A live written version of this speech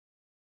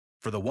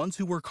For the ones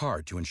who work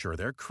hard to ensure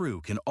their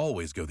crew can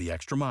always go the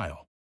extra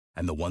mile,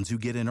 and the ones who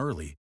get in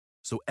early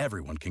so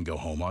everyone can go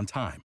home on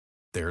time,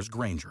 there's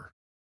Grainger,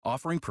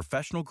 offering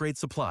professional-grade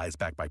supplies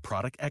backed by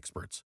product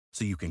experts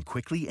so you can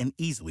quickly and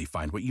easily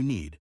find what you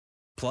need.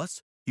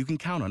 Plus, you can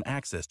count on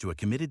access to a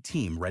committed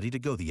team ready to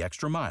go the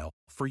extra mile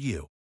for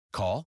you.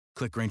 Call,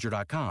 click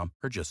Grainger.com,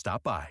 or just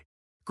stop by.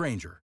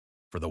 Grainger,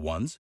 for the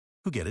ones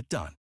who get it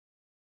done.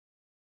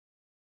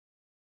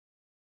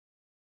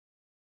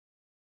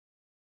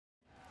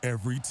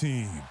 Every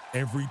team,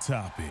 every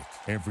topic,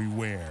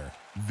 everywhere.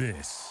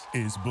 This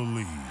is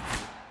Believe.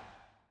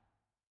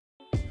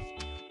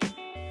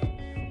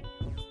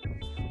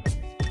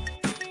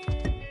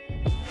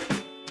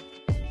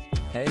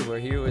 Hey, we're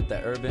here with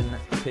the Urban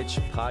Pitch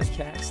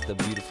Podcast, The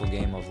Beautiful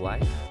Game of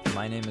Life.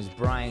 My name is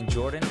Brian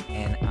Jordan,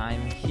 and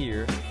I'm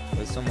here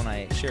with someone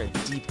I share a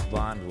deep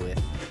bond with,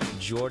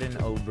 Jordan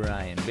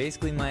O'Brien.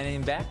 Basically, my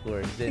name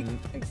backwards, and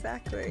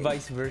exactly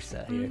vice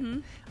versa here.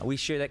 Mm-hmm. We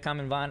share that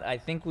common bond. I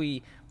think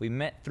we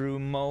met through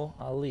Mo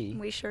Ali.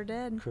 We sure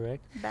did.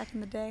 Correct. Back in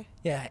the day.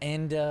 Yeah,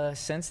 and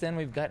since then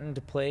we've gotten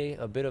to play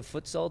a bit of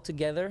futsal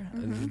together.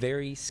 Mm-hmm. A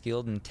very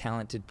skilled and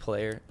talented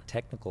player, more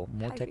technical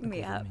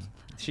me than up. me.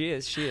 She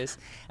is.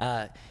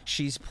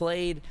 She's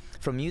played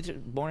from youth,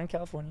 born in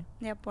California.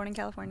 Yeah, born in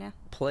California.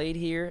 Played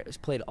here, has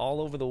played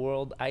all over the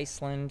world,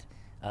 Iceland,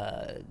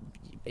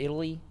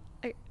 Italy.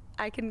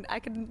 I can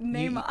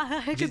name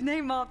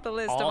off the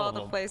list of all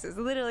the places.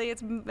 Literally,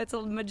 it's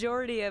a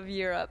majority of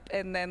Europe,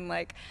 and then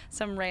like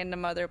some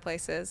random other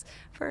places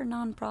for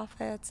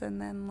nonprofits,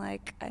 and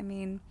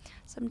then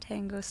some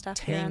tango stuff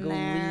here and there,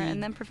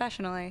 and then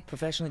professionally.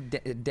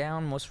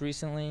 Down most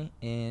recently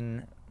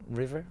in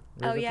River.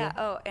 Oh yeah.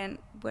 Oh, and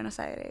Buenos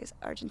Aires,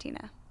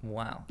 Argentina.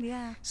 Wow.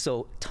 Yeah.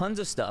 So tons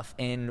of stuff.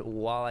 And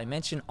while I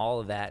mention all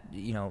of that,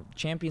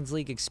 Champions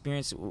League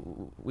experience,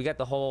 we got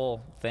the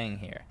whole thing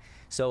here.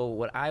 So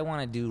what I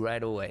want to do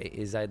right away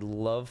is I'd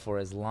love for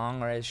as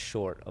long or as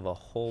short of a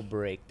whole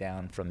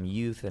breakdown from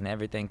youth and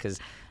everything, because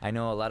I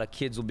know a lot of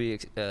kids will be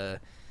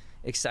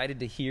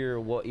excited to hear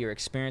what your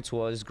experience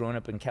was growing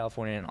up in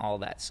California and all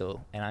that.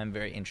 And I'm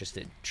very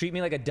interested. Treat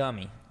me like a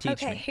dummy.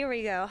 Teach me. Okay, here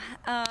we go.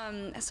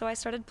 So I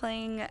started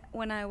playing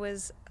when I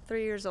was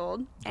 3 years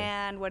old,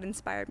 and what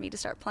inspired me to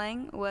start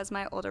playing was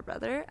my older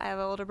brother. I have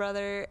an older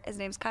brother. His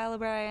name's Kyle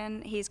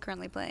O'Brien. He's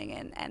currently playing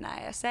in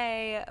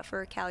NISA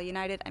for Cal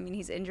United. I mean,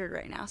 he's injured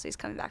right now, so he's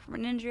coming back from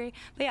an injury.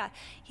 But yeah,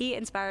 he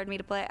inspired me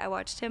to play. I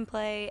watched him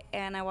play,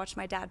 and I watched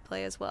my dad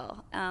play as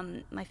well.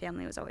 My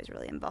family was always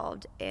really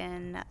involved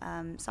in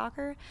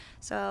soccer.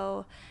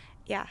 So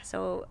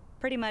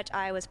pretty much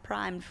I was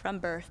primed from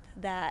birth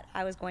that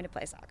I was going to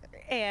play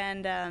soccer.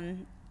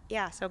 And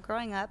so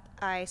growing up,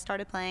 I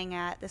started playing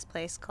at this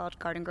place called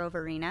Garden Grove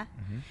Arena,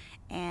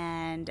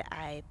 and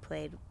I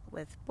played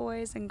with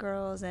boys and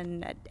girls,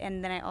 and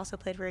then I also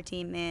played for a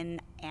team in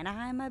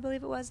Anaheim, I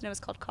believe it was, and it was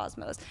called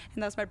Cosmos,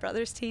 and that was my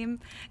brother's team,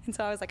 and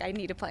so I was like, I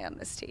need to play on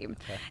this team,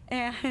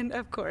 and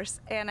of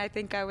course, and I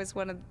think I was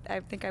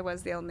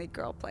the only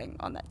girl playing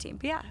on that team.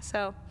 But yeah,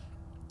 so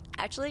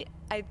actually,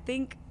 I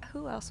think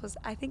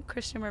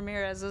Christian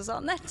Ramirez was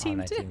on that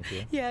team too.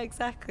 Yeah,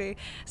 exactly.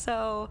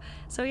 So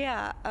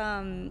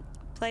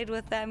played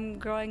with them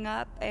growing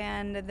up,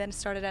 and then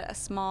started at a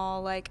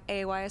small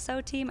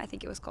AYSO team. I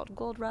think it was called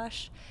Gold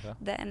Rush. Yeah.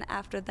 Then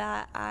after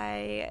that,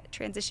 I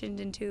transitioned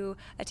into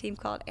a team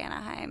called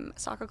Anaheim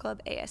Soccer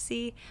Club,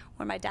 ASC,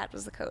 where my dad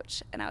was the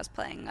coach, and I was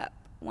playing up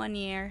 1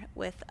 year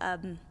with a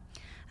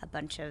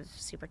bunch of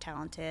super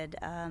talented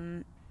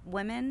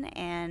women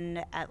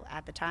and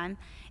at the time,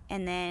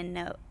 and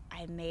then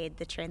I made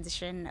the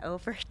transition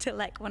over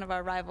to one of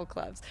our rival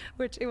clubs,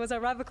 which it was our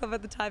rival club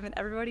at the time, and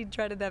everybody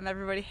dreaded them,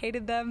 everybody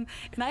hated them,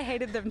 and I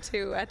hated them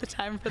too at the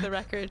time, for the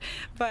record,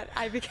 but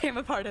I became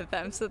a part of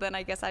them, so then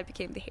I guess I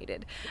became the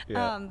hated.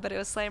 Yeah. But it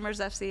was Slammers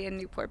FC in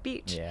Newport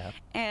Beach. Yeah.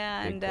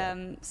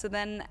 And so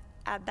then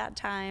at that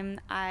time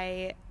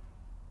I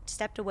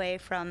stepped away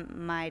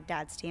from my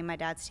dad's team. My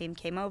dad's team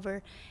came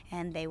over,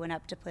 and they went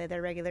up to play their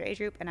regular age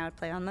group, and I would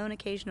play on loan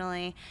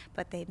occasionally,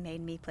 but they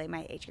made me play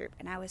my age group,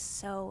 and I was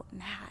so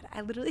mad. I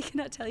literally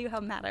cannot tell you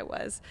how mad I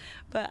was,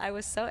 but I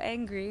was so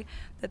angry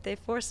that they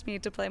forced me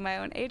to play my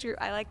own age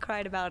group. I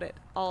cried about it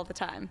all the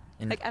time,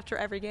 after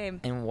every game.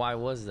 And why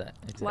was that?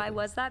 Exactly. Why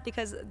was that?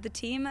 Because the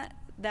team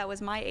that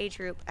was my age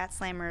group at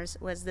Slammers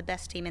was the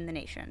best team in the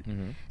nation.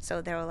 Mm-hmm.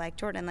 So they were like,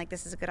 Jordan,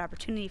 this is a good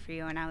opportunity for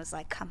you. And I was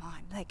like, come on,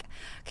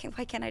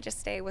 why can't I just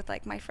stay with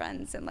my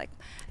friends? And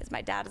as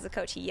my dad as a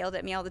coach, he yelled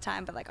at me all the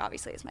time, but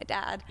obviously it's my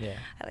dad. Yeah.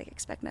 I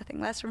expect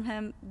nothing less from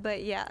him.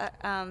 But yeah,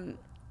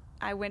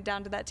 I went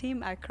down to that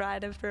team. I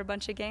cried after a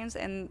bunch of games,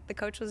 and the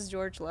coach was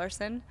George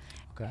Larson.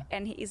 Okay.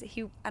 And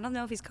he I don't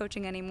know if he's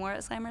coaching anymore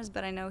at Slammers,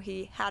 but I know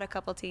he had a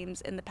couple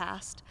teams in the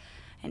past,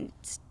 and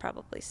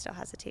probably still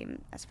has a team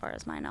as far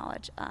as my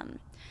knowledge.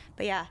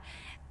 But yeah,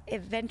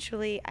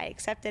 eventually I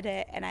accepted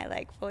it, and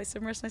I fully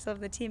submersed myself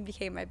in the team,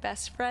 became my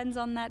best friends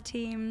on that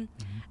team.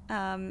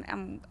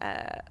 Mm-hmm.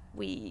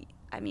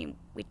 And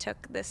we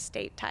took the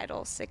state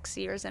title 6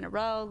 years in a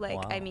row.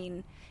 Wow.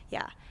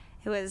 Yeah.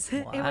 It was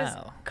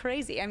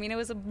crazy. I mean, it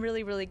was a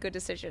really, really good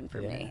decision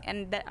for me,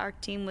 and that our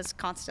team was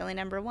constantly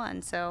number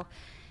one. So,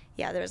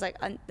 yeah, there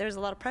was a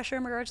lot of pressure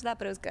in regards to that,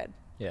 but it was good.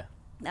 Yeah.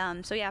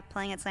 So yeah,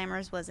 playing at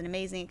Slammers was an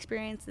amazing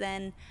experience.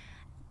 Then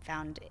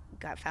found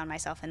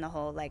myself in the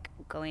whole like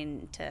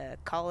going to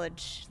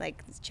college,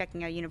 like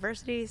checking out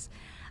universities,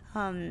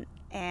 and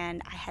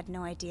I had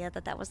no idea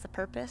that was the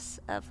purpose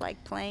of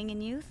like playing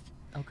in youth.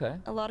 Okay.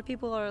 A lot of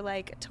people are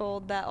like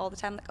told that all the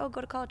time, like, oh, go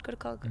to college, go to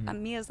college.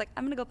 Me is like,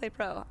 I'm gonna go play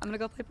pro. I'm gonna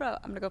go play pro.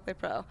 I'm gonna go play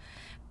pro.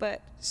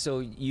 But so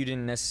you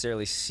didn't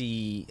necessarily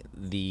see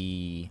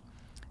the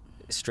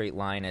straight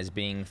line as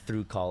being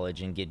through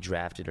college and get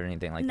drafted or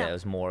anything like that. It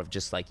was more of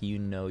just like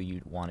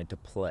you wanted to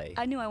play.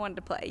 I knew I wanted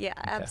to play. Yeah,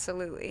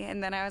 absolutely.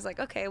 And then I was like,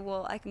 okay,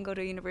 well, I can go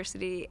to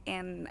university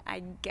and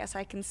I guess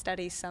I can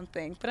study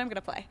something, but I'm gonna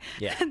play.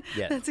 Yeah.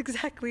 Yeah. That's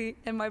exactly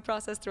in my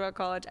process throughout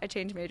college. I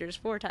changed majors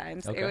 4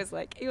 times. Okay.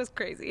 It was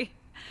crazy.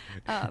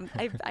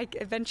 I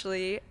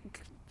eventually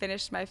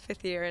finished my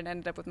 5th year and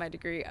ended up with my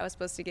degree. I was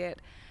supposed to get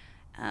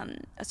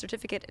a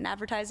certificate in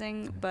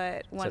advertising,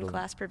 but one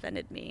class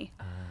prevented me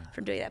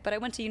from doing that. But I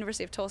went to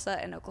University of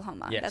Tulsa in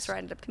Oklahoma. Yes. That's where I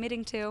ended up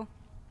committing to.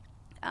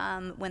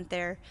 Went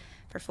there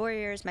for 4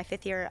 years. My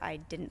 5th year, I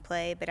didn't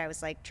play, but I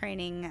was like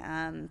training,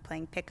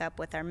 playing pickup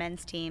with our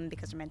men's team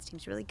because our men's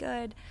team's really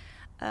good.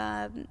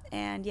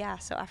 And yeah,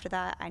 so after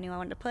that, I knew I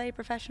wanted to play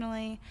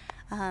professionally.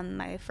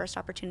 My first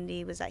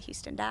opportunity was at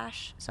Houston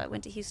Dash, so I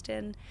went to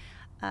Houston.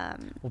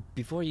 Well,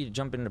 before you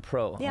jump into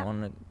pro, I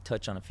want to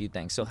touch on a few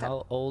things. So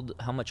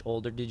how much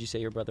older did you say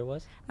your brother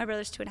was? My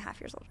brother's 2.5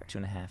 years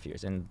older. 2.5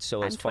 years. And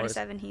so I'm as far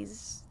 27,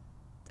 he's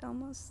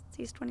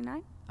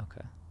 29.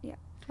 Okay. Yeah,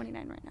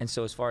 29 right now. And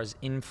so as far as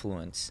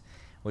influence,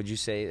 would you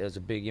say there's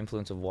a big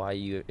influence of why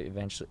you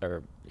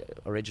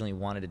originally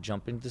wanted to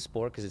jump into the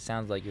sport? Because it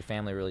sounds like your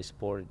family really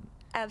supported.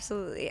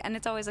 Absolutely, and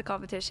it's always a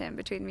competition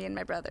between me and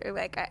my brother.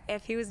 Like,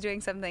 if he was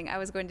doing something, I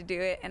was going to do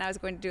it, and I was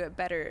going to do it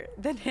better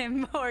than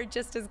him, or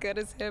just as good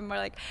as him, or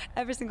like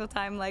every single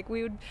time. Like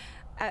we would,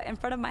 in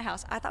front of my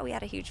house, I thought we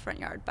had a huge front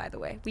yard. By the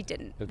way, we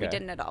didn't. Okay. We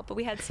didn't at all. But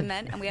we had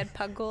cement, and we had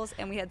pug goals,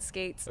 and we had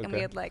skates, and we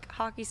had like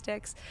hockey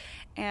sticks,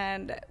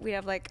 and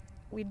we'd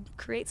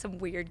create some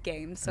weird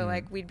games. So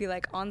like we'd be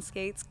like on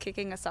skates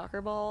kicking a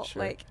soccer ball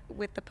like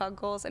with the pug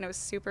goals, and it was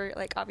super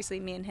like obviously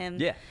me and him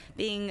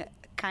being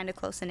kind of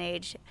close in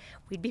age,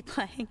 we'd be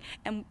playing,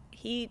 and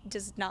he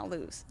does not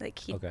lose. Like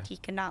he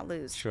cannot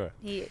lose. Sure.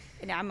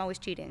 And I'm always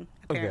cheating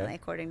apparently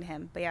according to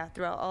him. But yeah,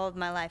 throughout all of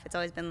my life, it's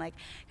always been like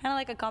kind of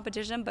like a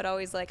competition, but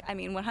always like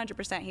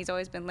 100%. He's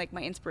always been like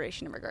my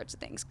inspiration in regards to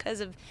things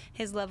because of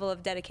his level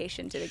of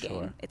dedication to the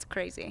game. It's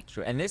crazy.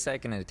 Sure. And this I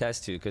can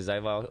attest to because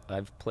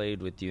I've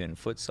played with you in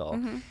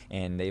futsal,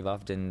 and they've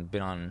often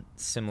been on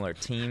similar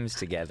teams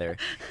together,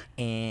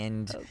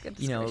 and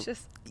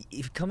gracious.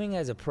 If coming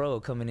as a pro,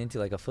 coming into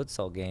like a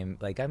futsal game,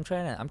 like I'm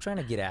trying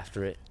to get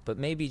after it, but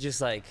maybe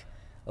just like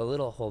a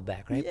little hold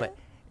back, right? But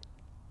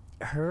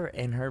her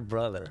and her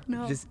brother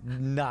just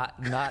not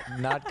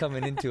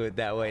coming into it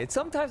that way. And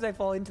sometimes I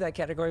fall into that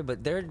category,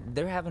 but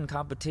they're having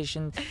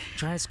competition,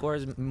 trying to score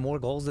more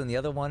goals than the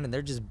other one, and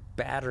they're just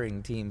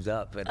battering teams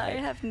up. And I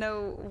have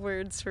no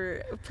words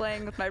for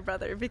playing with my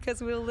brother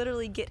because we'll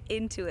literally get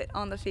into it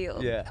on the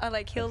field. Yeah.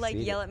 He'll like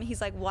yell at me. He's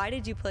like, "Why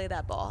did you play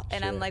that ball?"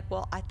 And I'm like,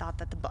 "Well, I thought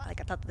that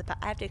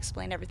I have to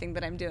explain everything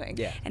that I'm doing."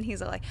 Yeah. And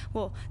he's like,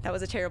 "Well, that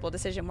was a terrible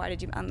decision. Why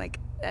did you?" I'm like,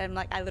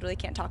 I literally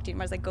can't talk to you. I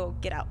was like, "Go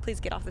get out. Please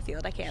get off the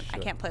field. I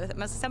can't play with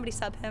him. Somebody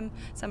sub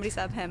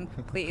him,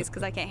 please,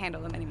 because I can't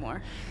handle him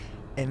anymore."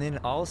 And then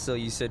also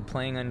you said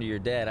playing under your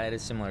dad. I had a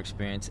similar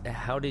experience.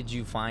 How did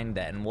you find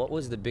that, and what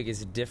was the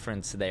biggest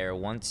difference there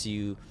once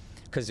you,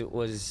 because it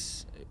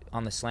was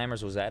on the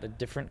Slammers, was that a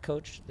different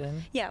coach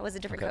then? Yeah, it was a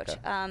different coach.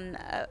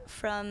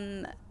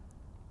 From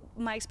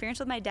my experience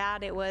with my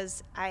dad, it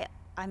was I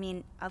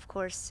mean, of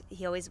course,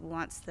 he always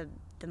wants the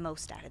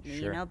most out of me,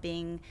 you know,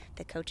 being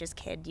the coach's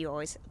kid.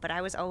 But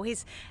I was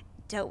always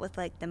dealt with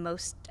like the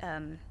most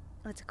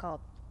what's it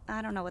called?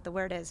 I don't know what the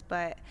word is,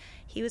 but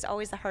he was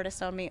always the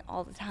hardest on me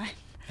all the time.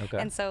 Okay.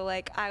 And so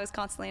like I was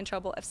constantly in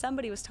trouble. If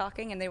somebody was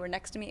talking and they were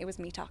next to me, it was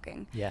me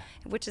talking. Yeah.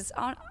 Which is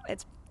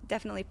it's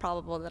definitely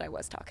probable that I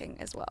was talking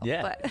as well.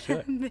 Yeah, but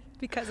sure.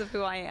 because of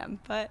who I am.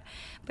 But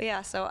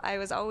yeah, so I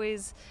was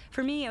always,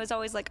 for me, it was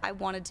always like I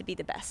wanted to be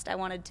the best. I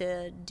wanted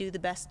to do the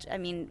best. I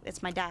mean,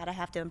 it's my dad. I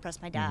have to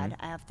impress my dad.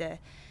 I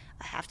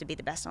have to be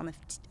the best on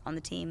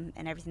the team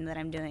and everything that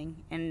I'm doing.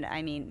 And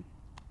I mean,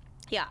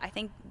 yeah, I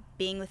think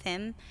being with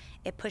him,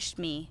 it pushed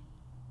me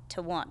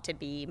to want to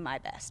be my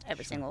best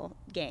every single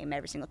game,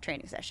 every single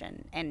training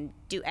session, and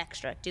do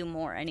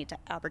more any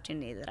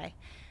opportunity that I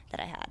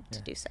had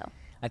to do so.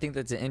 I think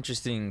that's an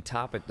interesting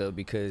topic though,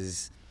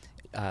 because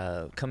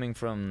coming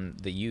from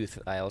the youth,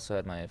 I also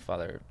had my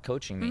father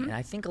coaching me, and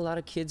I think a lot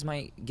of kids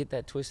might get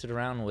that twisted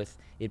around with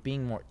it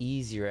being more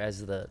easier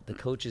as the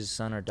coach's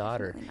son or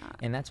daughter.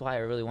 And that's why I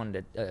really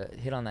wanted to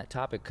hit on that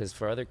topic, because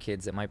for other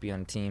kids that might be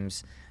on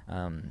teams,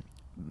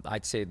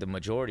 I'd say the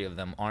majority of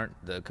them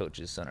aren't the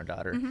coach's son or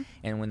daughter,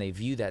 and when they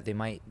view that, they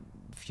might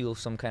feel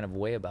some kind of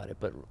way about it.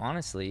 But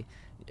honestly,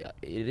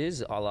 it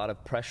is a lot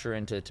of pressure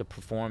into to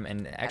perform,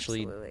 and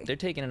actually Absolutely. they're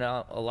taking it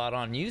out a lot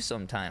on you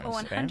sometimes.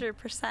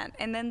 100%.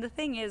 And then the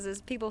thing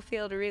is people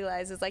fail to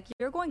realize is like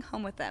you're going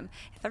home with them.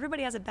 If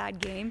everybody has a bad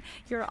game,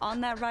 you're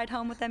on that ride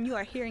home with them. You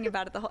are hearing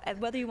about it the whole,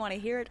 whether you want to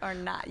hear it or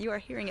not. You are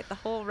hearing it the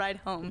whole ride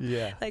home.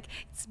 Yeah. Like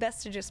it's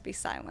best to just be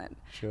silent.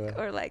 Sure.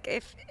 Or like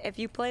if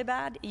you play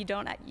bad, you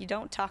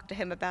don't talk to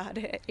him about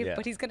it. Yeah.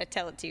 But he's gonna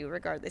tell it to you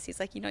regardless. He's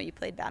like, you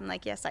played bad. I'm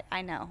like, yes,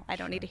 I know. I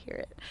don't need to hear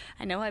it.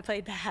 I know I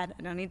played bad.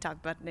 I don't need to talk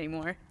about it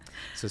anymore.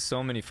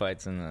 So many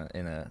fights in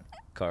a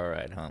car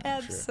ride home.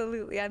 I'm sure.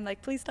 Absolutely. I'm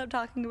like, please stop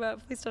talking about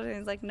it. Please stop. And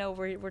he's like, no,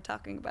 we're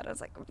talking about it. I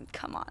was like,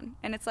 come on.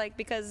 And it's like,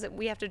 because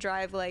we have to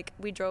drive, like,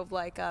 we drove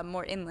like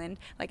more inland,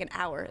 like an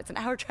hour. It's an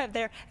hour drive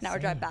there, an hour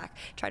drive back.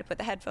 Try to put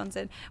the headphones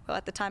in. Well,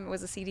 at the time it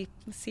was a CD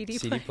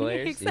player.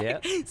 players,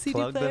 Exactly. yeah. CD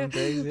Plug player them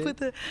things in.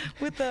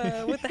 with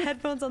the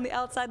headphones on the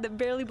outside that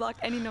barely blocked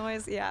any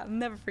noise. Yeah,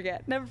 never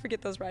forget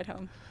those ride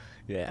home.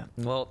 Yeah.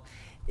 Well,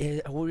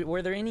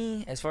 were there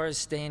any, as far as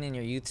staying in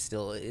your youth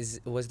still,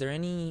 was there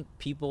any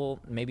people,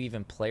 maybe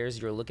even players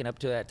you were looking up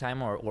to at that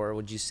time, or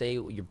would you say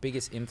your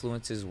biggest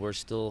influences were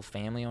still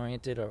family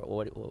oriented, or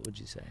what would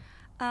you say?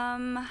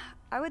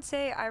 I would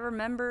say I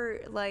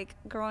remember like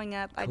growing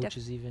up.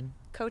 Coaches even?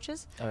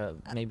 Coaches?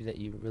 Maybe that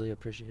you really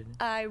appreciated?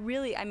 I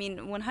mean,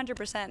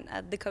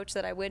 100% the coach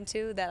that I went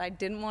to that I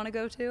didn't want to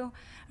go to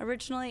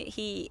originally,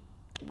 he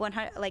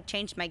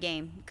changed my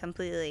game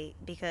completely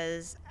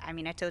because, I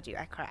mean, I told you,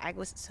 I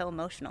was so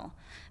emotional.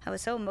 I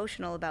was so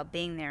emotional about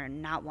being there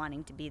and not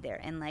wanting to be there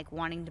and, like,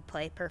 wanting to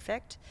play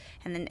perfect.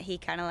 And then he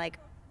kind of, like,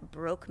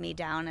 broke me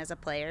down as a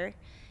player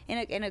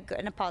in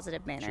a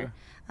positive manner.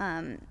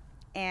 Sure.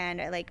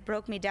 And it, like,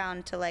 broke me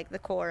down to, like, the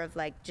core of,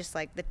 like, just,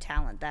 like, the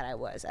talent that I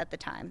was at the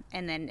time.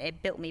 And then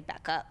it built me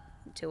back up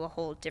to a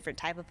whole different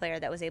type of player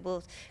that was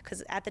able,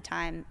 because at the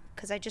time,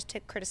 because I just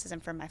took criticism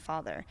from my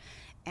father,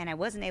 and I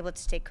wasn't able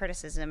to take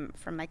criticism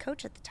from my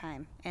coach at the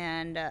time.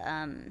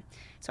 And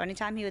so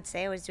anytime he would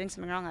say I was doing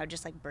something wrong, I would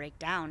just, like, break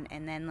down.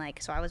 And then,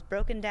 like, so I was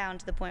broken down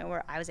to the point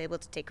where I was able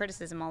to take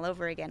criticism all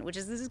over again,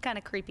 this is kind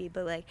of creepy,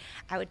 but, like,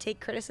 I would take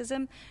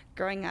criticism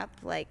growing up,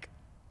 like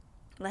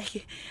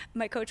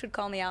my coach would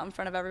call me out in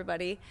front of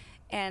everybody,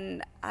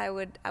 and I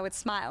would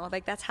smile.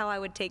 Like, that's how I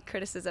would take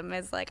criticism,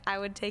 is like I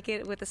would take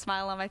it with a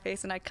smile on my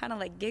face, and I kind of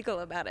like giggle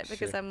about it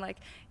because I'm like,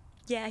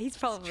 yeah, he's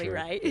probably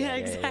right. Yeah,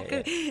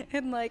 exactly.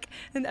 Yeah.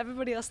 And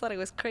everybody else thought I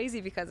was crazy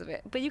because of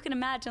it. But you can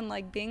imagine,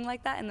 like, being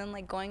like that and then,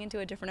 like, going into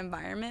a different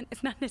environment.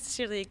 It's not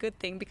necessarily a good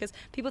thing because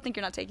people think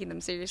you're not taking them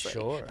seriously.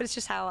 Sure. But it's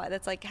just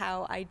that's like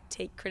how I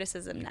take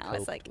criticism now.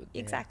 It's like,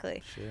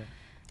 exactly. Sure.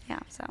 Yeah,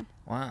 so.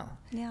 Wow.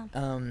 Yeah.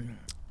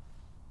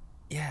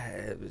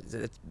 Yeah,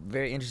 it's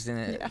very interesting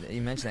that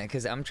you mentioned that,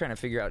 because I'm trying to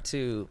figure out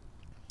too.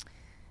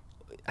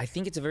 I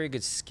think it's a very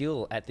good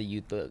skill at the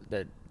youth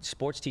that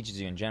sports teaches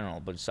you in general,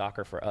 but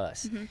soccer for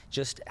us,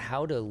 just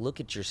how to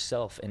look at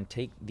yourself and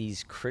take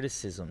these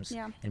criticisms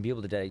and be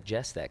able to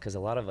digest that. Because a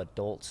lot of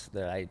adults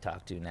that I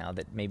talk to now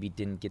that maybe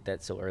didn't get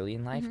that so early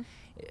in life,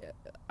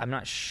 I'm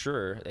not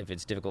sure if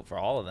it's difficult for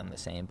all of them the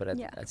same, but at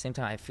the same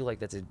time, I feel like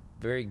that's a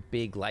very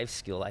big life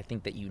skill I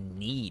think that you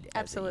need.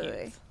 Absolutely. As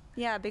a youth.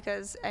 Yeah,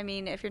 because, I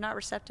mean, if you're not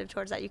receptive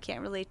towards that, you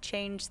can't really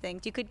change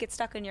things. You could get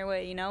stuck in your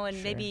way,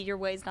 and maybe your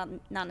way is not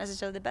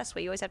necessarily the best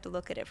way. You always have to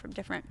look at it from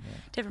different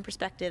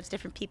perspectives,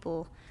 different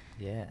people.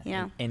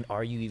 Yeah. And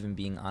are you even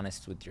being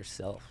honest with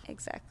yourself?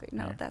 Exactly.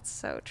 No, that's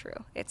so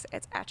true. It's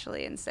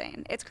actually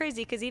insane. It's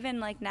crazy because even,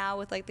 like, now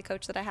with, like, the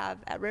coach that I have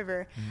at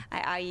River,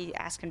 I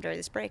ask him during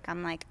this break,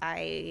 I'm like,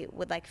 I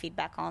would like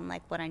feedback on,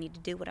 like, what I need to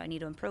do, what I need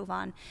to improve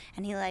on.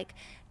 And he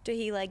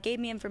gave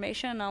me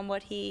information on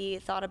what he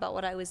thought about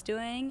what I was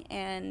doing,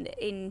 and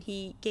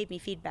he gave me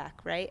feedback,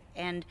 right?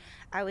 And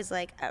I was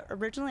like,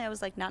 originally I was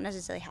like not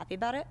necessarily happy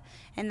about it,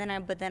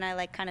 but then I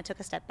like kind of took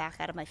a step back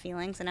out of my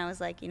feelings, and I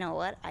was like, you know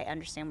what? I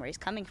understand where he's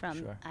coming from.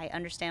 Sure. I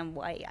understand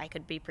why I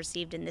could be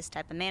perceived in this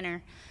type of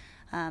manner,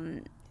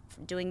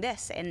 doing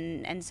this,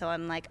 and so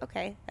I'm like,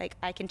 okay, like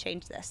I can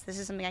change this. This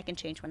is something I can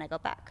change when I go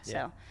back.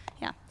 So,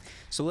 yeah.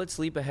 So let's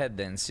leap ahead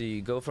then. So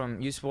you go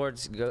from U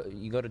Sports,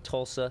 you go to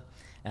Tulsa.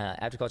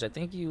 After college, I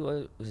think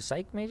you was a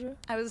psych major?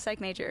 I was a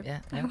psych major. Yeah.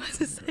 I was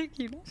a psych,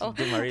 Did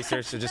my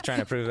research, so just trying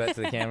to prove that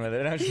to the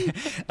camera.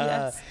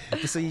 Yes.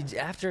 So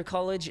after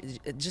college,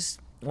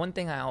 just one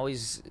thing I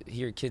always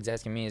hear kids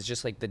asking me is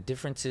just like the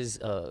differences,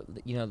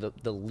 the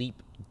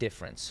leap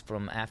difference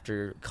from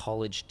after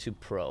college to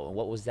pro.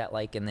 What was that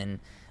like? And then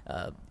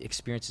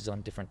experiences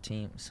on different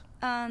teams.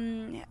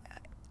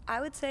 I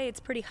would say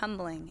it's pretty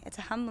humbling. It's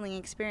a humbling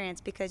experience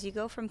because you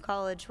go from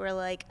college where,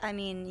 like, I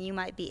mean, you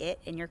might be it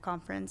in your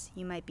conference,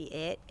 you might be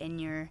it in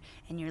your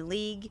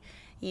league,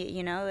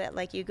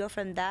 like you go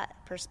from that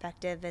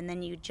perspective, and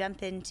then you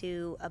jump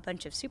into a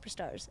bunch of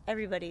superstars.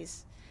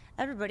 Everybody's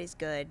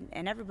good,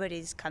 and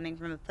everybody's coming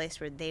from a place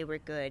where they were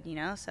good,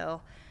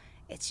 so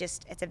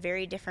it's a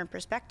very different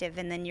perspective.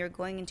 And then you're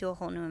going into a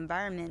whole new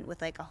environment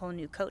with like a whole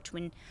new coach,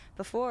 when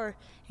before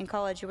in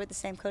college you were with the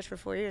same coach for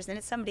 4 years, and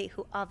it's somebody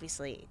who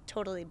obviously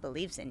totally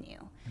believes in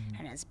you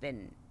and has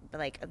been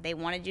like they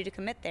wanted you to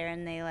commit there,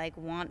 and they like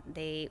want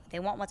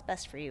what's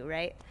best for you,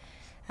 right?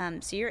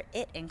 So you're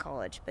it in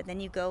college, but then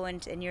you go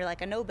and you're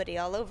like a nobody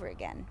all over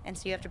again, and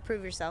so you have to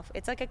prove yourself.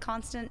 It's like a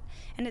constant,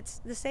 and it's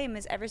the same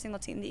as every single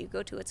team that you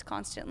go to. It's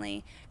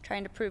constantly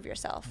trying to prove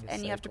yourself,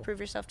 and you have to prove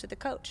yourself to the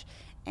coach.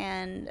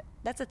 And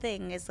that's the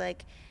thing, is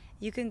like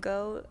you can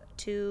go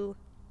to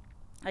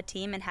a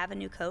team and have a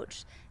new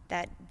coach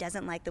that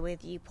doesn't like the way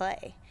that you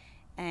play,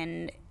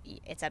 and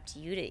it's up to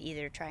you to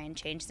either try and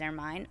change their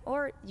mind,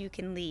 or you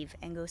can leave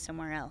and go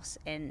somewhere else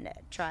and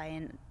try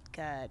and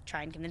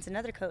convince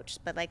another coach.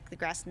 But like, the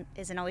grass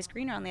isn't always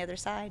greener on the other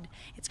side.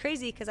 It's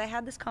crazy, because I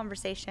had this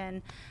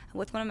conversation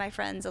with one of my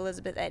friends,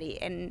 Elizabeth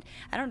Eddy, and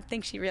I don't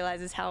think she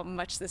realizes how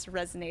much this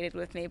resonated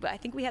with me, but I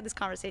think we had this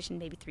conversation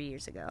maybe 3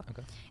 years ago.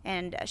 Okay.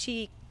 And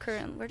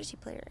where does she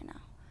play right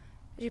now?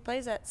 She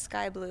plays at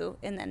Sky Blue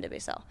in the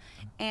NWSL.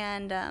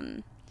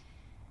 And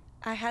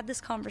I had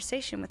this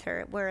conversation with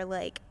her where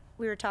like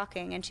we were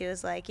talking, and she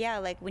was like, yeah,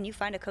 like when you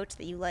find a coach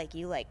that you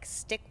like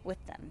stick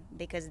with them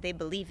because they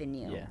believe in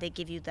you. Yeah. They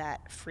give you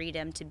that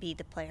freedom to be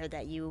the player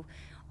that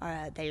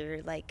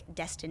you're like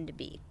destined to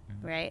be,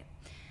 right?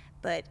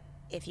 But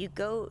if you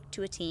go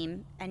to a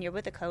team and you're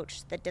with a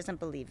coach that doesn't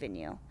believe in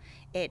you,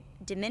 it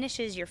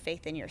diminishes your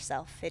faith in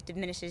yourself. It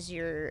diminishes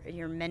your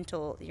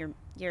mental, your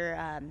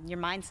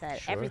mindset,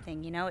 sure.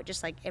 Everything, you know. It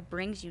just like, it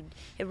brings you,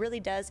 it really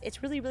does.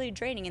 It's really, really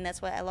draining, and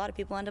that's why a lot of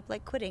people end up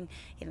like quitting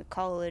in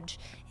college,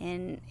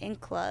 in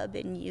club,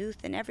 in youth,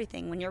 and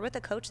everything. When you're with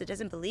a coach that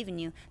doesn't believe in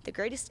you, the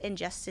greatest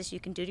injustice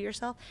you can do to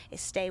yourself is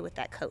stay with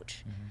that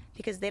coach,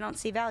 because they don't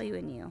see value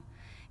in you.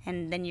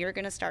 And then you're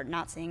going to start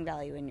not seeing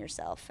value in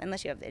yourself,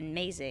 unless you have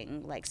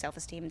amazing like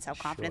self-esteem and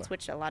self-confidence, sure.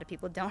 Which a lot of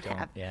people don't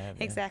have. Yeah,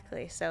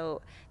 exactly.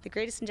 So the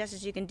greatest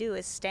injustice you can do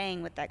is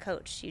staying with that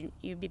coach.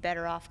 You'd be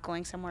better off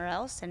going somewhere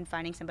else and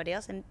finding somebody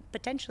else, and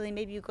potentially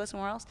maybe you go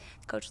somewhere else,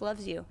 the coach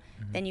loves you,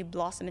 then you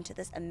blossom into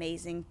this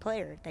amazing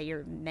player that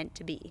you're meant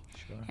to be.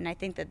 Sure. And I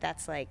think that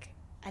that's like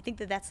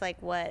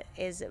what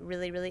is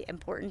really, really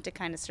important to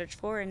kind of search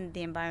for in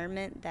the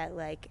environment that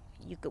like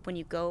when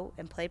you go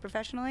and play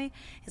professionally,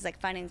 is like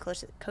finding a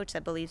coach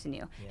that believes in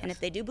you. Yes. And if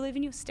they do believe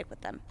in you, stick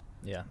with them.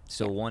 Yeah.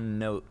 So one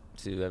note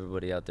to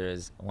everybody out there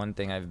is, one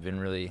thing I've been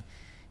really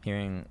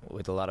hearing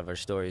with a lot of our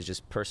stories,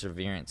 just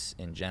perseverance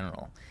in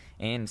general,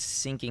 and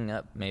syncing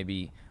up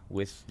maybe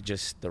with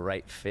just the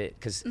right fit.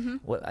 Because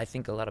what I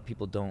think a lot of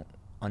people don't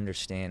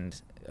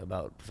understand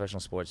about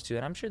professional sports too,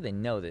 and I'm sure they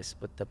know this,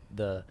 but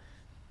the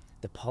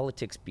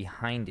politics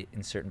behind it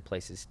in certain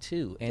places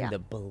too, and the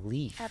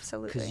belief.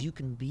 Absolutely. Because you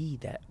can be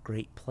that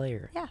great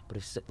player. Yeah. But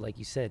if, like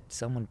you said,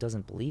 someone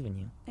doesn't believe in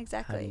you.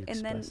 Exactly.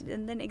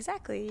 And then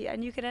exactly,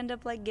 and you could end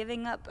up like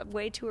giving up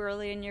way too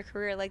early in your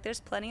career. Like there's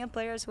plenty of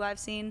players who I've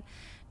seen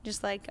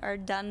just like are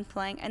done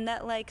playing, and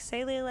that like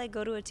say they like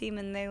go to a team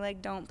and they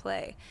like don't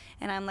play,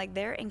 and I'm like,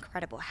 they're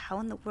incredible, how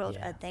in the world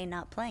are they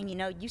not playing? You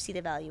know, you see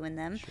the value in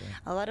them. Sure.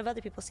 A lot of other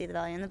people see the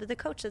value in them, but the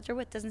coach that they're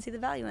with doesn't see the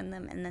value in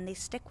them, and then they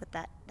stick with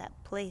that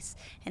place,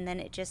 and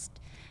then it just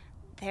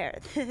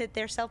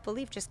their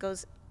self-belief just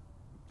goes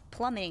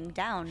plummeting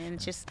down, and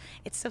it's just,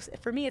 it's so,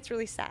 for me it's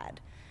really sad,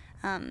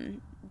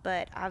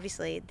 but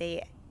obviously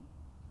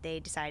they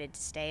decided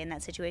to stay in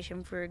that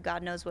situation for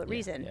God knows what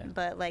reason,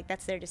 but like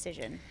that's their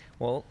decision.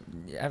 Well,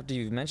 after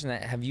you've mentioned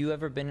that, have you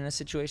ever been in a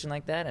situation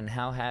like that, and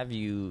how have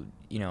you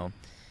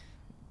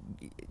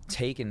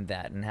taken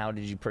that, and how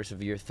did you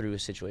persevere through a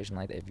situation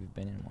like that if you've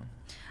been in one?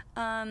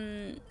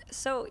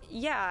 So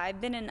yeah,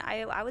 I've been in,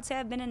 I would say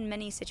I've been in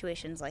many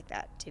situations like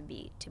that, to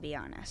be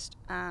honest.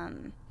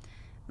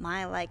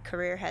 My like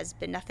career has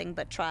been nothing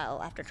but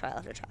trial after trial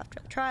after trial after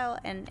trial,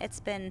 and it's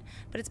been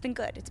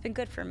good. It's been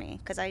good for me,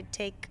 because I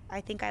think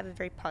I have a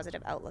very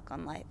positive outlook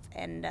on life,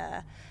 and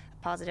a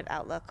positive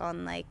outlook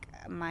on like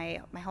my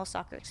whole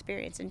soccer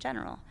experience in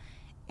general.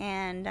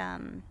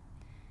 And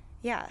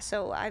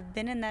so I've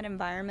been in that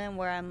environment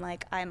where I'm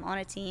like, I'm on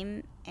a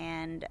team,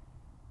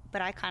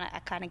 but I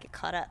kind of get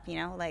caught up, you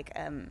know, like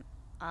I'm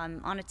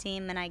on a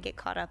team and I get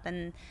caught up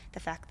in the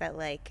fact that,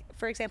 like,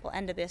 for example,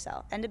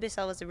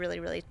 NWSL was a really,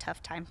 really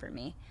tough time for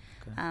me,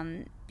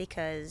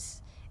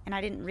 because, and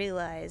I didn't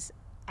realize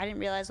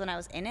when I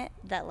was in it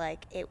that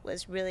like it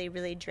was really,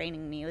 really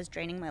draining me. It was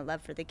draining my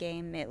love for the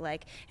game.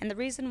 And the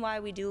reason why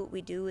we do what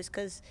we do is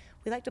because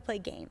we like to play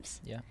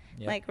games. Yeah.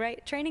 Like,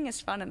 right? Training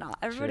is fun and all.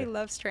 Everybody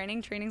loves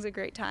training. Training's a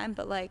great time,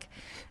 but like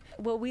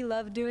what we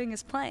love doing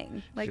is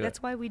playing. Like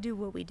that's why we do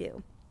what we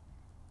do.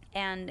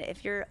 And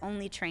if you're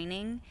only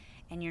training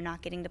and you're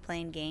not getting to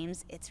play in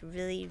games, it's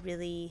really,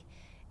 really,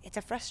 it's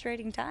a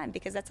frustrating time,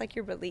 because that's like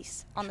your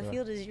release. On the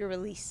field is your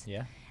release.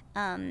 Yeah.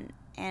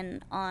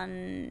 And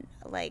on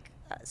like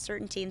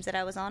certain teams that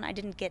I was on, I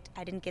didn't get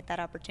that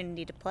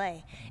opportunity to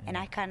play, and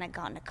I kind of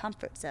got in a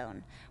comfort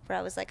zone where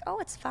I was like, oh,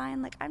 it's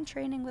fine. Like I'm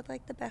training with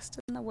like the best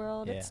in the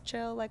world. Yeah. It's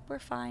chill. Like we're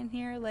fine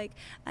here. Like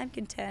I'm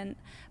content.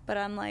 But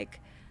I'm like,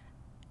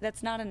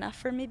 that's not enough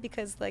for me,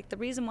 because like the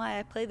reason why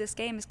I play this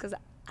game is because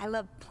I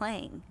love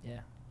playing. Yeah.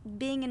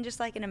 being in just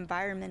like an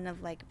environment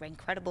of like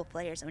incredible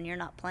players, when you're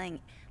not playing,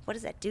 what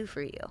does that do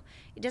for you?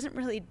 It doesn't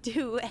really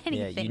do anything.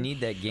 Yeah, you need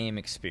that game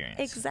experience.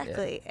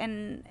 Exactly. Yeah.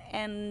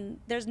 And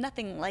there's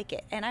nothing like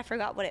it. And I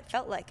forgot what it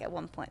felt like at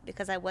one point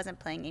because I wasn't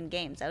playing in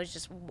games. I was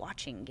just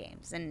watching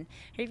games, and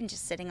or even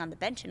just sitting on the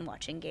bench and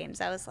watching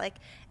games. I was like,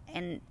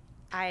 and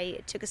I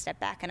took a step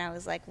back and I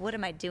was like, what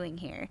am I doing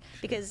here?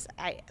 Because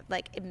I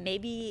like,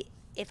 maybe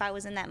if I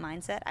was in that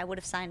mindset, I would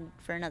have signed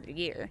for another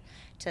year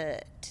to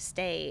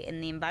stay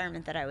in the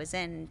environment that I was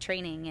in,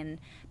 training,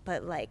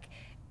 but like,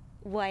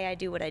 why I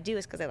do what I do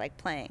is because I like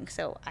playing.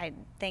 So I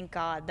thank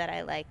God that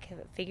I like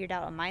figured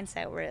out a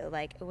mindset where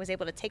like I was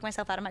able to take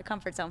myself out of my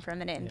comfort zone for a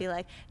minute and be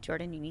like,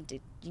 Jordan, you need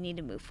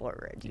to move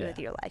forward with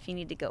your life. You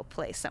need to go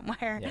play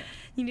somewhere. Yeah.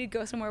 You need to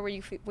go somewhere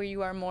where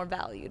you are more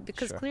valued,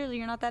 because clearly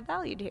you're not that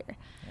valued here.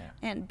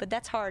 Yeah. But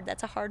that's hard.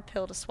 That's a hard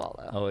pill to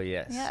swallow. Oh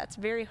yes. Yeah, it's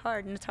very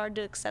hard, and it's hard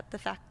to accept the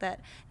fact that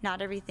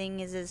not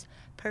everything is as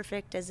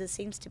perfect as it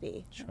seems to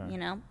be. Sure. You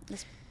know.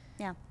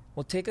 Yeah.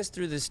 Well, take us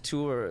through this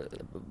tour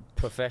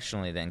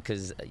professionally then,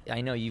 because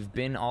I know you've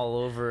been all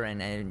over,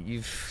 and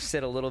you've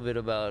said a little bit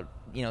about,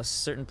 you know,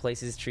 certain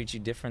places treat you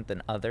different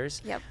than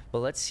others. Yep. But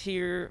let's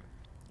hear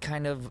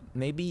kind of,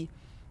 maybe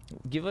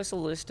give us a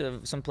list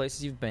of some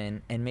places you've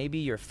been, and maybe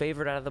your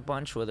favorite out of the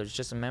bunch, whether it's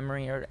just a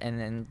memory, and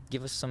then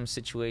give us some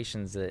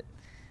situations that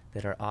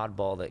are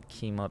oddball that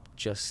came up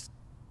just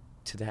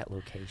to that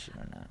location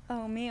or not.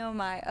 Oh me, oh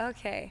my.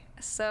 Okay,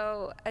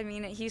 so I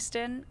mean, at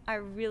Houston, I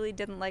really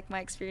didn't like my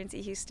experience at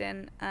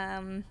Houston.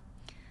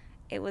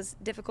 It was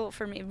difficult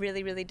for me,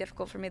 really, really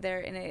difficult for me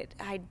there, and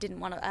I didn't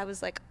want to. I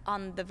was like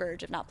on the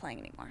verge of not playing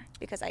anymore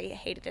because I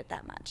hated it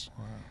that much.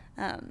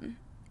 Wow.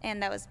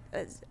 And that was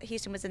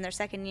Houston was in their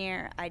second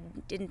year. I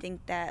didn't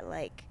think that,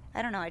 like,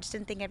 I don't know. I just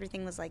didn't think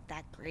everything was like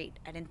that great.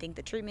 I didn't think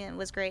the treatment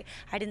was great.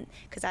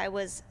 Because I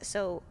was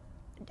so.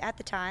 At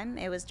the time,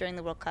 it was during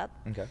the World Cup.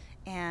 Okay.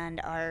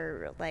 And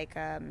our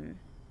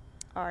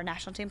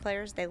national team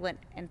players, they went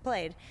and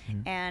played.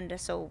 Mm-hmm. And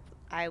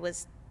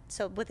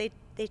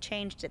they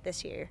changed it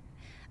this year,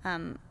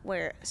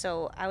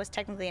 so I was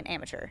technically an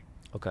amateur.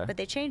 Okay. But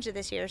they changed it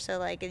this year, so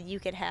like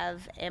you could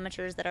have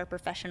amateurs that are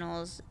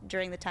professionals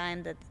during the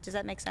time that. Does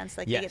that make sense?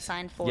 Like they get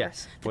signed for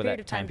the period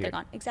of time they're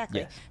gone. Exactly.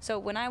 Yes. So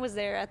when I was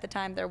there at the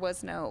time, it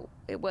was no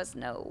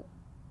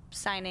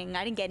signing.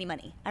 I didn't get any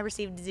money. I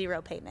received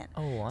 0 payment.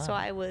 Oh wow. So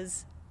I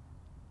was,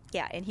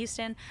 in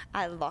Houston,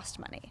 I lost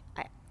money.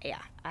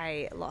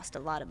 I lost a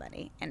lot of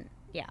money, and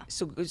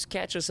So just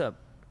catch us up.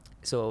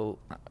 So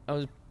I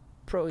was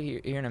pro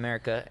here in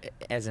America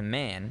as a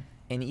man,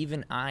 and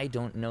even I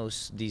don't know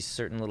these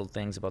certain little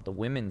things about the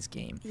women's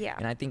game. Yeah.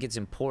 And I think it's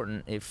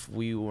important if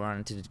we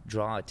wanted to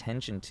draw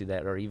attention to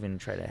that, or even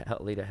try to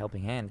lead a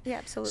helping hand. Yeah,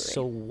 absolutely.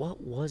 So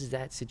what was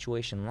that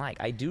situation like?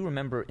 I do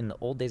remember in the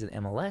old days of the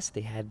MLS,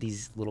 they had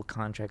these little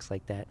contracts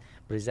like that.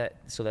 But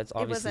that's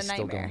obviously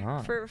still going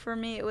on. For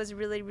me, it was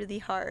really, really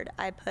hard.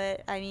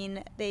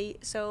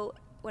 So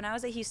when I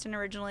was at Houston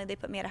originally, they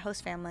put me at a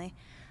host family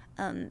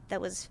that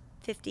was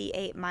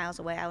 58 miles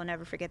away. I will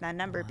never forget that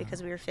number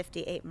because we were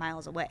 58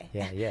 miles away.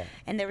 Yeah.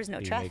 And there was no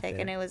traffic,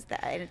 and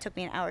it took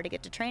me an hour to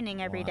get to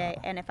training every day.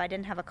 And if I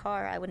didn't have a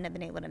car, I wouldn't have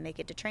been able to make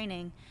it to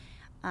training.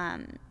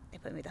 They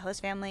put me with the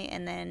host family,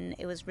 and then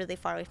it was really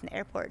far away from the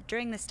airport.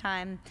 During this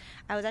time,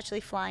 I was actually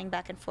flying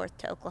back and forth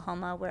to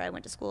Oklahoma, where I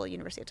went to school,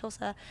 University of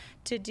Tulsa,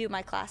 to do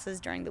my classes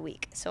during the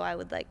week. So I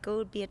would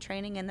go be at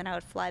training, and then I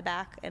would fly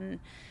back, and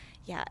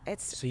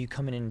So you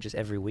coming in just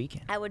every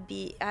weekend? I would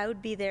be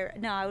there.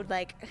 No, I would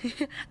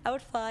I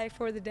would fly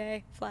for the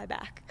day, fly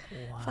back.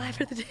 Wow. Fly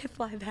for the day,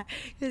 fly back.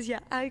 Because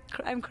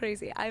I'm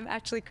crazy. I'm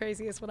actually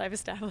crazy is what I've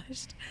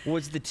established.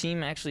 Was the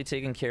team actually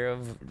taking care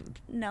of?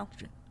 No,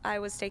 I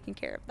was taking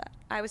care of that.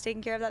 I was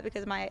taking care of that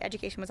because my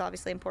education was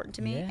obviously important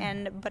to me,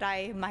 but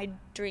my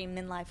dream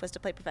in life was to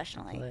play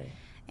professionally.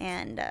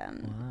 And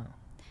wow.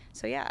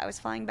 So I was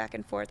flying back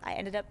and forth. I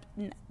ended up.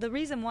 The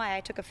reason why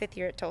I took a 5th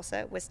year at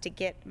Tulsa was to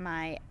get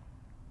my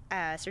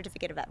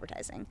certificate of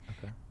advertising.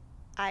 Okay.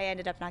 I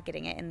ended up not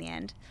getting it in the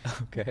end.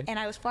 Okay. And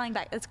I was flying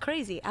back. It's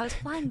crazy. I was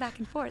flying back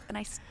and forth, and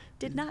I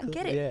did not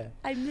get it.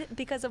 Yeah.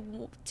 Because of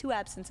 2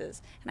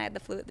 absences, and I had the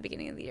flu at the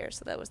beginning of the year,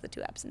 so that was the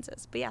 2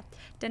 absences. But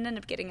didn't end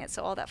up getting it,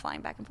 so all that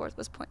flying back and forth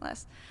was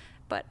pointless.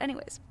 But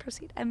anyways,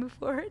 proceed. I move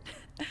forward.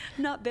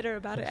 Not bitter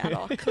about it at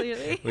all,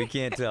 clearly. We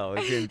can't tell.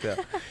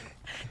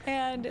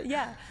 And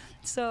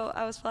so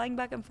I was flying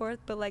back and forth,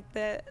 but like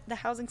the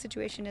housing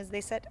situation is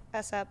they set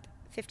us up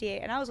 58,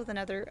 and I was with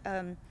another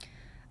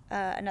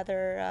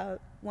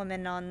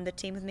woman on the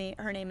team with me.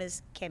 Her name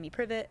is Cami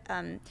Privet.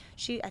 I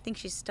think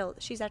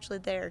she's actually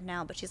there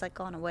now, but she's like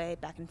gone away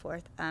back and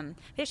forth.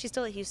 She's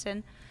still at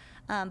Houston.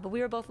 But we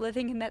were both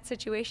living in that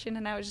situation,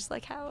 and I was just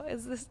like, how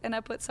is this? And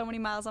I put so many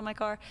miles on my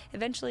car.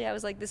 Eventually I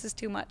was like, this is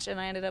too much, and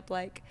I ended up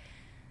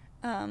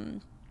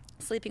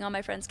sleeping on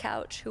my friend's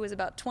couch, who was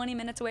about 20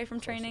 minutes away from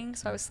training.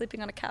 So I was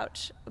sleeping on a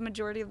couch the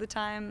majority of the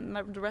time,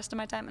 the rest of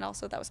my time, and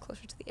also that was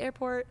closer to the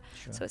airport,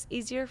 so it's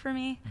easier for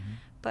me. Mm-hmm.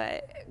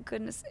 But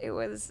goodness, it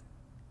was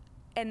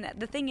and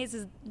the thing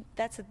is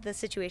that's the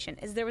situation,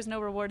 is there was no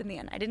reward in the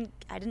end. I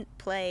didn't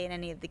play in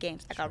any of the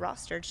games. I got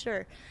rostered,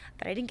 sure,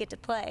 but I didn't get to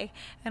play.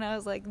 And I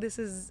was like, this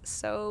is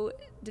so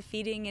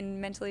defeating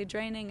and mentally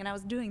draining, and I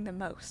was doing the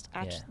most,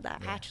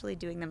 actually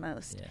doing the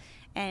most. Yeah.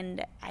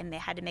 And I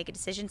had to make a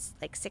decision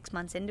like 6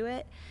 months into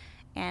it,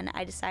 and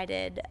I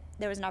decided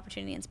there was an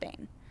opportunity in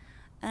Spain.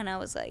 And I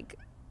was like,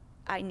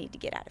 I need to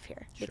get out of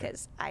here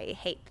because I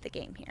hate the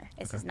game here.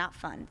 This is not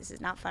fun. This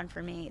is not fun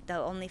for me. The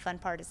only fun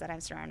part is that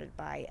I'm surrounded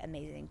by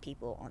amazing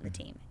people on the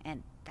team,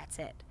 and that's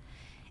it.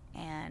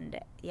 And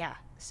yeah,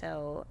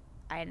 so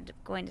I ended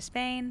up going to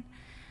Spain.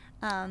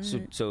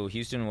 So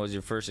Houston was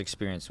your first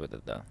experience with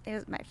it, though? It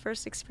was my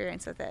first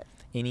experience with it.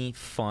 Any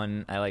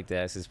fun? I like to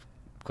ask this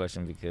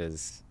question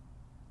because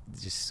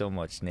just so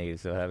much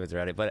negative stuff happens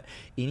around it. But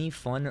any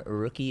fun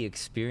rookie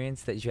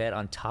experience that you had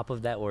on top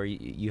of that, where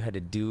you had to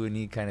do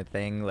any kind of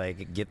thing,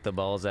 like get the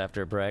balls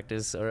after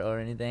practice or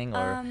anything,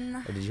 or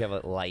did you have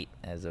it light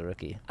as a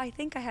rookie? I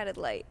think I had it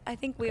light. I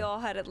think we all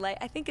had it light.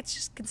 I think it's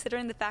just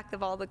considering the fact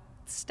of all the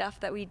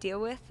stuff that we deal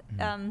with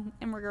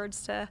in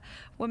regards to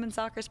women's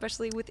soccer,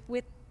 especially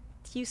with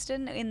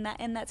Houston in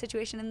that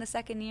situation in the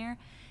second year.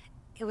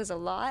 It was a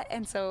lot,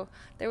 and so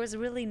there was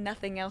really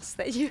nothing else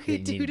that you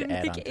could do to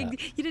make it.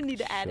 You didn't need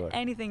to add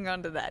anything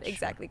onto that,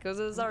 exactly, because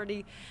it was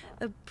already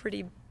a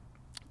pretty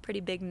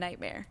big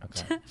nightmare.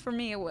 For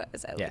me, it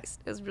was, at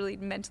least. It was really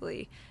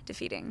mentally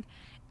defeating.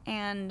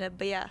 And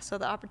but yeah, so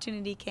the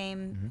opportunity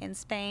came in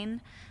Spain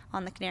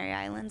on the Canary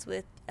Islands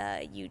with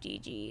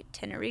UGG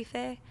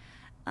Tenerife.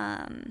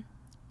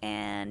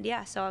 And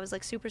yeah, so I was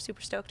like super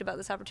stoked about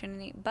this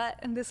opportunity.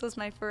 And this was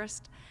my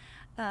first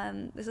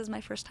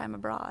time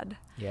abroad.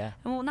 Yeah.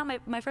 Well,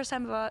 not my first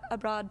time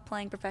abroad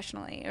playing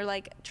professionally, or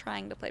like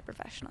trying to play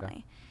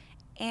professionally.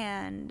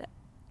 And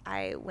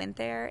I went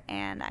there,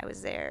 and I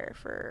was there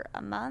for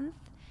a month,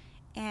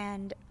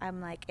 and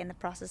I'm like in the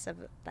process of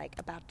like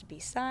about to be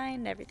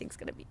signed. Everything's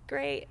gonna be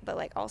great, but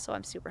like also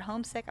I'm super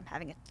homesick. I'm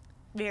having a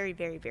very,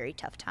 very, very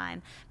tough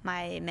time.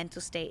 My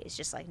mental state is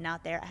just like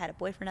not there. I had a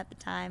boyfriend at the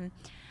time.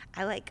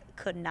 I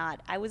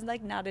was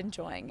like not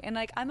enjoying. And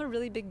like I'm a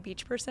really big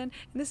beach person,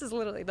 and this is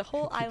literally the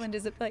whole island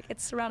is like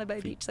it's surrounded by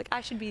beach. Like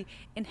I should be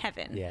in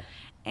heaven. Yeah.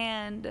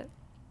 And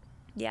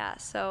yeah,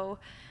 so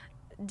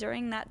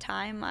during that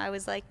time I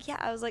was like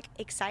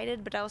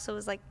excited, but I also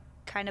was like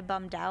kind of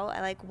bummed out.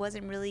 I like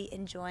wasn't really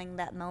enjoying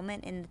that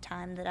moment in the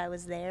time that I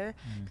was there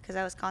because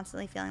I was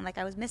constantly feeling like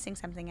I was missing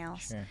something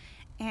else. Sure.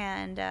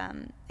 And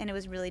it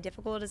was really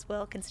difficult as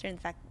well, considering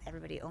the fact that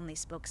everybody only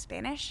spoke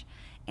Spanish,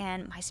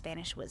 and my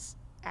Spanish was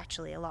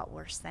actually a lot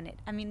worse than it.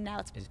 I mean, now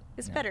it's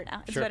better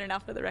now. It's better now,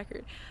 for the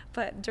record.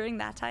 But during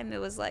that time, it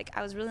was like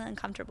I was really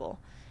uncomfortable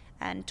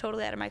and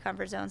totally out of my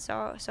comfort zone,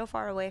 so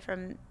far away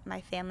from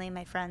my family,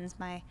 my friends,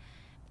 my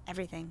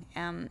everything.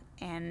 And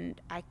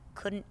I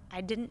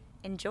didn't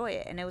enjoy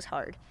it, and it was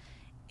hard.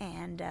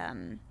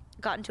 And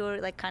got into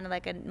a kind of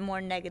a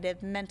more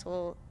negative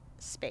mental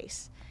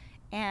space.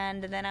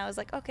 And then I was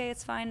like, okay,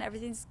 it's fine.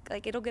 Everything's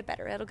like, it'll get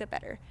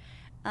better.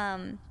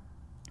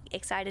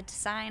 Excited to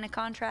sign a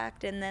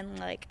contract, and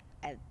then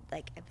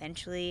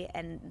eventually,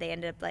 and they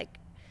ended up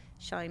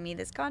showing me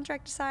this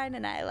contract to sign,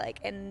 and I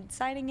and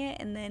signing it,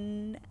 and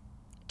then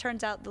it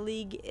turns out the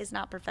league is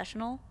not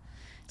professional,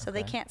 so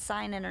they can't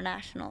sign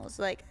internationals.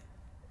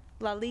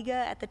 La Liga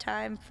at the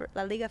time,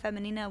 La Liga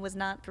Femenina was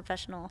not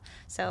professional,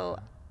 so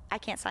I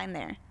can't sign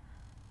there.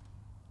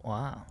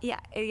 Wow.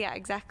 Yeah,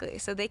 exactly.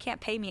 So they can't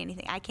pay me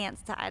anything. I can't.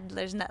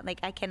 There's not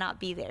I cannot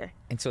be there.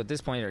 And so at this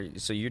point,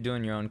 so you're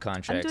doing your own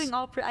contracts. I'm doing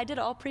I did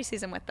all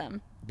preseason with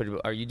them. But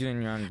are you doing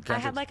your own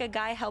contracts? I had a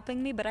guy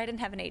helping me, but I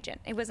didn't have an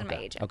agent. It wasn't my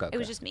agent. Okay. It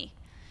was just me.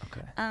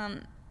 Okay.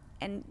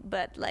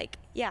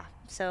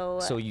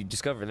 So you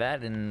discover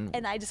that,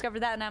 and I discovered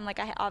that, and I'm like,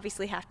 I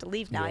obviously have to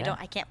leave now.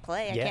 I can't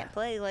play. I can't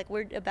play.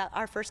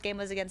 Our first game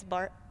was against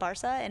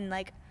Barca, and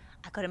I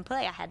couldn't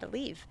play. I had to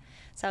leave.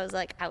 So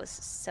I was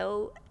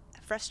so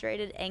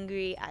frustrated,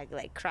 angry.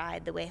 I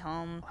cried the way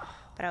home,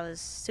 but I was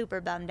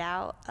super bummed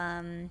out,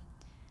 to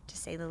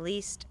say the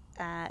least.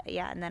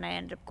 And then I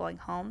ended up going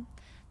home.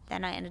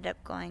 Then I ended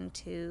up going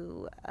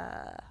to,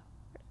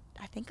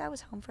 I think I was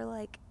home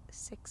for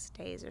 6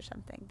 days or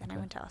something. Then I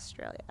went to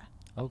Australia.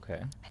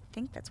 Okay. I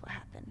think that's what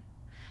happened.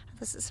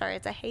 Sorry,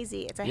 it's a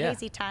hazy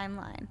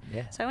timeline.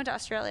 Yeah. So I went to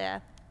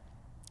Australia,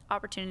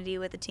 opportunity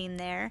with a team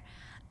there,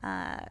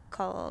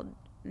 called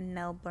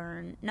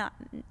Melbourne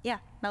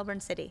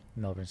City.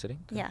 Melbourne City?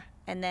 Okay. Yeah.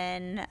 And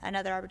then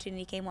another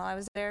opportunity came while I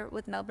was there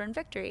with Melbourne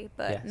Victory.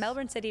 But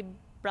Melbourne City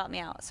brought me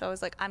out. So I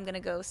was like, I'm going to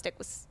go stick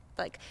with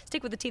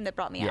the team that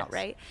brought me out,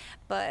 right?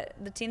 But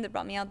the team that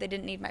brought me out, they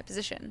didn't need my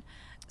position.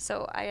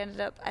 So I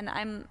ended up, and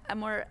I'm a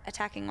more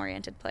attacking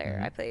oriented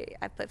player. Mm-hmm.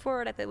 I play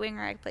forward, I play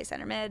winger, I play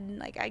center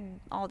mid,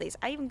 all these.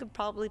 I even could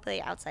probably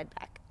play outside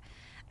back.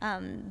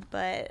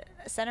 But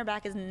center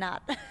back is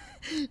not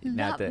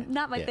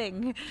not my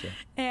thing. Sure.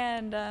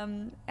 And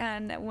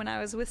when I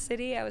was with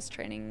City, I was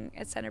training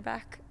at center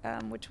back,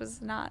 which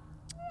was not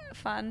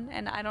fun.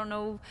 And I don't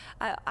know,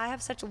 I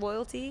have such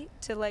loyalty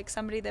to like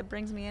somebody that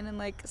brings me in and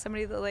like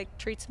somebody that like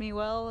treats me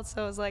well.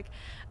 So it was like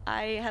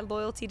I had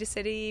loyalty to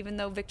City even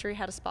though Victory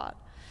had a spot.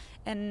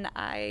 And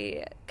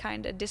I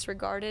kind of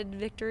disregarded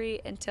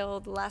Victory until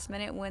the last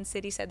minute when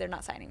City said they're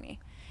not signing me.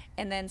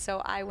 And then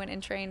so I went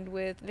and trained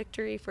with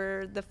Victory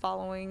for the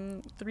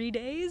following 3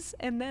 days,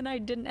 and then I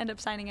didn't end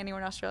up signing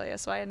anywhere in Australia.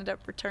 So I ended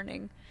up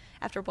returning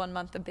after 1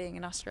 month of being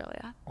in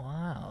Australia.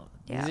 Wow.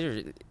 Yeah. These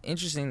are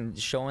interesting,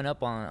 showing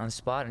up on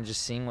spot and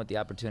just seeing what the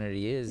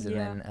opportunity is and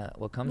then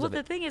what comes of Well,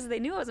 it. the thing is, they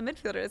knew I was a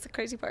midfielder. It's the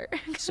crazy part.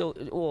 So,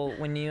 well,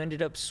 when you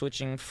ended up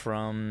switching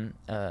from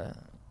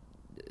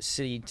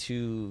City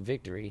to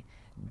Victory,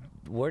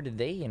 where did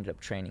they end up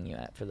training you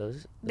at for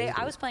those?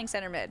 I was playing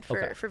center mid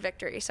for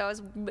Victory, so I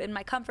was in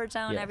my comfort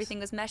zone. Yes. Everything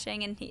was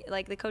meshing, and he,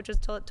 like the coach was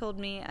told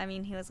me. I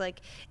mean, he was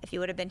like, if you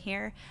would have been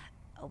here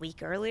a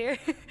week earlier,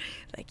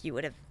 like it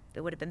would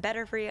have been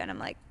better for you. And I'm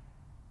like,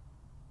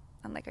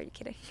 are you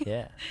kidding?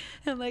 Yeah.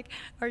 I'm like,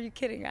 are you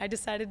kidding? I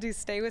decided to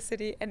stay with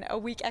City and a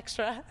week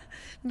extra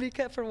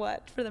because for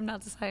what? For them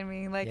not to sign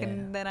me. Like, Yeah.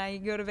 and then I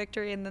go to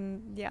Victory, and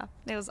then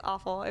it was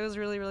awful. It was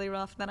really, really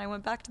rough. Then I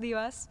went back to the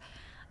U.S.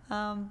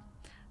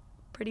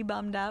 Pretty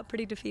bummed out,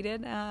 pretty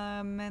defeated,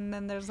 and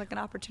then there's like an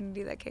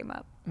opportunity that came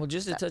up. Well,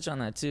 just to touch on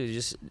that too,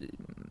 just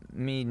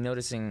me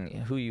noticing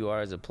who you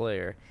are as a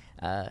player,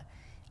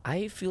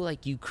 I feel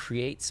like you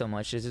create so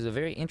much. This is a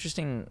very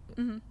interesting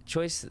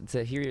choice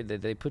to hear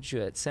that they put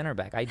you at center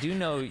back. I do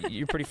know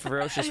you're pretty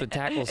ferocious with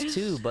tackles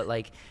too, but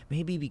like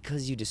maybe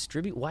because you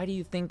distribute. Why do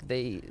you think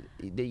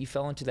that you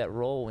fell into that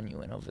role when you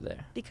went over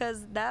there?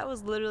 Because that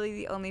was literally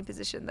the only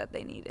position that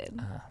they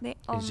needed. They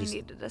only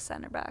needed a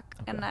center back,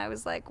 and I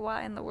was like,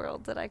 why in the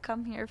world did I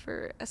come here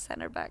for a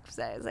center back?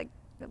 I was like,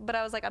 but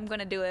I was like, I'm going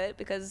to do it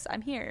because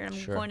I'm here, and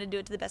I'm going to do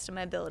it to the best of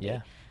my ability.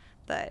 Yeah.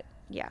 But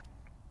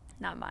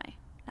not my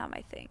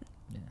thing.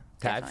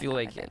 Yeah. I feel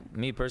like,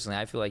 me personally,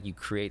 I feel like you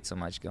create so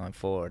much going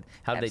forward.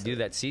 How did they do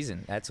that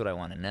season? That's what I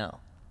want to know.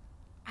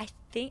 I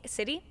think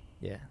City?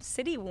 Yeah.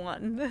 City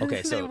won.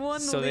 Okay, they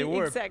won so they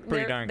were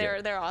pretty darn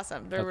good. They're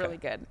awesome. They're really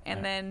good.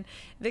 And then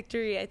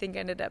Victory, I think,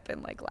 ended up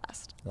in like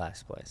last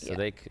place. So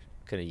they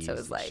could have used So it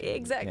was the like, shit.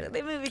 exactly. Yeah.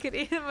 They maybe could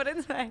eat it, but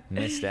it's fine.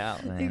 Missed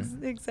out,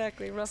 man.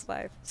 Exactly. Rough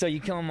life. So you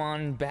come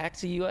on back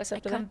to U.S.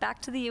 after I come that?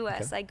 back to the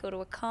U.S. I go to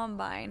a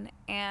combine,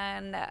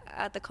 and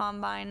at the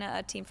combine,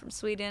 a team from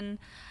Sweden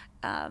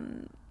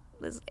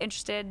was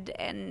interested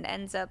and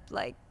ends up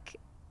like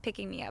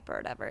picking me up or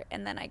whatever.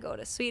 And then I go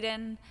to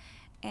Sweden,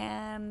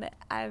 and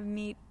I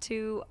meet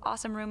two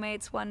awesome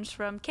roommates. One's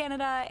from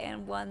Canada,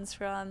 and one's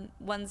from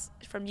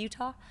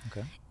Utah.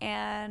 Okay.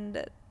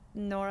 And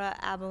Nora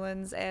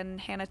Abelins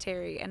and Hannah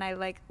Terry, and I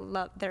like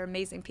love, they're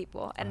amazing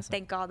people, and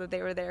thank God that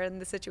they were there in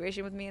the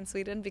situation with me in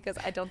Sweden, because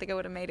I don't think I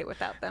would have made it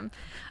without them.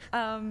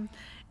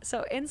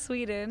 So in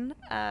Sweden,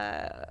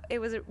 it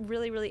was a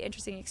really, really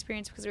interesting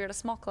experience because we were at a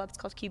small club. It's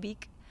called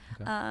Kubik.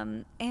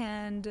 Okay.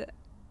 And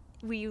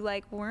we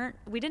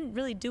didn't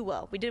really do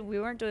well. We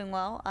weren't doing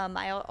well.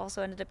 I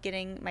also ended up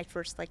getting my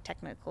first like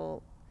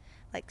technical,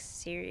 like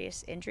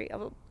serious injury.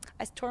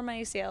 I tore my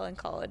ACL in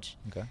college.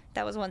 Okay.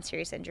 That was one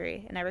serious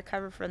injury, and I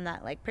recovered from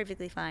that like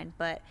perfectly fine.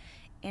 But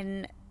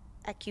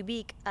at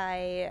Kubik,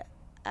 I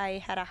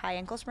had a high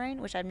ankle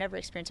sprain, which I've never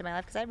experienced in my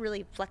life because I have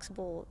really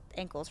flexible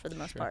ankles for the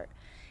most part.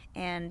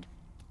 And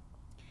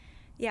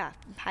yeah,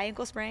 high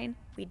ankle sprain.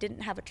 We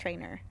didn't have a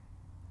trainer.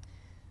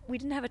 We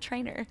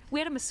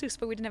had a masseuse,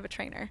 but we didn't have a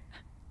trainer.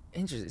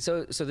 Interesting.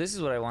 So this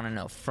is what I want to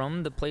know.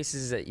 From the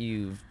places that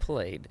you've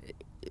played,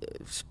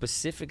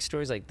 specific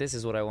stories like this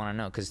is what I want to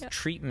know, because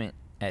treatment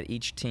at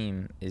each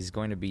team is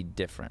going to be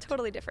different.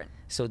 Totally different.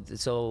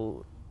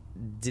 So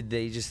did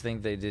they just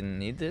think they didn't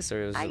need this,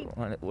 or was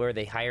it where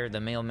they hired the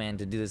mailman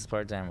to do this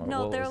part-time?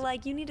 No, they're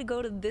like, you need to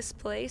go to this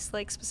place,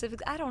 like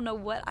specifically. I don't know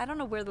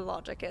where the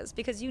logic is,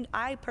 because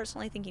I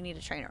personally think you need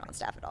a trainer on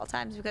staff at all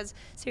times, because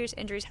serious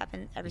injuries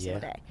happen every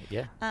single day.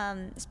 Yeah.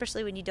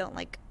 Especially when you don't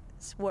like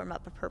warm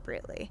up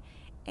appropriately.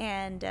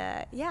 And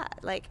I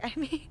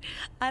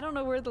don't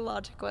know where the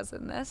logic was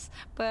in this,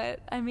 but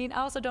I mean, I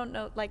also don't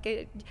know, like,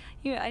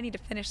 I need to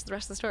finish the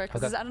rest of the story,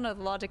 because I don't know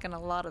the logic in a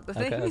lot of the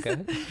things.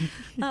 Okay.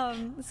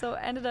 So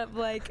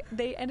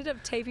they ended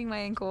up taping my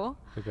ankle.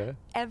 Okay.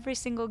 Every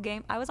single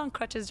game. I was on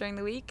crutches during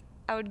the week.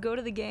 I would go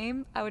to the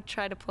game. I would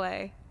try to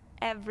play.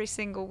 Every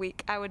single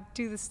week, I would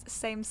do this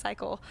same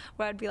cycle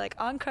where I'd be like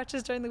on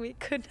crutches during the week,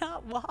 could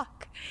not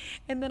walk,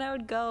 and then I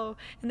would go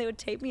and they would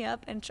tape me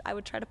up and I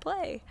would try to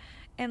play.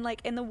 And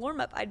like in the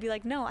warm-up, I'd be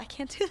like, no, I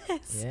can't do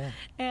this. Yeah.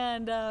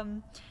 And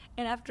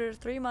after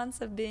 3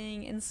 months of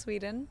being in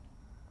Sweden,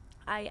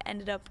 I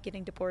ended up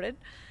getting deported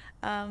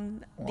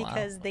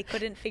because they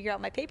couldn't figure out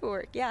my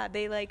paperwork. Yeah,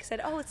 they like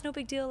said, oh, it's no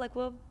big deal. Like,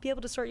 we'll be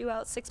able to sort you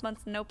out 6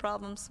 months, no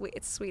problem.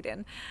 It's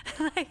Sweden.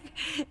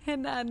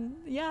 It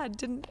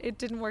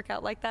didn't work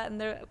out like that.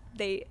 And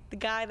the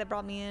guy that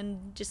brought me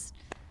in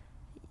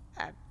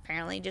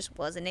apparently just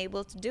wasn't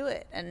able to do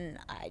it, and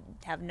I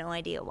have no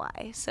idea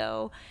why.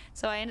 So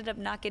I ended up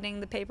not getting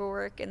the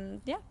paperwork,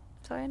 and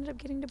So I ended up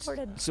getting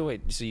deported. So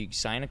wait, so you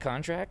sign a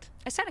contract?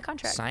 I signed a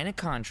contract. Sign a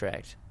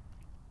contract.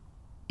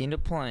 Into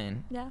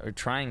playing. Yeah. Or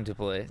trying to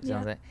play.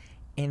 Yeah. Like,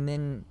 and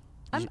then.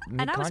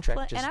 And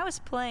I was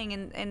playing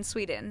in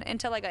Sweden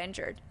until I got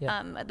injured.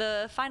 Yeah.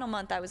 The final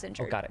month I was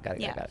injured. Oh, got it.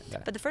 Yeah.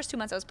 But the first 2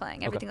 months I was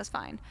playing, everything was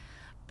fine.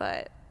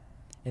 But.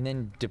 And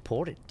then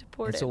deported.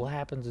 Deported. And so what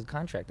happens with the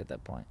contract at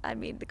that point? I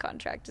mean, the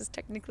contract is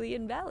technically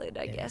invalid,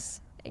 I guess.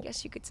 I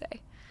guess you could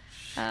say.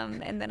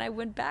 And then I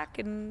went back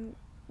and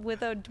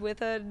with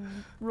a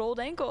rolled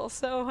ankle.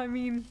 So I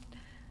mean.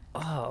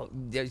 Oh,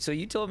 so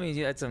you told me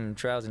you had some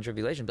trials and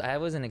tribulations, but I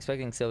wasn't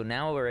expecting. So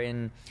now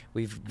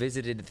we've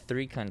visited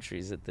 3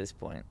 countries at this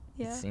point.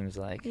 Yeah. It seems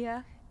like.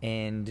 Yeah.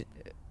 And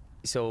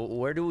so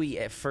where do we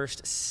at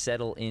first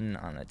settle in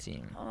on a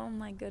team? Oh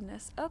my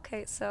goodness.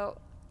 Okay, so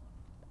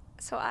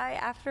I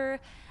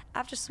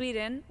after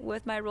Sweden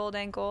with my rolled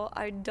ankle,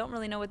 I don't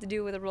really know what to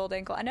do with a rolled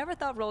ankle. I never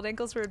thought rolled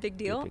ankles were a big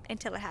deal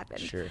until it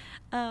happened. Sure.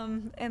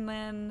 And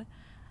then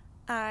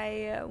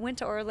I went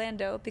to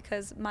Orlando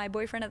because my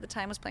boyfriend at the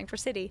time was playing for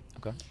City.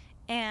 Okay.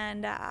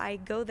 And I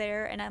go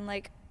there and I'm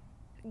like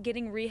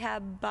getting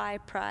rehab by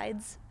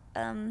Prides.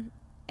 And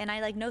I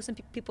like know some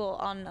people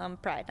on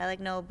Pride. I like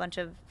know a bunch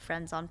of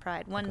friends on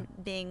Pride. One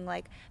being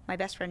like my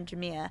best friend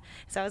Jamia.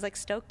 So I was like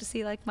stoked to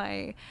see like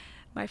my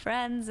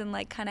friends and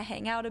like kind of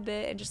hang out a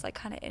bit and just like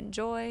kind of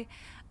enjoy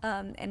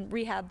and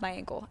rehab my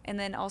ankle and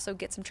then also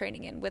get some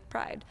training in with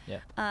Pride. Yeah.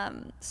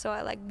 So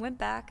I like went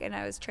back and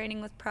I was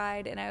training with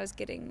Pride and I was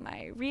getting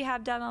my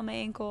rehab done on my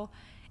ankle,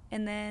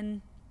 and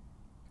then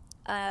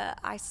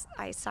I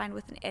signed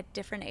with a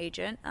different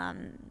agent.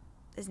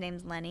 His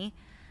name's Lenny.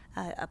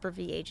 Upper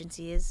V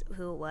Agency is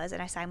who it was,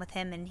 and I signed with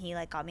him, and he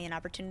like got me an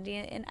opportunity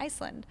in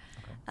Iceland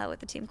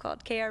with a team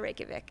called KR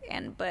Reykjavik,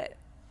 but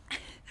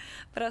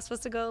I was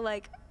supposed to go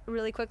like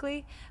really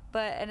quickly,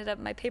 but ended up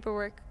my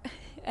paperwork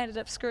ended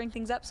up screwing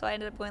things up, so I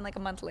ended up going like a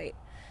month late.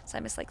 So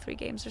I missed like 3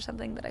 games or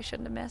something that I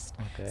shouldn't have missed.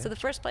 Okay. So the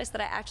first place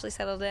that I actually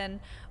settled in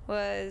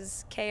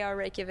was KR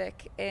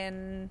Reykjavik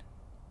in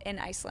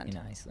Iceland.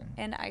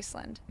 In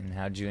Iceland. And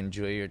how'd you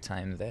enjoy your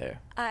time there?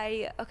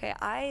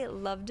 I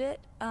loved it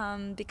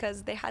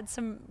because they had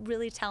some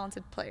really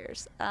talented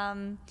players.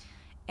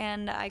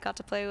 And I got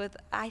to play with,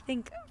 I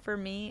think for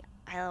me,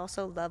 I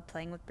also love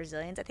playing with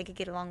Brazilians. I think I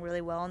get along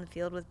really well in the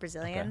field with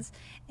Brazilians,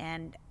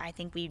 and I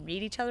think we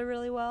read each other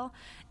really well.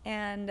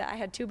 And I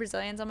had 2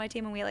 Brazilians on my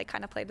team, and we like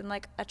kind of played in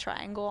like a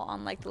triangle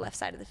on like the left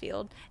side of the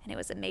field, and it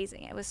was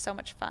amazing. It was so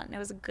much fun. It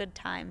was a good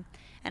time,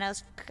 and I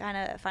was kind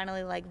of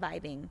finally like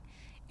vibing.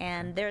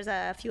 And there's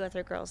a few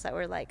other girls that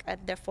were like,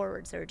 they're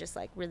forwards. They were just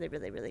like really,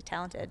 really, really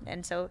talented.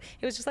 And so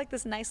it was just like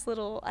this nice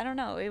little, I don't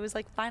know, it was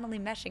like finally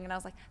meshing. And I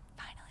was like,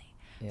 finally,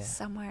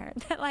 somewhere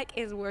that like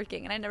is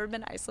working. And I'd never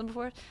been to Iceland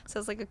before. So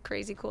it's like a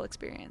crazy cool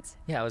experience.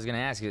 Yeah, I was going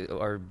to ask you,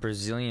 are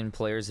Brazilian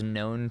players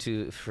known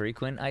to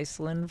frequent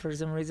Iceland for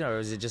some reason? Or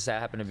is it just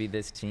happen to be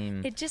this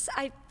team?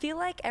 I feel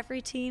like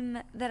every team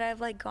that I've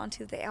like gone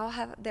to, they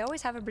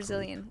always have a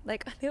Brazilian.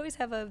 Like they always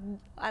have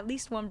at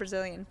least one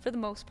Brazilian for the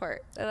most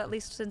part, at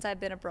least since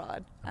I've been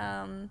abroad.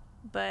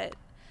 But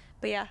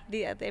yeah,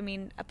 I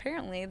mean,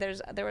 apparently there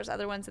was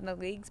other ones in the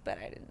leagues, but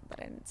I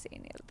didn't see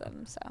any of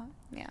them. So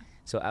yeah.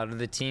 So out of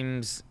the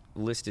teams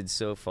listed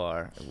so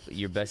far,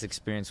 your best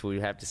experience, we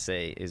have to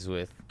say, is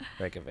with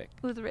Reykjavik.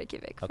 With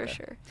Reykjavik, for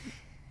sure.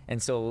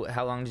 And so,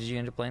 how long did you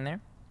end up playing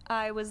there?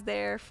 I was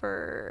there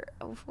for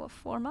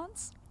 4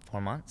 months. 4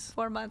 months?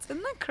 4 months.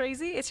 Isn't that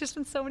crazy? It's just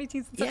been so many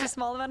teams in such a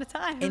small amount of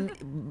time.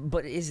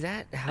 But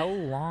how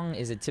long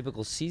is a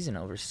typical season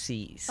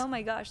overseas? Oh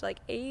my gosh, like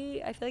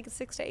 8, I feel like it's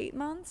 6 to 8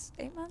 months.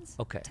 8 months?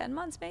 Okay. 10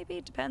 months maybe?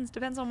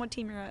 Depends on what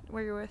team you're at,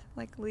 where you're with,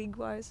 like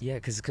league-wise. Yeah,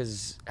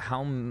 because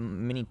how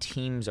many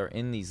teams are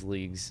in these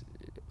leagues?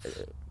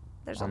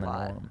 There's a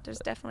lot. There's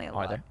definitely a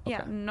lot. Are there? Okay.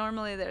 Yeah,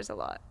 normally there's a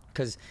lot.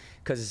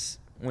 Because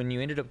when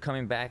you ended up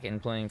coming back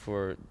and playing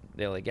for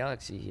the LA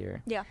Galaxy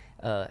here,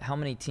 how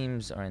many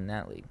teams are in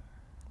that league?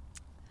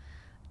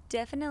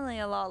 Definitely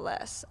a lot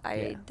less.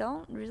 I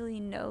don't really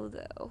know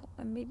though.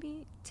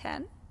 Maybe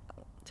 10?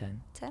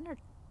 10? 10 or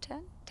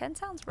 10? 10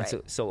 sounds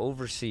right. So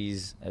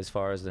overseas, as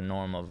far as the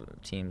norm of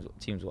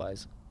teams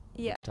wise.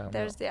 Yeah,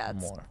 there's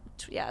more.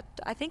 Yeah,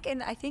 I think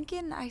in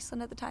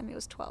Iceland at the time it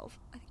was 12.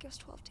 I think it was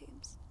 12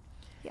 teams.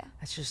 Yeah.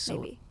 That's just so.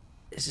 Maybe.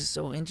 It's just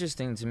so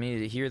interesting to me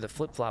to hear the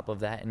flip-flop of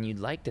that, and you'd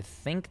like to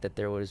think that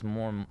there was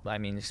more. I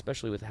mean,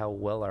 especially with how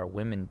well our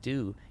women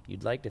do,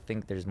 you'd like to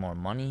think there's more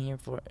money here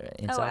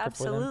in soccer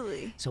absolutely.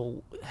 for them.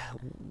 So,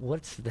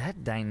 what's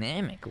that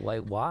dynamic?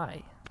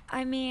 Why?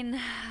 I mean,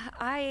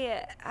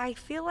 I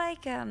feel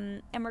like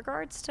in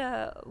regards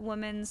to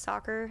women's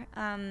soccer,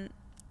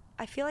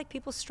 I feel like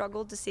people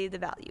struggle to see the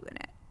value in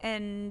it.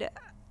 And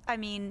I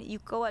mean, you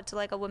go out to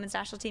like a women's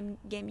national team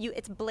game,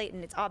 it's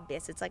blatant, it's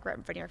obvious, it's like right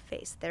in front of your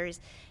face. There's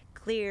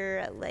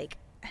clear like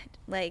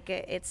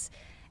it's,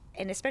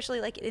 and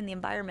especially like in the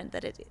environment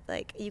that it,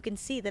 like you can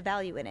see the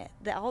value in it,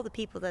 that all the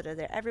people that are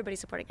there, everybody's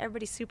supporting,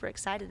 everybody's super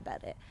excited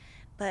about it.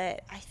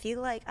 But I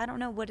feel like, I don't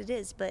know what it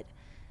is, but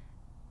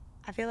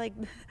I feel like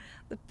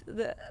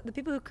the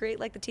people who create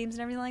like the teams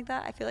and everything like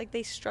that, I feel like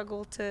they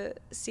struggle to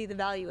see the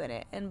value in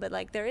it. But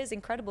like there is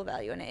incredible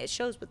value in it. It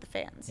shows with the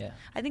fans. Yeah.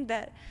 I think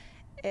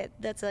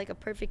that's like a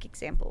perfect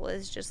example,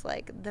 is just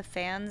like the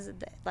fans,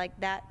 like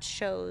that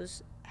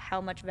shows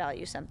how much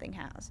value something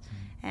has.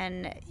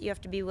 And you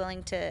have to be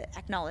willing to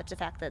acknowledge the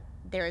fact that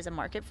there is a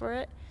market for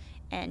it,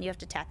 and you have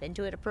to tap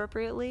into it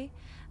appropriately.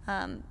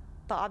 But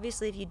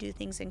obviously if you do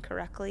things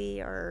incorrectly,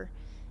 or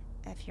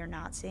if you're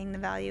not seeing the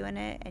value in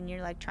it and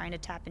you're like trying to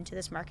tap into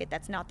this market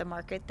that's not the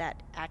market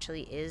that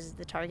actually is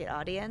the target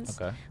audience,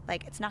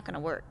 like it's not going to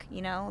work,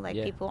 you know? Like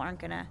people aren't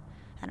going to,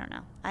 I don't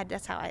know.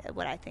 That's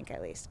what I think,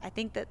 at least. I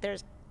think that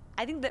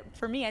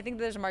for me, I think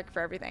there's a market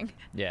for everything.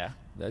 Yeah,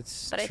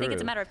 that's But true. I think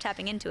it's a matter of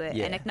tapping into it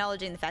and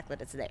acknowledging the fact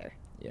that it's there.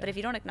 Yeah. But if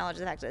you don't acknowledge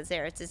the fact that it's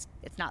there, it's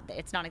not there.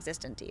 It's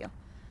non-existent to you.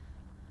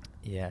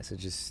 Yeah, so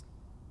just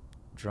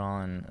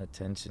drawing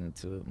attention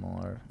to it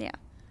more. Yeah,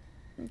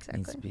 exactly.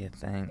 Needs to be a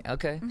thing.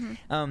 Okay.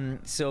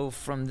 So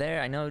from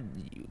there, I know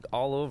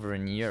all over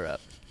in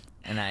Europe,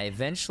 and I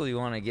eventually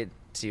want to get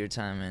to your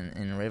time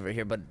in River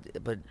here, but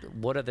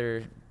what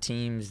other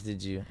teams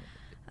did you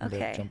end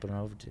up jumping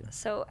over to?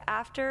 So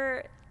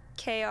after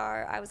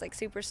KR, I was like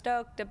super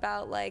stoked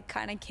about like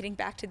kind of getting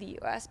back to the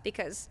US,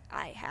 because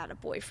I had a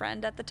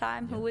boyfriend at the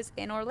time who was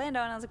in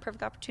Orlando, and I was like,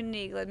 perfect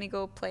opportunity, let me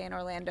go play in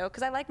Orlando,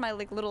 because I liked my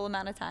like little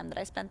amount of time that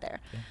I spent there.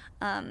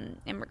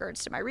 In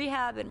regards to my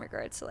rehab, in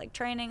regards to like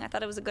training, I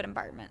thought it was a good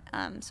environment.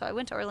 So I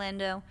went to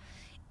Orlando,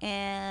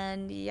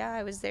 and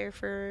I was there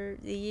for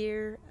the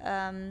year.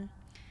 I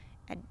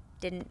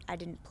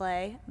didn't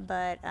play,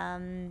 but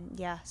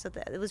so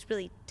it was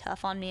really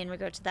tough on me in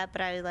regards to that.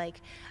 But I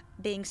like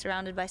being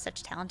surrounded by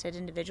such talented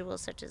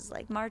individuals, such as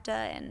like Marta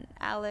and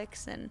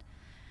Alex and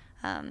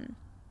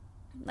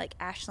like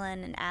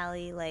Ashlyn and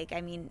Allie. Like,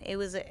 I mean, it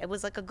was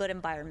like a good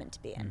environment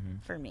to be in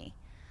for me.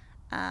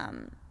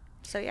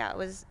 So it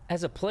was.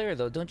 As a player,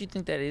 though, don't you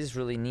think that is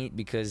really neat?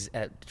 Because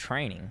at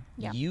training,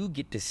 you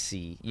get to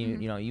see you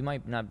know, you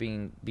might not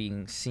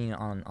being seen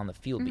on the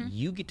field, but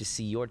you get to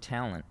see your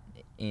talent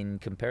in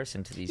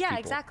comparison to these people. Yeah,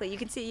 exactly. You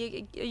can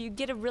see, you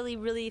get a really,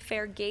 really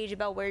fair gauge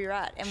about where you're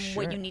at and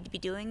what you need to be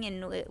doing,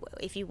 and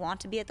if you want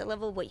to be at the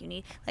level, what you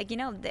need. Like, you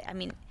know, I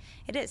mean,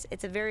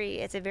 it's a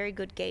very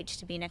good gauge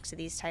to be next to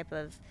these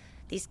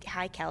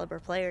high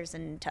caliber players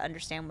and to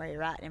understand where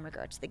you're at in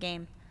regards to the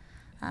game.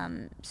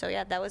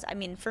 That was, I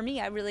mean, for me,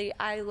 I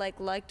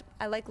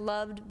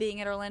loved being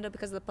at Orlando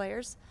because of the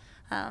players.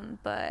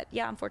 But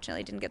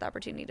unfortunately, didn't get the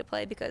opportunity to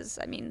play because,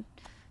 I mean,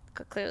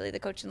 clearly the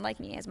coach didn't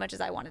like me as much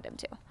as I wanted him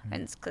to.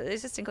 And clearly the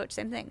assistant coach,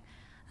 same thing.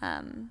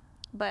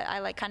 But I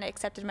like kind of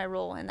accepted my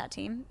role in that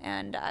team,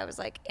 and I was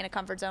like in a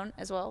comfort zone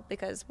as well,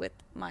 because with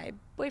my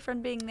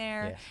boyfriend being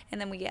there, and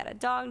then we had a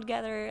dog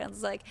together, and it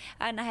was like,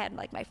 and I had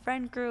like my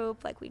friend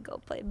group, like we'd go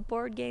play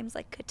board games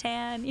like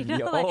Catan, you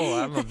know.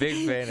 I'm a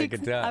big fan of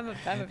Catan.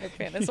 I'm a big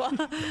fan as well.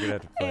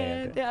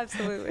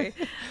 Absolutely,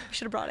 we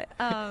should have brought it.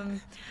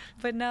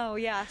 But no,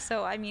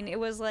 so I mean, it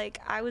was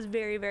like I was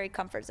very, very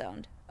comfort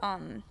zoned.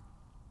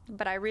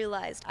 But I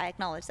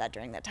acknowledged that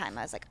during that time.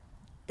 I was like,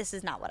 this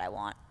is not what I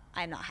want.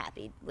 I'm not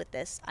happy with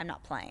this. I'm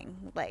not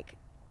playing. Like,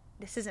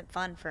 this isn't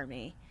fun for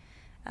me.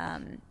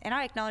 And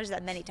I acknowledged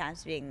that many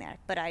times being there,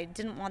 but I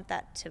didn't want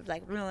that to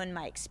like ruin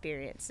my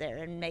experience there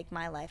and make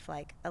my life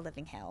like a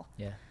living hell,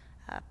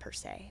 per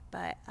se.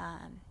 But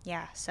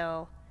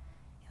so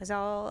it was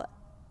all.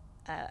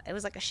 It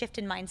was like a shift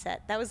in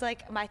mindset. That was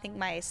like I think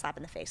my slap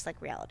in the face, like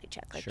reality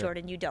check. Like,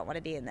 Jordan, you don't want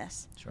to be in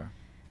this. Sure.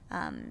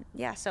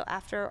 So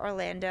after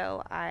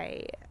Orlando,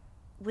 I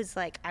was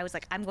like,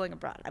 I'm going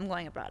abroad. And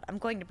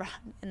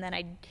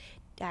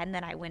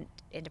then I went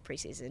into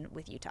preseason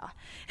with Utah.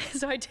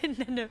 So I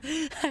didn't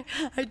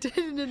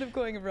end up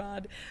going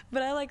abroad,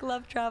 but I like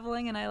love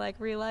traveling, and I like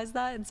realized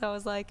that. And so I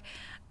was like,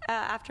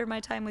 after my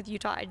time with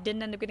Utah, I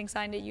didn't end up getting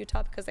signed at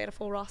Utah because they had a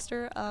full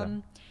roster.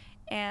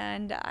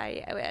 And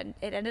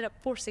it ended up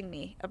forcing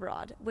me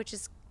abroad, which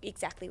is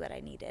exactly what I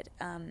needed.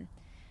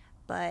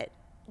 But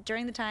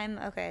during the time,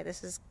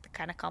 this is the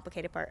kind of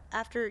complicated part.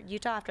 After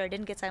I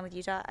didn't get signed with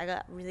Utah,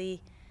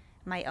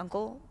 my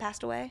uncle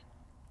passed away,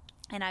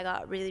 and I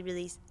got really,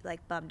 really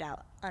like bummed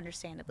out,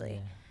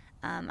 understandably.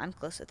 I'm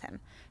close with him.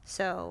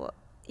 So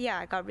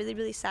I got really,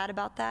 really sad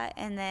about that.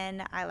 And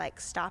then I like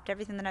stopped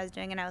everything that I was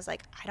doing, and I was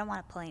like, I don't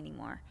want to play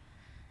anymore.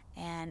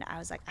 And I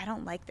was like, I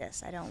don't like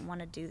this. I don't want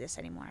to do this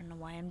anymore. I don't know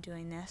why I'm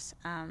doing this.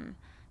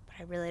 But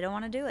I really don't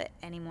want to do it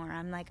anymore.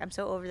 I'm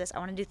so over this. I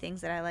want to do things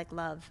that I like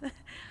love.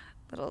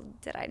 Little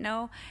did I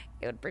know,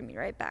 it would bring me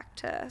right back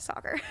to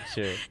soccer.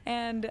 Sure.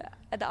 And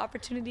the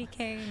opportunity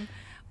came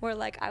where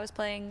like I was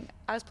playing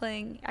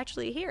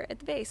actually here at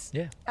the base.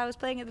 Yeah. I was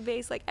playing at the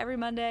base like every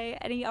Monday.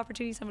 Any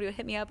opportunity somebody would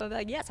hit me up, I'd be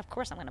like, yes, of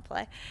course I'm gonna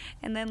play.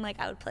 And then like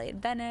I would play in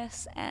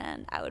Venice,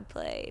 and I would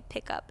play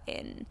pickup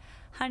in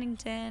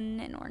Huntington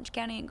and Orange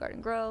County and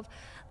Garden Grove,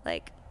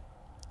 like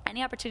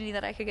any opportunity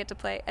that I could get to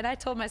play. And I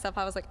told myself,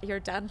 I was like,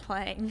 you're done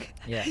playing.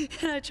 Yeah.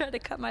 And I tried to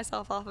cut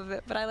myself off of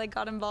it, but I like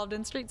got involved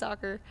in street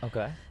soccer.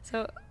 Okay.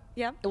 So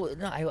Yeah. Well,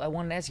 no, I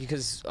wanted to ask you,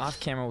 because off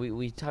camera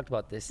we talked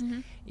about this.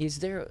 Mm-hmm. Is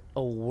there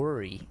a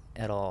worry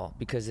at all?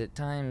 Because at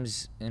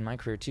times in my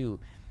career too,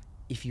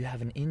 if you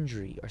have an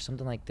injury or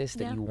something like this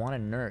that Yeah. you want to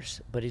nurse,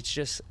 but it's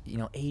just,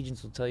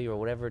 agents will tell you or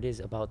whatever it is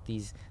about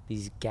these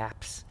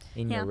gaps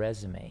in Yeah. your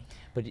resume.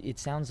 But it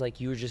sounds like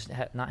you were just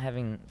not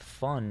having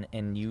fun,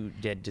 and you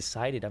had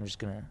decided, I'm just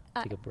gonna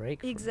take a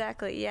break.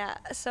 Exactly. Yeah.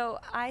 So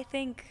I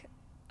think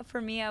for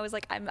me, I was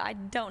like, I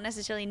don't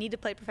necessarily need to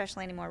play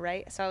professionally anymore,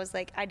 right? So I was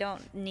like, I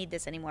don't need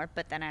this anymore.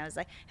 But then I was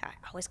like, I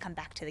always come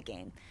back to the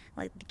game.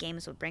 Like, the game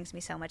is what brings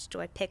me so much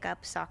joy.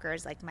 Pickup soccer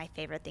is like my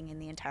favorite thing in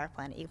the entire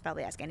planet. You can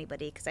probably ask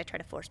anybody, because I try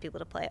to force people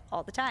to play it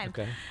all the time.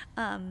 Okay.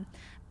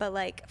 But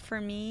like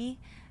for me,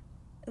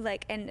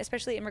 like, and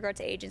especially in regard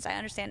to agents, I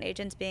understand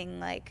agents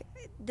being like,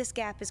 this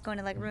gap is going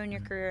to like ruin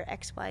your career,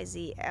 X, Y,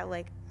 Z,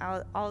 like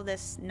all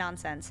this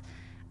nonsense.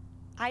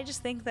 I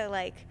just think that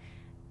like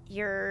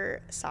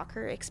your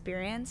soccer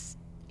experience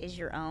is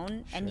your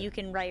own, and you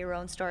can write your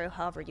own story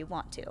however you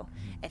want to.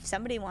 If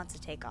somebody wants to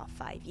take off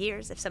 5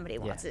 years, if somebody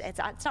wants to,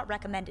 it's not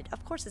recommended.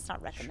 Of course it's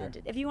not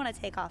recommended. If you want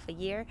to take off a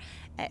year,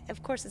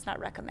 of course it's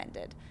not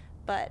recommended.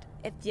 But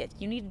if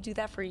you need to do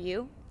that for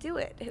you, do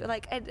it.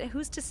 Like, and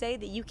who's to say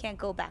that you can't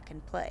go back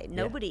and play?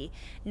 Nobody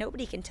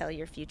can tell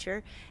your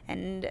future,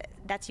 and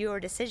that's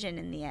your decision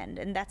in the end.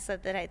 And that's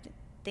that I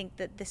think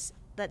that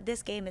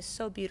this game is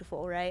so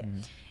beautiful, right?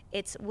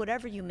 It's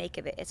whatever you make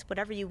of it. It's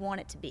whatever you want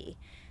it to be.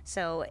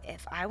 So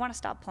if I want to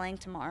stop playing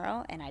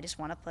tomorrow and I just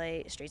want to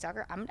play street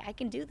soccer, I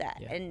can do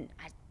that, and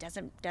it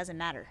doesn't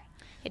matter.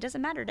 It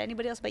doesn't matter to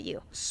anybody else but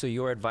you. So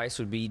your advice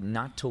would be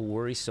not to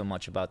worry so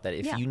much about that.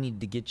 If you need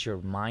to get your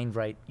mind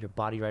right, your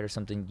body right, or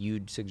something,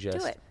 you'd suggest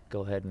Do it.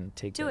 Go ahead and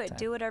take Do that it. time.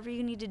 Do whatever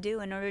you need to do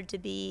in order to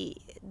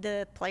be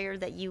the player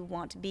that you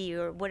want to be,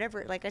 or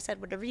whatever. Like I said,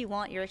 whatever you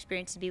want your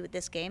experience to be with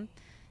this game,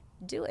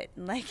 do it.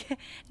 Like,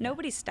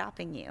 nobody's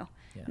stopping you.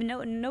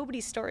 Yeah.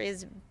 Nobody's story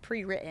is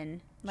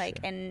pre-written. Like,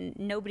 and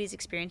nobody's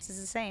experience is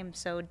the same.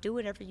 So do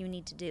whatever you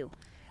need to do.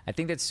 I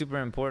think that's super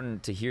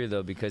important to hear,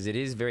 though, because it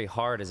is very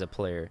hard as a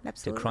player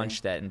to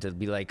crunch that and to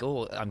be like,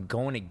 oh, I'm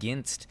going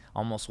against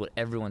almost what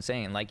everyone's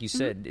saying. And like you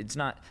said, it's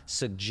not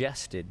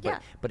suggested,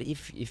 but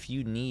if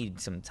you need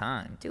some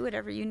time, do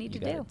whatever you need to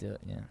do. Do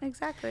it, yeah.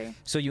 Exactly.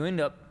 So you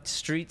end up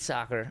street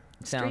soccer.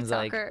 Sounds Street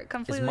like soccer,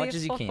 completely as much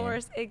as you full can.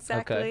 force,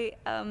 exactly.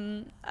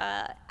 Okay.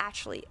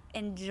 Actually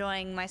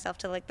enjoying myself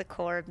to like the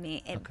core of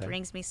me. It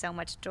brings me so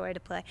much joy to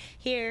play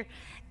here,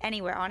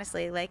 anywhere.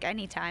 Honestly, like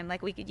anytime.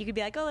 Like you could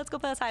be like, oh, let's go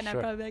play outside, and I'd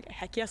probably be like,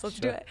 heck yes, let's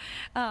do it.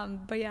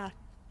 But yeah,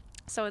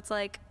 so it's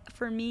like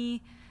for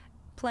me,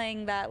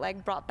 playing that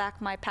like brought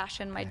back my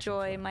passion, my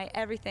joy, my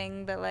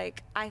everything that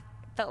like I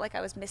felt like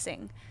I was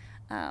missing.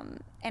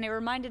 And it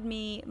reminded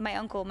me, my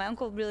uncle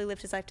really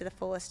lived his life to the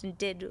fullest and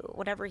did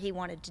whatever he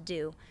wanted to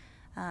do.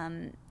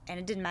 And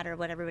it didn't matter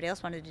what everybody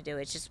else wanted to do.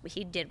 It's just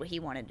he did what he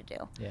wanted to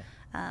do.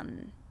 Yeah.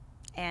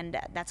 And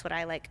that's what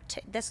I like.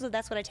 That's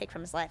what I take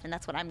from his life, and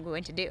that's what I'm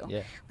going to do.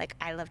 Yeah. Like,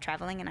 I love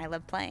traveling and I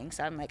love playing,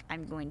 so I'm like,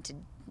 I'm going to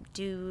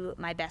do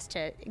my best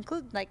to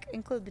include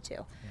the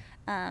two.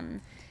 Yeah.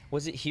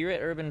 Was it here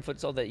at Urban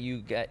Futsal that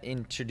you got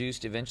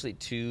introduced eventually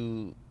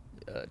to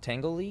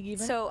Tango League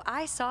even? So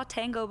I saw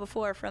Tango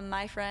before from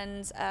my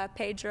friends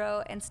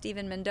Pedro and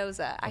Steven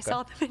Mendoza. I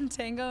saw them in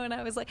Tango, and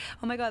I was like,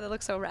 oh my God, that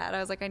looks so rad. I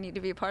was like, I need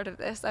to be a part of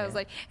this. I was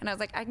like,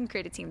 I can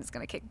create a team that's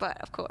going to kick butt,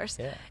 of course.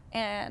 Yeah.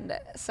 And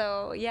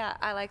so,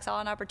 I like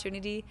saw an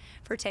opportunity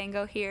for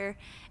Tango here,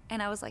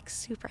 and I was like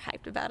super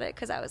hyped about it,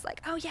 because I was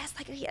like, oh yes,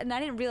 like, and I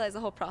didn't realize the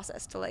whole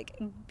process to like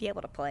be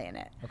able to play in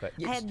it. Okay.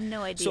 I had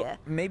no idea.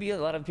 So maybe a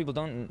lot of people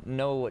don't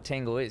know what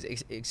Tango is.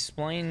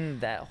 Explain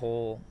that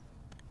whole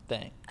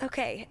thing.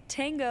 Okay,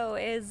 Tango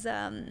is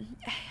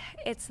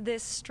it's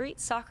this street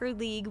soccer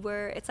league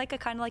where it's like a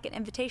kind of like an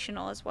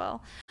invitational as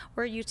well,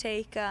 where you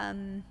take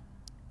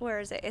where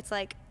is it? It's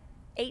like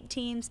 8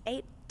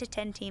 to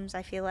 10 teams,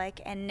 I feel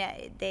like, and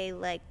they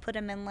like put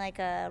them in like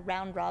a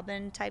round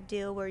robin type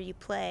deal where you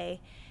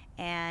play,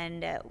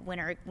 and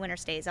winner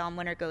stays on,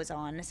 winner goes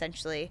on.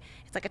 Essentially,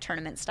 it's like a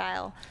tournament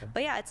style.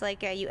 But yeah, it's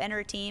like you enter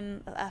a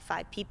team,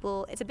 5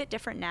 people. It's a bit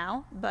different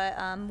now, but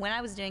when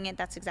I was doing it,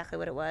 that's exactly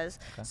what it was.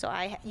 So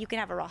you can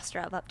have a roster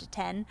of up to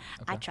 10.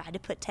 I tried to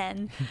put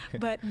 10,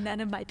 but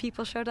none of my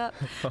people showed up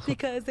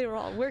because they were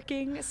all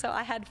working. So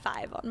I had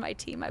 5 on my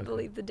team, I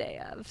believe, the day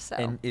of. So.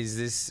 And is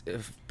this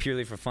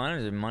purely for fun?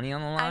 Is there money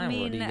on the line? I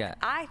mean, what do you got?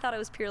 I thought it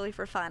was purely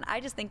for fun. I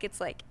just think it's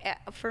like,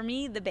 for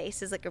me, the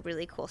base is like a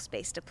really cool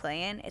space to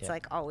play in. It's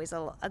like always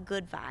a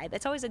good vibe.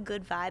 It's always a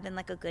good vibe and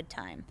like a good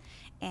time.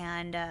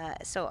 And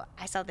so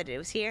I saw that it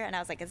was here, and I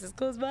was like, it's as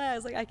close by. I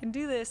was like, I can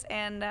do this.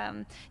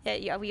 And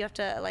we have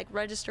to like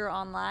register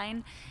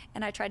online,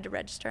 and I tried to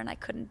register and I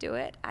couldn't do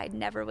it. I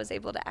never was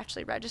able to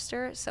actually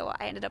register, so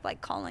I ended up like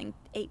calling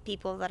 8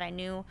 people that I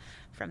knew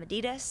from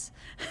Adidas,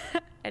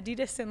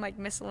 and like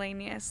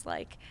miscellaneous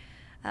like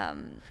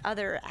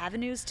other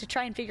avenues to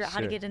try and figure out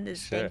how to get into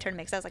this dang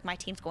tournament, because I was like, my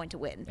team's going to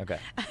win. Okay.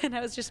 And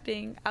I was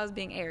being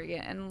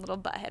arrogant and a little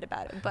butthead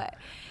about it. But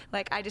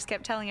like, I just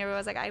kept telling everyone,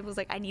 I was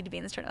like, I need to be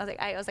in this tournament.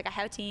 I was like, I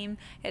have a team.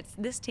 It's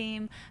this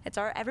team.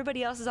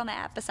 Everybody else is on the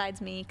app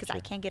besides me, because I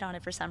can't get on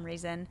it for some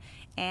reason.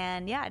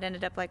 And yeah, it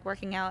ended up like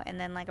working out. And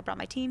then like I brought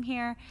my team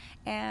here,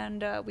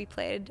 and we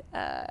played.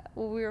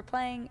 We were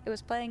playing. It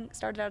was playing.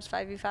 Started out as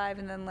 5v5,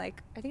 and then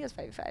like I think it was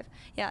 5v5.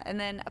 Yeah, and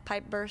then a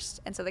pipe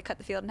burst, and so they cut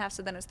the field in half.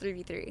 So then it was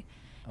 3v3.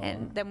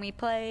 And then we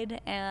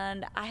played,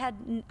 and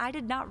I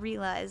did not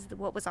realize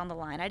what was on the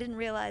line. I didn't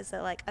realize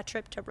that like a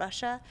trip to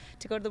Russia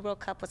to go to the World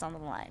Cup was on the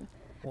line.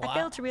 Wow. I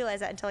failed to realize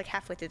that until like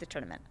halfway through the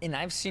tournament. And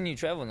I've seen you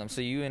travel with them, so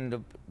you ended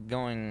up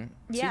going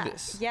to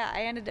this. Yeah,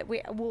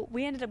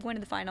 we ended up winning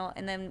the final,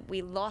 and then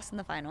we lost in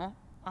the final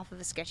off of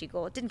a sketchy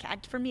goal. It didn't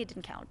count. For me, it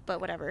didn't count, but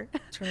whatever.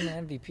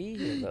 Tournament MVP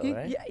here, though,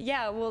 right?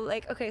 Yeah, well,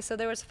 like, okay, so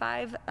there was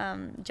 5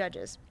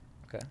 judges.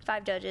 Okay.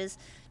 5 judges.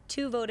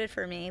 2 voted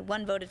for me,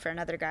 1 voted for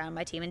another guy on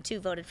my team, and 2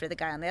 voted for the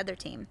guy on the other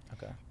team.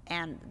 Okay.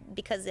 And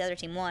because the other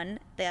team won,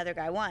 the other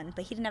guy won,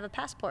 but he didn't have a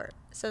passport.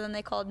 So then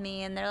they called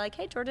me, and they're like,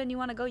 hey, Jordan, you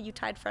want to go? You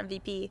tied for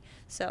MVP.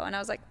 And I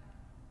was like,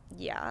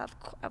 yeah,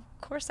 of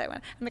course I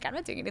want. I'm like, I'm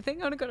not doing anything.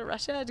 I want to go to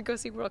Russia to go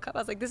see World Cup. I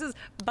was like, this is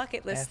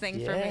bucket list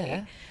thing for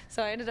me.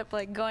 So I ended up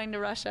like going to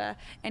Russia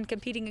and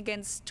competing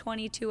against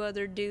 22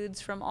 other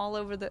dudes from all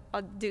over the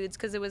dudes,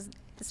 because it was.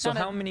 So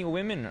how many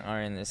women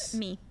are in this?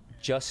 Me.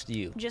 Just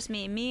you? Just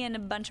me and a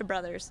bunch of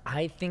brothers.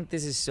 I think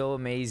this is so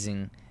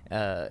amazing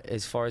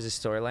as far as the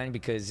storyline,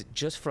 because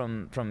just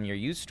from your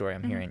youth story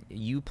I'm hearing,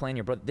 you playing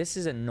your brother, this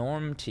is a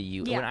norm to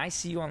you. Yeah. When I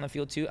see you on the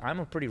field too, I'm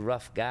a pretty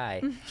rough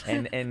guy,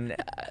 and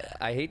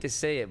I hate to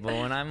say it, but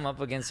when I'm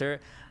up against her,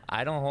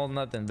 I don't hold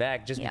nothing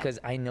back, just because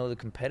I know the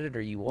competitor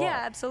you are. Yeah,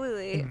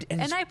 absolutely.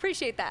 And I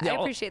appreciate that. I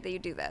appreciate that you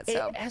do that.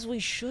 So as we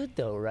should,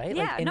 though, right?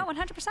 Yeah, no,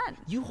 100%.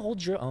 You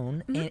hold your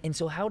own, and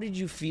so how did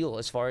you feel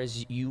as far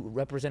as you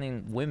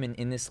representing women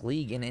in this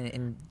league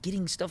and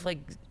getting stuff like,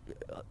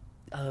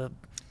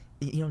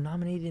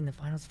 nominated in the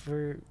finals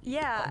for?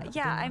 Yeah.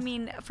 I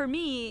mean, for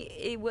me,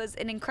 it was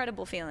an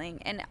incredible feeling,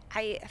 and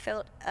I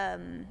felt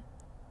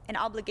an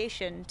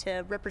obligation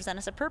to represent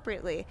us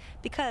appropriately,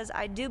 because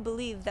I do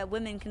believe that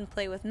women can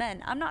play with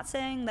men. I'm not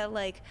saying that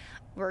like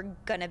we're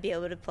gonna be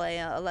able to play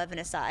 11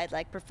 aside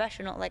like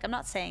professional, like I'm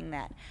not saying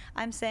that.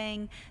 I'm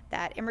saying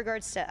that in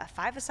regards to a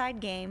 5-a-side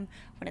game,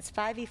 when it's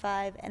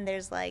 5v5 and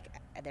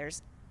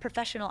there's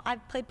professional, I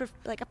played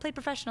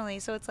professionally,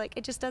 so it's like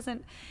it just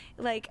doesn't,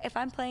 like if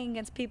I'm playing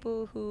against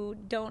people who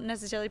don't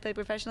necessarily play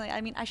professionally,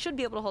 I mean I should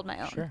be able to hold my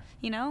own,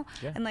 Yeah.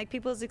 And like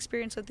people's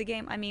experience with the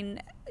game, I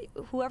mean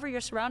whoever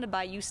you're surrounded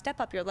by, you step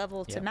up your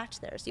level to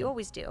match theirs. You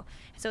always do.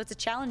 So it's a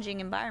challenging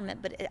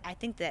environment, but I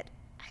think that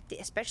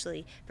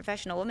especially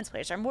professional women's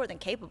players are more than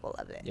capable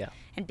of it.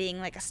 And being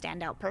like a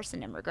standout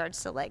person in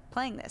regards to like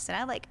playing this.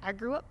 And I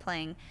grew up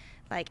playing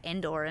like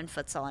indoor and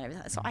futsal and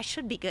everything, so I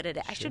should be good at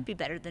it. I should be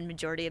better than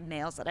majority of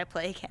males that I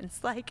play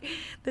against. Like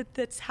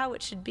that's how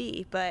it should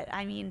be. But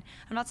I mean,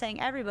 I'm not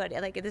saying everybody,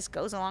 like this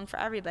goes along for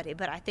everybody,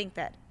 but I think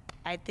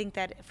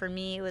that for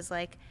me it was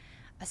like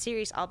a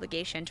serious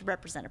obligation to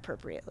represent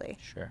appropriately.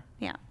 Sure.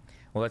 Yeah.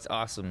 Well, that's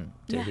awesome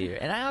to hear.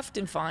 And I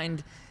often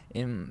find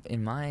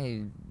in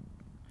my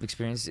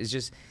experience is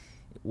just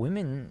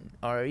women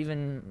are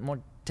even more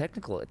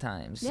technical at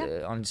times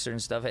on certain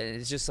stuff. And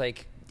it's just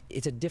like,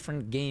 it's a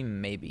different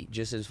game maybe,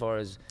 just as far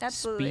as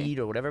speed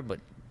or whatever, but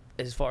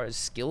as far as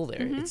skill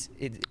there, it's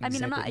I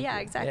mean, I'm not,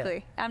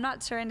 exactly. I'm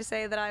not trying to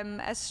say that I'm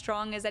as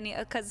strong as any,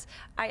 because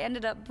I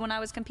ended up, when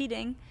I was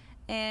competing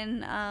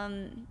in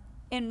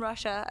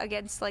Russia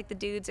against like the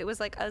dudes, it was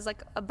like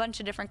a bunch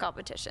of different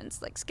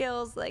competitions, like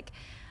skills, like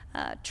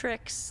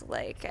tricks,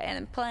 like,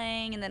 and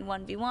playing, and then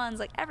 1v1s,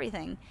 like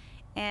everything.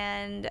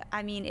 And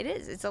I mean,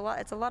 it's a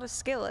lot of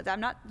skill. I'm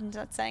not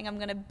saying I'm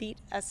gonna beat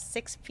a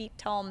 6 feet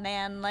tall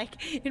man,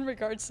 like in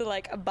regards to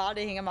like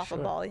bodying him off a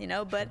ball,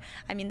 but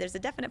I mean, there's a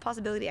definite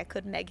possibility I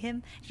could meg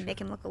him and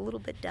make him look a little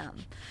bit dumb.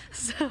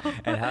 So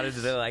and how did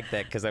they like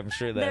that? Because I'm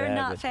sure that they're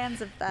not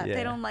fans of that.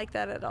 They don't like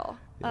that at all.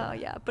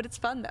 But it's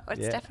fun though.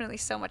 It's definitely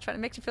so much fun. It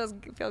makes you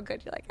feel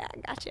good. You're like,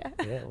 gotcha.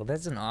 Yeah, well,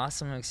 that's an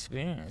awesome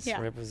experience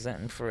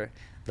representing for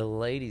the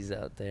ladies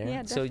out there.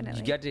 Yeah, definitely. So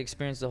you got to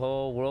experience the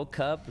whole World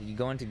Cup. You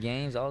go into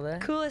games, all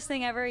that. Coolest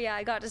thing ever. Yeah,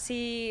 I got to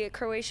see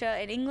Croatia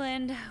and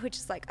England, which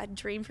is like a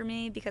dream for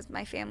me because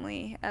my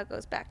family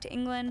goes back to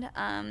England.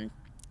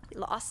 We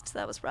lost, so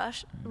that was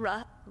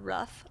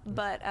rough.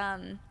 But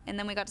and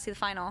then we got to see the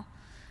final,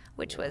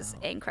 which was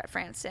in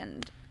France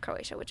and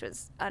Croatia, which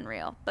was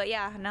unreal. But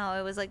yeah, no,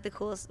 it was like the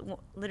coolest,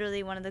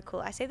 literally one of the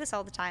cool. I say this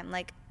all the time,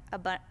 like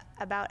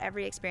about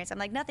every experience. I'm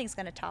like, nothing's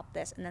gonna top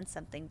this, and then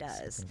something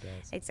does.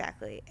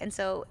 Exactly. And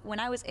so when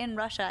I was in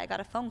Russia, I got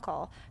a phone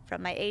call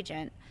from my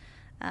agent,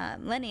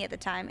 Lenny at the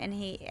time, and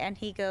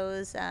he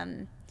goes,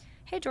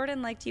 hey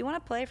Jordan, like, do you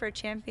want to play for a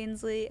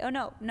Champions League? Oh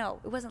no,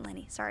 it wasn't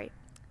Lenny. Sorry.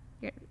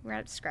 we're gonna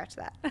have to scratch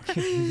that.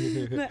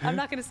 I'm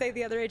not gonna say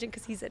the other agent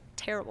because he's a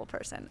terrible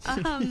person.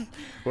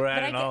 We're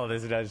adding all of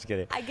this. No, just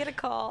kidding. I get a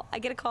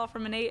call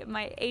from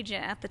my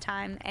agent at the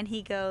time, and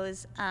he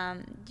goes,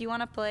 "Do you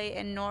want to play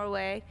in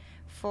Norway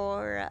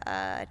for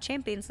a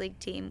Champions League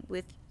team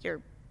with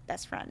your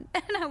best friend?"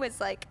 And I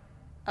was like,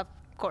 "Of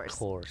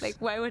course." Like,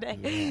 why would I?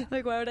 Yeah.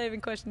 Like, why would I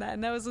even question that?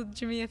 And that was with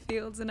Jamia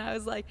Fields, and I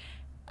was like,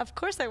 "Of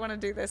course I want to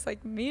do this.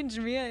 Like, me and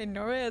Jamia in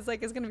Norway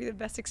is gonna be the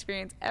best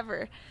experience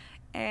ever."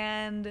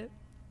 And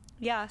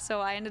yeah,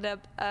 so I ended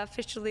up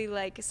officially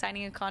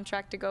signing a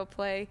contract to go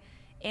play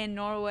in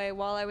Norway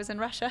while I was in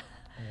Russia.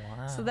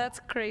 Wow. So that's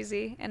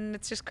crazy, and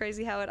it's just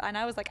crazy how and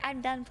I was like, I'm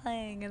done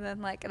playing, and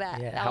then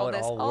that, yeah, all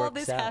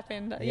this out.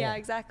 happened. Yeah,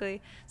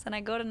 exactly. So then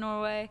I go to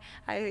Norway,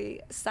 I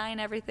sign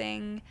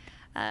everything,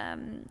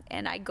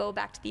 and I go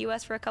back to the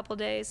U.S. for a couple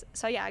days.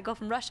 So yeah, I go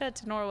from Russia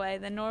to Norway,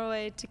 then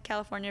Norway to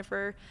California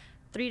for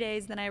 3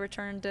 days, then I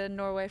return to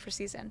Norway for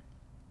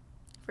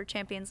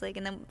Champions League,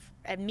 and then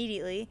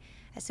immediately,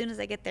 as soon as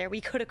I get there,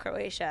 we go to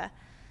Croatia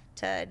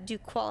to do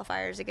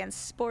qualifiers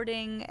against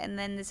Sporting, and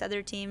then this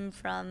other team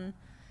from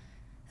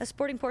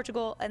Sporting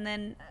Portugal, and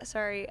then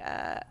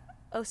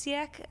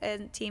Osijek, a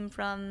team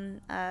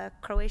from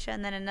Croatia,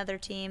 and then another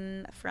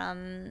team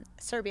from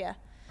Serbia.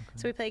 Okay.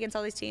 So we play against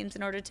all these teams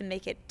in order to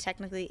make it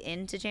technically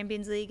into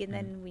Champions League, and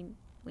then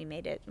we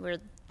made it. We're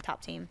the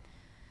top team.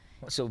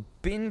 So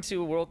been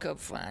to a World Cup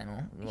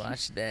final,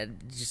 watched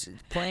that, just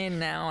playing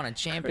now on a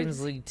Champions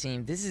League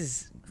team. This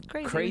is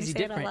crazy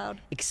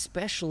different,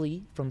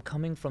 especially from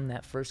coming from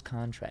that first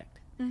contract.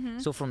 Mm-hmm.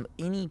 So from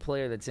any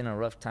player that's in a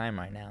rough time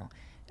right now,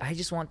 I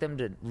just want them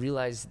to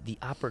realize the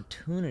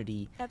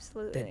opportunity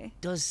that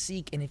does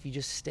seek, and if you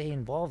just stay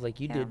involved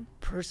like you did,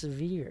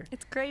 persevere.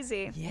 It's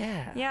crazy.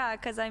 Yeah. Yeah,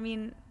 because I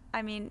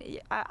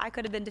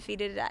could have been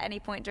defeated at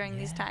any point during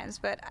these times,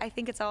 but I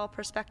think it's all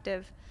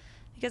perspective.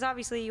 Because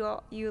obviously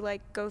you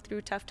go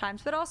through tough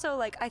times, but also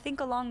I think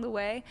along the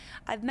way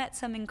I've met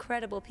some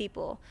incredible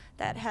people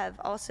that have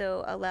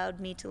also allowed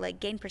me to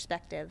gain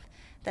perspective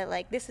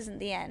that this isn't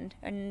the end,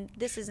 and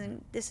this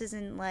isn't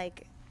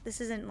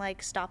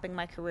stopping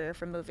my career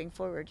from moving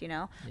forward,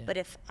 Yeah. But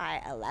if I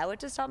allow it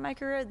to stop my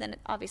career, then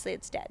obviously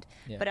it's dead.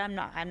 Yeah. But I'm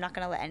not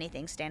going to let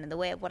anything stand in the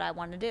way of what I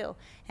want to do.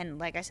 And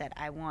like I said,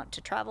 I want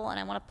to travel and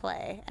I want to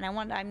play. And I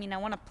want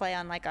to play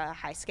on a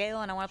high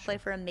scale, and I want to play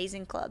for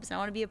amazing clubs, and I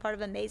want to be a part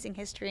of amazing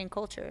history and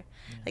culture.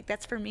 Yeah.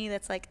 That's for me,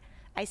 that's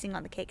icing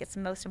on the cake. It's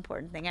the most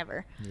important thing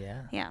ever.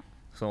 Yeah. Yeah.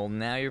 So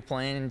now you're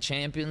playing in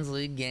Champions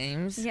League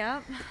games.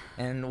 Yep.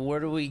 And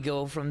where do we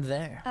go from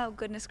there? Oh,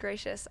 goodness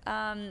gracious.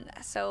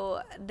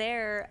 So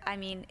there,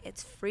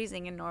 it's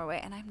freezing in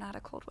Norway, and I'm not a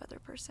cold weather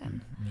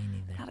person. Me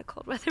neither. Not a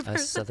cold weather person.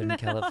 Us Southern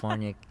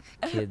California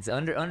kids.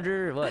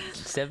 Under what,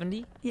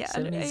 70? Yeah,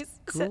 70's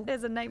cool?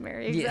 It's a nightmare.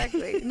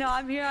 Exactly. Yeah. No,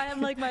 I'm here.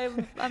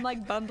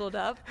 I'm bundled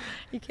up.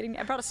 Are you kidding me?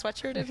 I brought a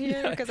sweatshirt in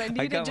here because I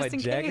need it just in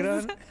case. I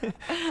got my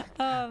jacket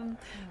on.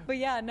 But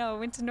yeah, no,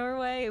 went to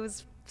Norway. It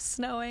was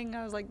snowing.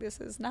 I was like,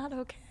 this is not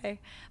okay.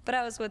 But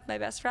I was with my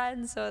best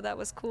friend, so that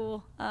was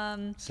cool.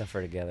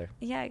 Suffer together.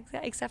 Yeah,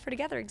 suffer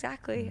together,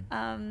 exactly.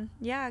 In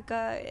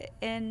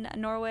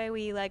Norway,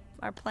 we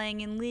are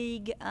playing in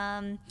league.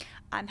 I'm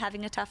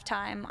having a tough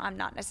time. I'm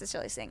not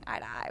necessarily seeing eye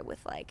to eye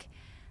with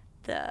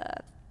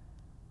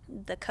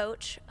the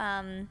coach,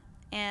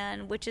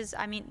 and which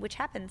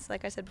happens.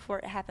 Like I said before,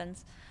 it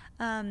happens.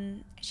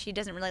 She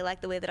doesn't really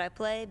like the way that I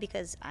play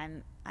because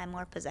I'm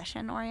more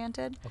possession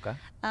oriented. Okay.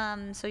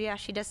 So yeah,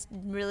 she just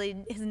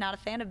really is not a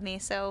fan of me.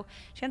 So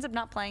she ends up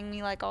not playing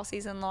me all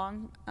season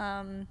long.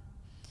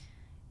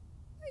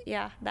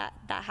 Yeah, that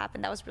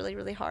happened. That was really,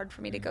 really hard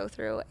for me to go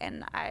through,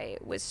 and I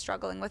was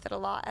struggling with it a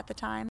lot at the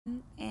time.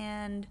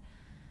 And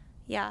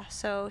yeah,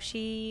 so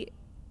she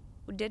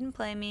didn't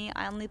play me.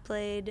 I only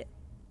played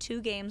 2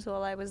 games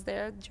while I was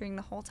there during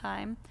the whole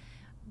time.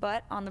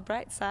 But on the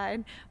bright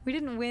side, we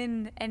didn't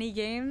win any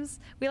games.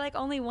 We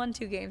only won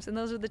 2 games, and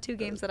those were the 2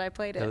 games that I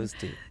played in. Those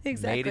 2.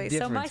 Exactly. Made a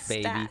difference,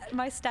 so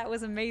my stat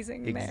was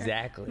amazing.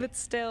 Exactly. There. But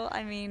still,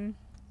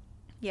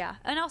 yeah.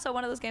 And also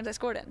one of those games I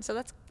scored in, so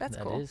that's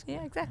cool. Is cool.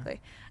 Yeah,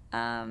 exactly.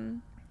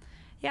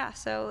 Yeah,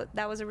 so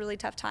that was a really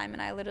tough time,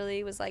 and I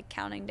literally was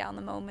counting down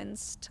the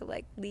moments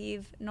to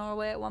leave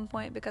Norway at one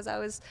point because I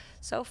was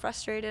so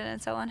frustrated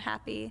and so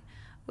unhappy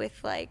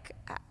with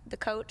the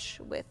coach,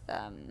 with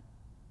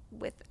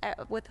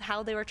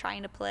how they were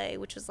trying to play,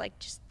 which was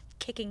just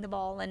kicking the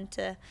ball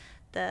into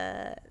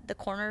the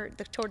corner,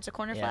 towards the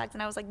corner flags,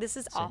 and I was like, this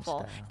is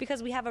awful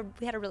because we had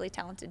a really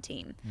talented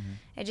team.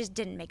 Mm-hmm. It just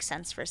didn't make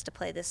sense for us to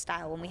play this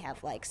style when we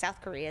have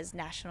South Korea's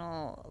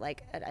national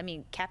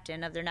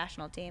captain of their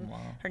national team. Wow.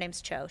 Her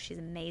name's Cho. She's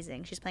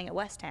amazing. She's playing at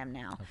West Ham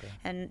now. Okay.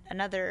 And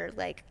another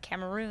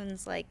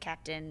Cameroon's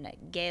captain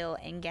Gail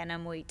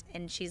Nganamuit,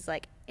 and she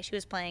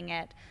was playing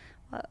at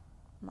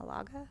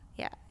Malaga?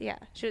 Yeah.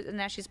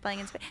 Now she's playing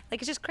in Spain.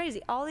 It's just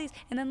crazy. All these,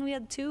 and then we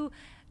had 2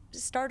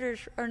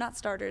 starters, or not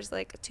starters,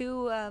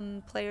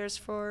 2 players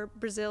for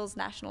Brazil's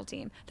national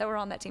team that were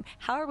on that team.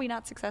 How are we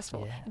not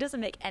successful? Yeah. It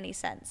doesn't make any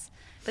sense.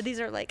 But these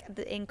are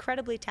the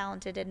incredibly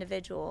talented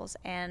individuals,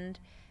 and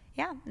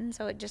yeah, and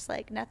so it just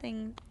like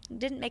nothing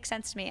didn't make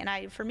sense to me,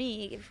 and for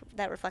me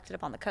that reflected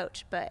upon the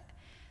coach, but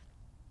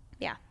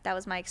yeah, that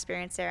was my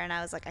experience there, and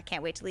I was like, I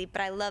can't wait to leave.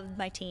 But I loved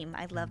my team.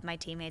 I loved my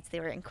teammates. They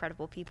were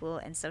incredible people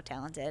and so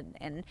talented,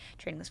 and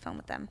training was fun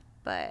with them.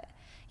 But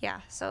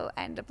yeah, so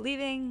I ended up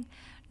leaving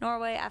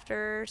Norway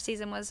after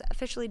season was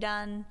officially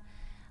done.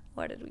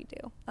 What did we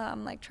do?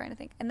 Like trying to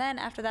think. And then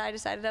after that, I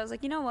decided, I was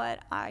like, you know what?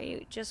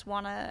 I just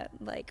want to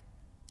like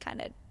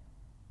kind of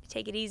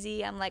take it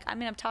easy.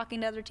 I'm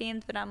talking to other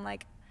teams, but I'm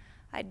like,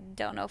 I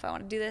don't know if I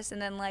want to do this. And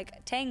then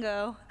like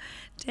the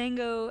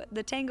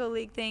Tango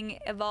League thing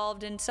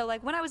evolved. And so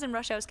like when I was in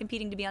Russia, I was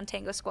competing to be on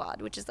Tango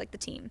Squad, which is like the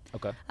team,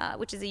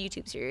 which is a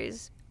YouTube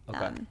series.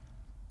 Okay.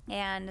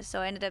 And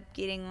so I ended up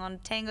getting on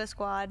Tango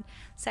Squad,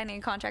 signing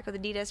a contract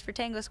with Adidas for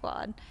Tango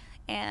Squad.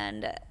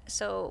 And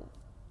so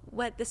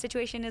what the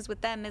situation is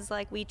with them is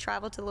like we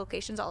travel to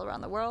locations all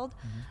around the world,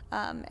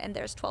 and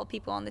there's 12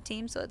 people on the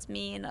team, so it's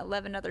me and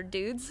 11 other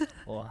dudes.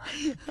 Wow.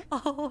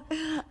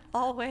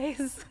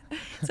 Always.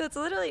 So it's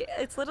literally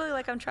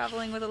like I'm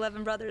traveling with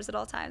 11 brothers at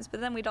all times,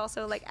 but then we'd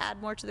also like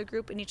add more to the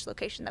group in each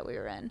location that we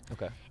were in.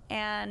 Okay.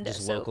 And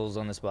just so, locals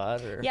on the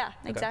spot, or? Yeah,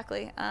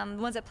 exactly. The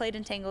ones that played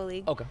in Tango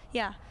League. Okay.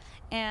 Yeah.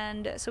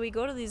 And so we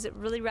go to these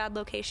really rad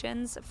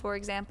locations. For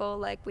example,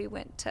 like we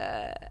went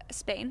to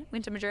Spain,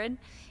 went to Madrid,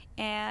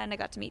 and I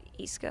got to meet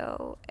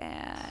Isco,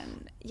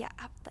 and yeah,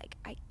 like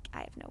I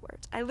have no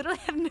words. I literally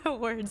have no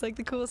words. Like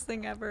the coolest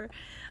thing ever.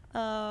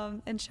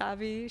 And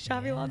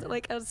Xavi Alonso,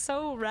 like it was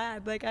so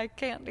rad. Like I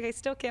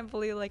still can't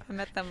believe like I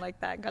met them like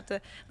that. Got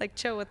to like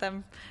chill with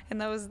them, and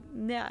that was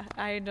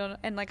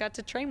and like got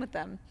to train with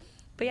them.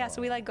 But yeah,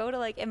 so we like go to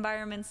like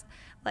environments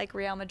like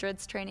Real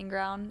Madrid's training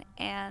ground,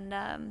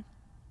 and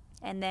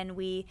then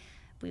we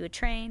would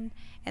train,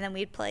 and then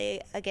we'd play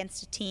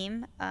against a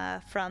team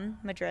from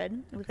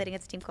Madrid. We played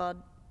against a team called,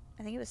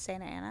 I think it was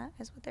Santa Ana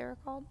is what they were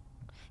called.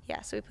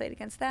 Yeah, so we played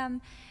against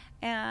them,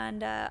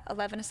 and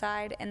 11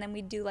 aside, and then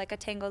we'd do like a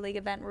Tango League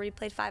event where we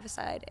played 5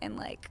 aside, and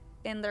like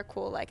in their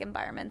cool like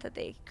environment that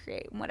they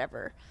create,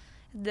 whatever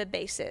the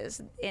base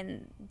is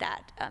in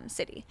that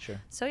city.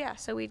 Sure. So yeah,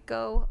 so we'd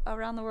go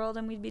around the world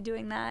and we'd be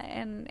doing that,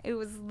 and it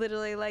was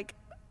literally like,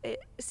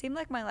 it seemed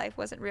like my life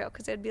wasn't real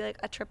because it'd be like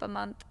a trip a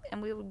month,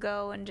 and we would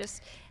go and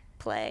just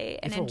play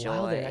and enjoy. For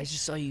a while there, I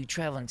just saw you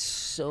traveling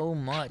so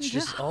much,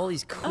 just all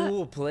these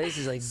cool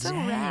places. Like, so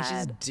dang, rad.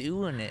 just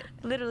doing it.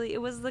 Literally,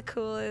 it was the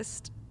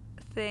coolest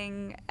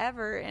thing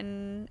ever,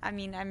 and I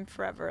mean, I'm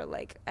forever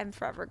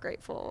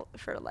grateful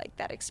for like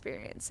that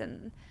experience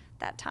and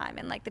that time,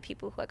 and like the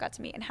people who I got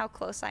to meet, and how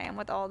close I am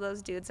with all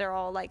those dudes. They're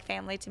all like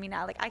family to me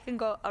now. Like I can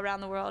go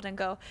around the world and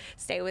go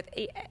stay with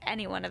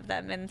any one of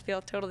them and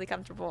feel totally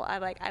comfortable.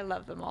 I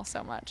love them all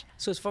so much.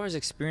 So as far as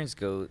experience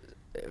goes,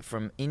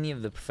 from any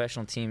of the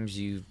professional teams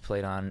you've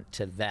played on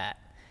to that,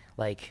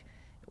 like,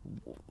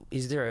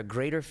 is there a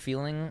greater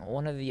feeling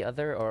one or the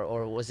other,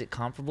 or was it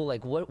comparable?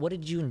 Like what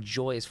did you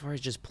enjoy as far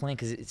as just playing?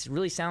 Because it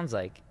really sounds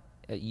like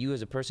you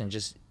as a person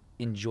just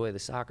enjoy the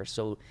soccer.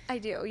 So I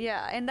do,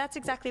 yeah, and that's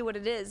exactly what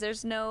it is.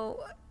 There's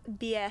no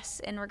BS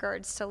in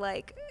regards to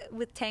like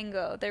with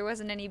Tango. There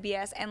wasn't any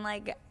BS, and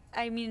like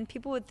I mean,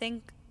 people would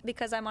think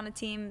because I'm on a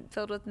team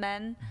filled with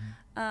men,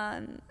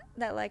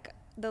 that like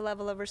the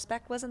level of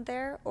respect wasn't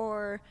there,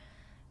 or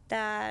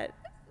that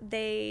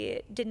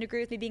they didn't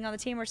agree with me being on the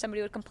team, or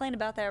somebody would complain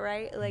about that,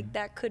 right? Like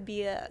that could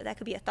be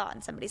a thought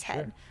in somebody's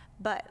head.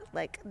 But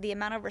like the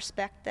amount of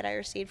respect that I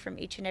received from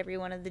each and every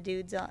one of the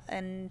dudes,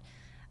 and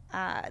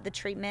the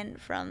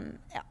treatment from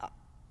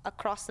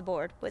across the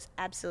board was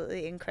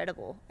absolutely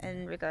incredible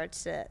in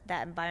regards to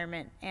that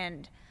environment.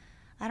 And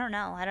I don't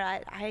know,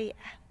 I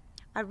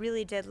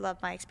really did love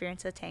my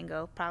experience with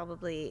Tango. But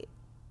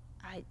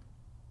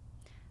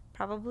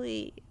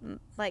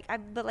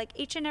like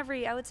each and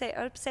every, I would say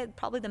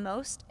probably the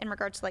most in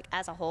regards to like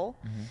as a whole,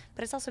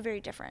 but it's also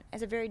very different.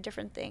 It's a very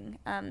different thing.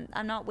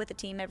 I'm not with a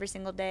team every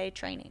single day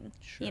training,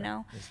 you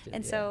know?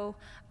 So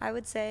I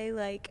would say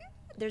like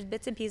there's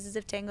bits and pieces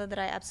of Tango that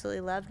I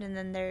absolutely loved, and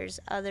then there's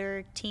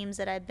other teams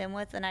that I've been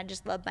with, and I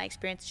just love my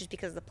experience just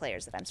because of the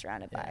players that I'm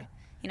surrounded by.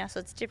 You know,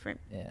 so it's different.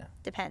 Yeah.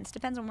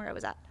 Depends on where I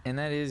was at. And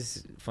that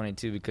is funny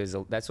too, because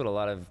that's what a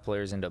lot of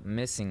players end up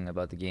missing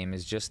about the game,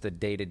 is just the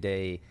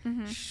day-to-day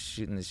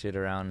shooting the shit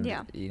around,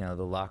 you know,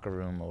 the locker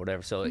room or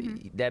whatever. So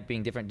that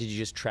being different, did you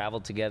just travel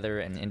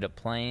together and end up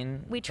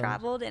playing? We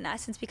traveled in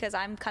essence because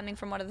I'm coming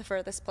from one of the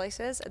furthest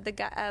places. The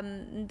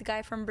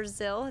guy from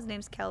Brazil, his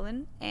name's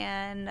Kelvin,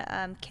 and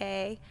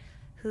Kay,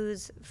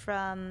 who's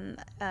from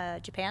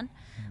Japan,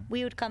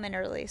 we would come in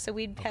early, so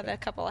we'd have a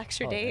couple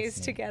extra days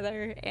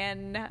together,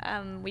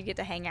 and we'd get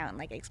to hang out and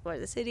like explore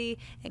the city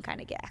and kind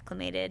of get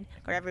acclimated,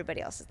 where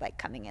everybody else is like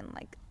coming in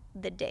like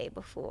the day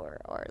before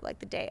or like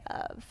the day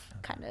of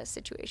kind of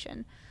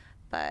situation.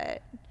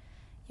 But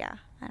yeah,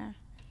 I don't know.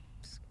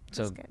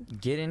 So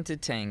get into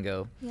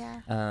Tango. Yeah.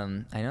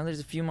 I know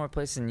there's a few more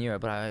places in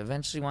Europe, but I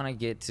eventually want to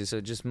get to,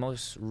 so just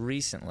most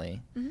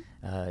recently,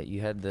 you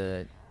had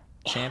the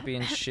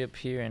championship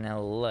here in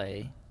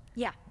LA.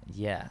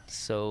 Yeah.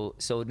 So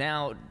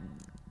now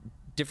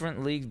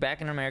different leagues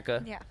back in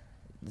America. Yeah.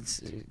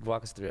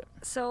 walk us through it.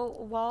 So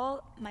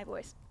while my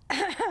voice,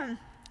 oh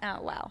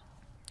wow,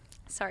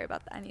 sorry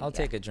about that. I'll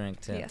take a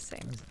drink too. Yeah,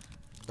 same.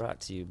 Brought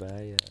to you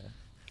by.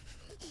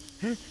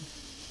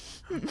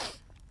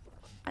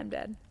 I'm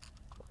dead.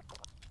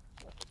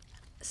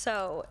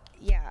 So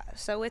yeah,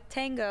 so with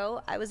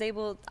Tango, I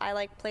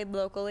played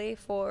locally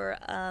for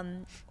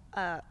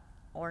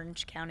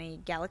Orange County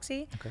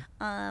Galaxy,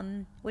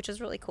 which was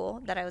really cool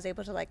that I was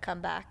able to like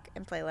come back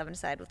and play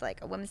 11-a-side with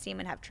like a women's team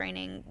and have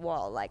training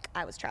while like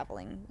I was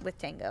traveling with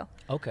Tango.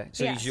 Okay,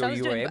 so yeah,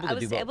 you were able to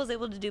do both. I was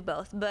able to do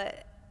both,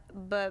 but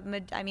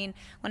I mean,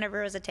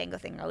 whenever it was a Tango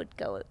thing, I would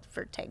go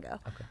for Tango.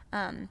 Okay.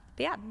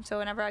 But yeah, so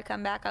whenever I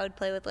come back, I would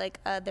play with like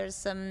there's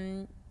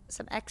some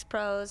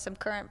ex-pros, some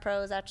current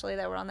pros actually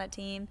that were on that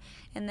team,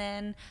 and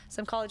then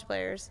some college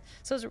players.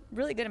 So it was a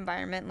really good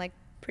environment, like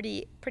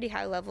pretty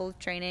high level of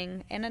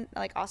training, and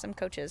like awesome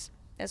coaches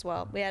as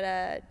well. We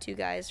had 2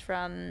 guys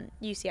from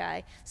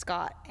UCI,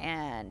 Scott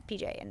and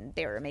PJ, and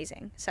they were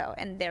amazing. So,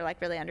 and they're like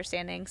really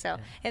understanding. So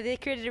and they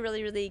created a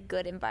really, really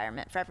good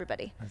environment for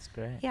everybody. That's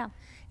great. Yeah.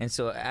 And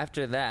so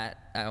after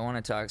that, I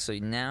want to talk. So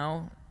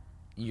now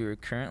you're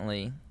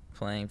currently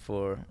playing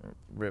for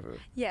River.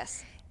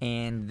 Yes.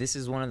 And this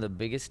is one of the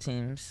biggest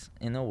teams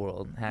in the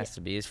world, has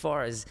to be, as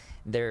far as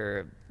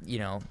their,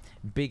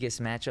 biggest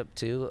matchup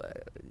too.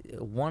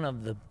 One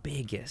of the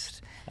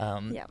biggest.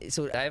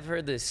 So I've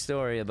heard this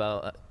story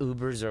about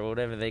Ubers or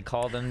whatever they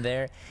call them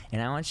there,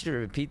 and I want you to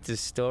repeat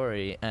this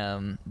story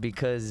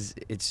because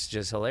it's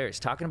just hilarious.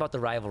 Talking about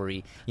the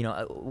rivalry,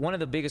 one of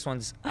the biggest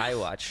ones I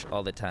watch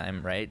all the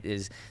time, right,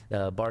 is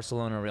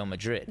Barcelona Real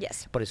Madrid.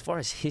 Yes. But as far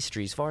as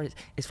history, as far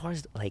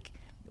as like.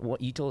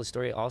 What you told a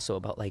story also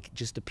about like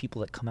just the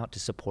people that come out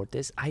to support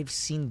this. I've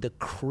seen the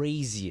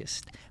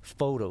craziest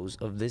photos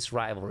of this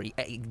rivalry.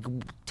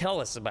 Tell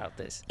us about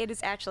this. It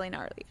is actually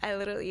gnarly.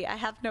 I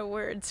have no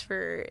words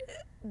for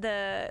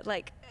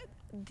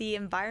the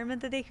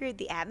environment that they create,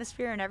 the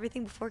atmosphere and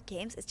everything before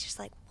games. It's just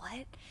like,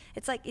 what?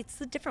 It's like, it's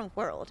a different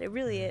world. It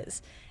really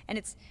is. And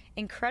it's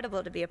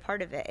incredible to be a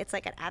part of it. It's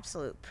like an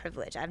absolute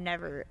privilege. I've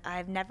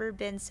never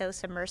been so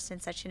submersed in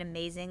such an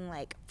amazing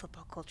like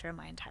football culture in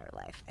my entire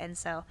life. And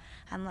so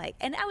I'm like,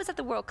 and I was at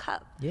the World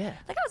Cup. Yeah.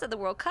 Like I was at the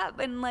World Cup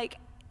and like,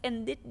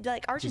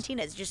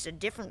 Argentina is just a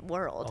different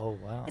world. Oh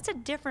wow! It's a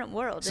different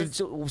world.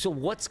 So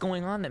what's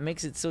going on that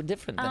makes it so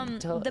different?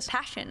 Tell us.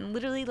 Passion,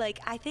 literally. Like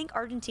I think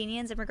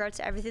Argentinians, in regards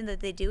to everything that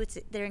they do,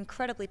 they're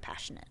incredibly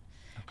passionate,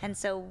 and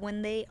so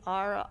when they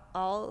are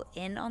all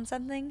in on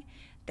something,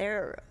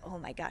 they're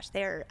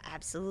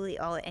absolutely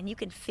all in, and you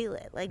can feel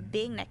it. Like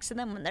being next to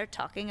them when they're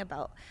talking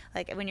about,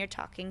 like when you're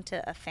talking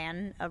to a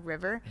fan of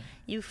River,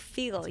 you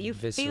feel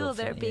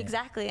their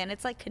exactly, and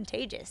it's like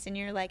contagious, and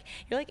you're like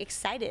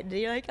excited.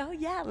 You're like, oh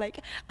yeah,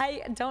 like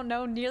I don't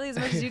know nearly as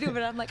much as you do,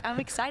 but I'm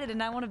excited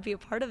and I want to be a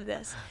part of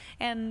this.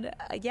 And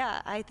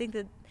I think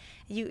that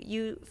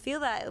you feel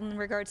that in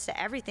regards to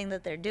everything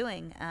that they're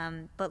doing,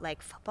 but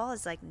like football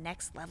is like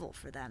next level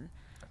for them.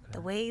 The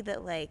way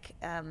that, like,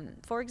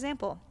 for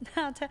example,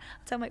 I'll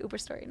tell my Uber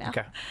story now.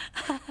 Okay.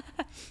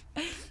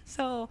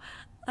 So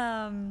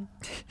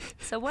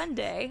one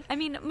day, I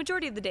mean,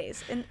 majority of the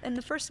days, in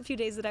the first few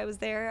days that I was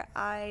there,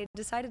 I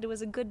decided it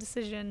was a good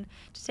decision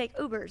to take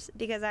Ubers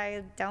because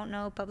I don't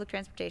know public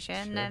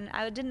transportation, and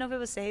I didn't know if it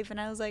was safe, and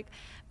I was like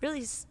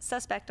really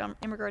suspect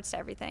in regards to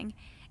everything.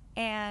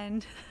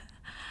 And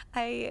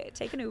I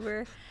take an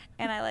Uber,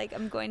 and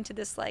I'm going to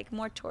this like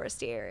more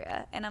touristy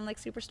area, and I'm like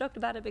super stoked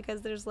about it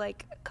because there's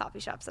like coffee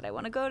shops that I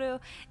want to go to,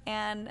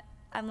 and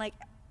I'm like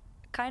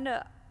kind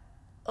of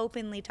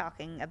openly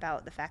talking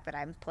about the fact that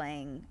I'm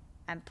playing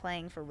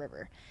for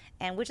River,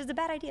 and which is a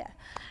bad idea,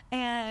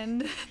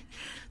 and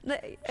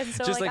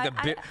so just like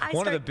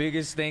one of the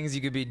biggest things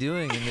you could be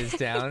doing in this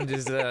town.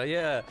 Just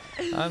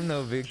I'm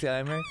no big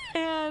timer.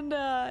 And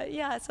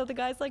so the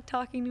guy's like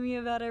talking to me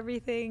about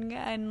everything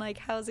and like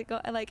how's it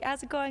going, like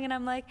how's it going, and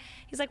I'm like,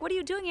 he's like, what are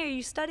you doing here? Are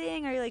you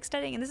studying? Are you like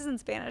studying? And this is in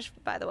Spanish,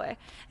 by the way.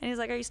 And he's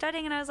like, are you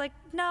studying? And I was like,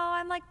 no,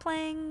 I'm like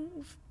playing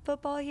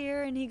football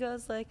here. And he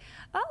goes like,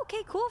 oh,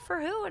 okay, cool.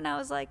 For who? And I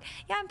was like,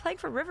 yeah, I'm playing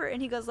for River.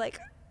 And he goes like,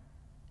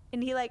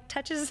 and he like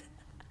touches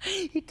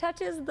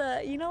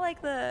the,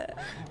 like the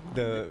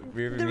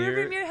rear the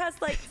rearview mirror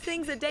has like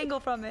things that dangle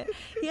from it.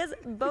 He has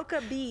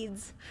Boca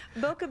beads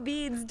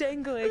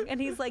dangling, and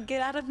he's like,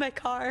 get out of my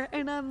car.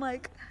 And I'm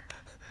like,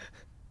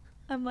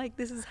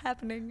 this is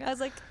happening. I was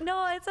like,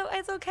 no,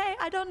 it's okay.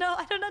 I don't know.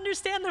 I don't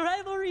understand the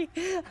rivalry.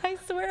 I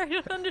swear I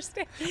don't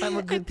understand. I'm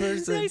a good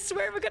person. I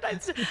swear I'm a good. I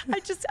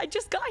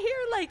just got here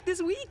like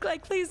this week.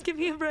 Like, please give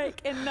me a break.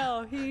 And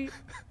no, he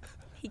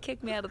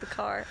kicked me out of the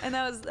car, and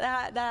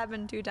that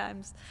happened 2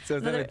 times. So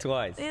it's happened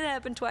twice. It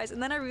happened twice,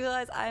 and then I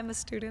realized I am a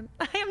student.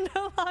 I am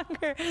no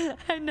longer.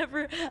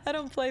 I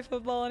don't play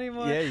football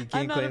anymore. Yeah, you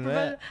can't claim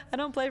that. I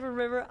don't play for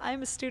River.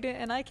 I'm a student,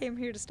 and I came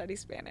here to study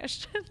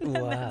Spanish.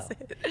 Wow. That's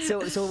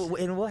it. So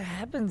and what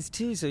happens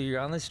too? So you're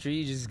on the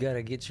street. You just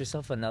gotta get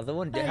yourself another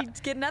one.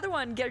 Get another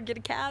one. Get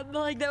a cab.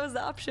 Like that was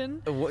the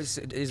option.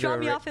 Drop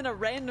me off in a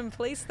random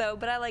place though,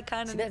 but I like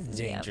kind of. That's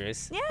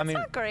dangerous. Yeah, it's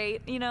not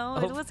great. It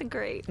wasn't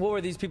great. What were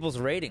these people's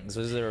rates ratings?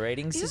 Was there a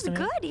rating He was system?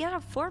 good. He had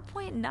a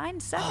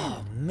 4.97.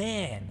 Oh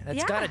man, that's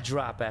Yeah. gotta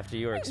drop after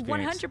your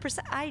experience. 100%.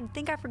 I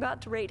think I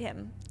forgot to rate him,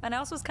 and I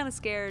also was kind of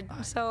scared.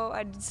 So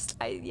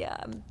yeah.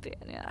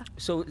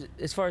 So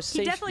as far as He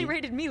safety, definitely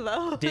rated me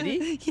low. Did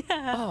he?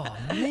 Yeah.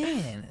 Oh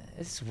man,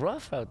 it's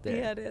rough out there.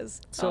 Yeah, it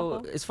is. So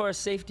Awful. as far as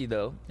safety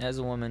though, as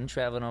a woman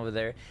traveling over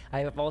there, I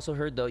have also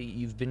heard though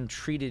you've been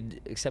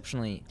treated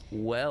exceptionally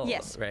well.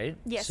 Yes. Right.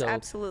 Yes, So,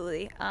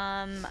 absolutely.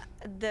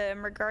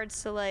 In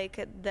regards to like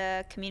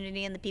the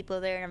community and the people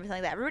there and everything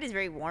like that, everybody's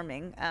very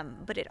warming.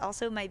 But it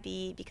also might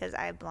be because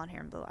I have blonde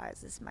hair and blue eyes.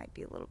 This might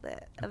be a little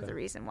bit of the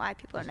reason why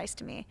people are nice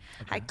to me.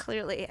 I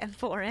clearly am The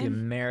foreign,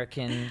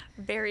 American.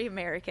 very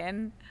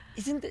American.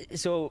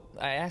 So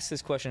I asked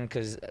this question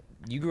because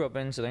you grew up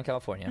in Southern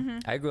California. Mm-hmm.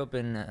 I grew up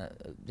in a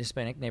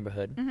Hispanic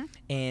neighborhood,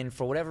 and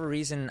for whatever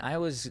reason, I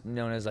was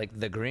known as like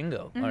the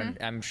gringo. Or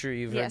I'm sure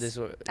you've heard Mm-hmm. Yes, this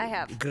word, I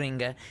have.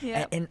 gringa.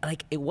 Yep. And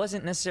like it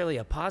wasn't necessarily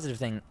a positive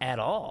thing at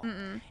all.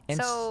 And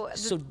So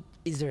so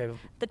is there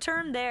The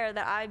term there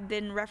that I've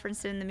been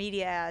referenced in the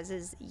media as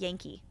is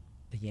Yankee.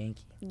 the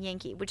Yankee?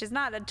 Yankee, which is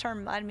not a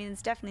term. I mean,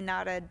 it's definitely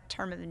not a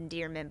term of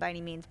endearment by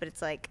any means, but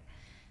it's like,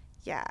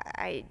 yeah,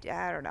 I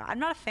don't know. I'm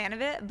not a fan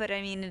of it, but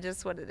I mean, it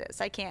is what it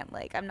is. I can't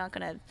I'm not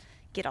gonna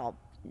get all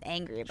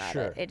angry about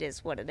Sure. it. It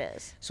is what it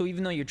is. So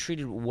even though you're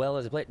treated well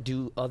as a player,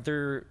 do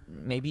other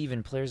maybe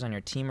even players on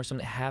your team or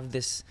something have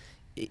this?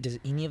 Does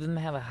any of them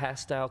have a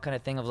hostile kind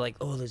of thing of like,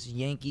 oh, there's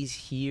Yankees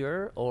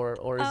here,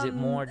 or is it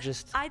more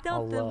just? I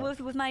don't. all love?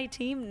 With my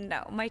team,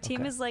 no. My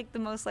team Okay. is like the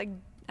most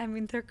I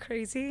mean, they're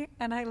crazy,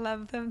 and I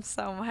love them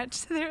so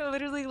much. They're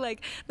literally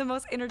like the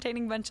most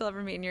entertaining bunch you'll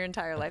ever meet in your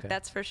entire life. Okay.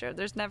 That's for sure.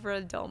 There's never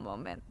a dull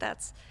moment.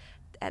 That's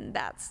an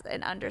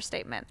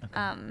understatement.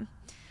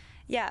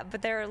 Yeah,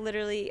 but they're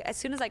literally, as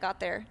soon as I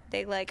got there,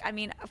 they I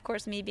mean, of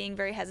course, me being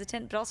very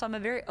hesitant, but also I'm a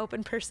very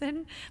open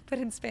person, but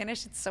in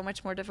Spanish, it's so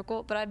much more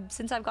difficult. But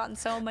since I've gotten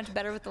so much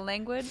better with the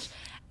language,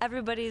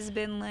 everybody's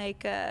been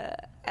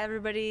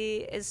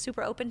everybody is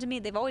super open to me.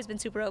 They've always been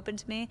super open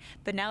to me,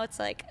 but now it's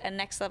like a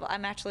next level.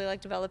 I'm actually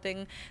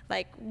developing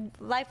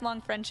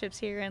lifelong friendships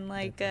here and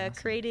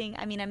creating,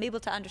 I mean, I'm able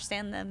to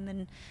understand them.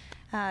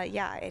 And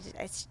yeah,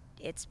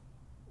 it's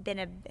been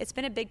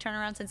a big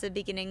turnaround since the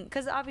beginning,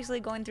 because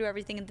obviously going through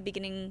everything at the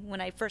beginning when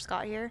I first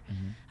got here,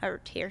 or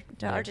here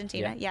to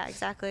Argentina, yeah,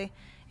 exactly,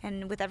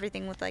 and with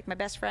everything with my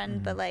best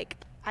friend, but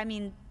I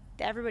mean,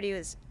 everybody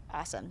was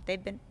awesome.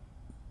 They've been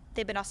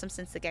awesome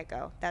since the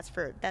get-go. That's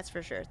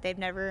for sure. They've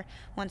never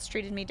once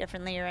treated me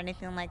differently or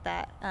anything like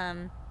that.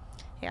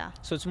 Yeah.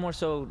 So it's more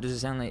so. Does it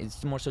sound like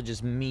it's more so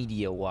just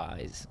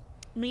media-wise?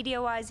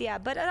 Media-wise, yeah,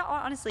 but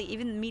honestly,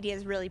 even the media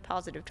is really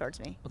positive towards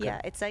me. Okay.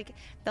 Yeah, it's the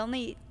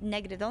only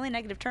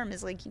negative term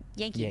is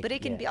Yankee, but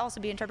it can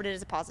also be interpreted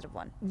as a positive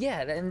one.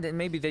 Yeah, and then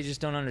maybe they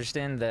just don't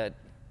understand that.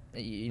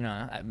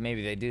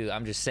 Maybe they do.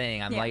 I'm just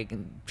saying.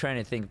 I'm trying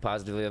to think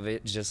positively of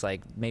it. It's just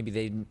maybe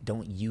they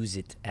don't use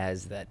it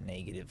as that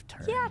negative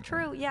term. Yeah,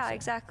 true. Yeah,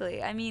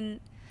 exactly. I mean,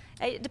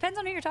 it depends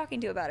on who you're talking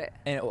to about it.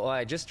 And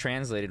I just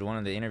translated one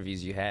of the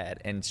interviews you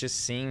had, and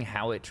just seeing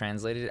how it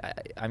translated,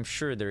 I'm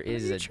sure there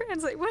is Which one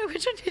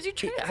did you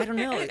translate? I don't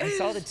know. I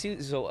saw the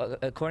two. So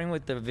according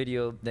with the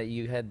video that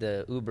you had,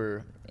 the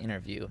Uber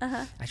interview,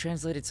 I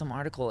translated some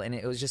article, and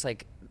it was just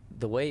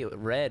the way it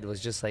read was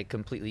just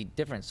completely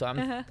different. So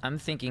I'm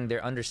thinking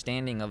their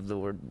understanding of the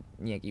word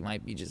Yankee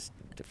might be just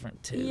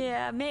different too.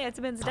 Yeah, it's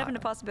a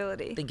definite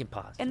possibility. Thinking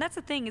positive. And that's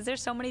the thing, is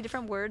there's so many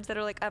different words that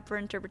are up for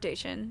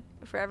interpretation,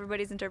 for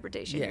everybody's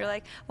interpretation. Yeah. You're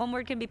one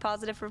word can be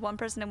positive for one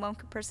person, and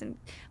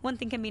one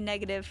thing can be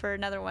negative for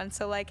another one.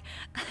 So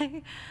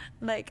when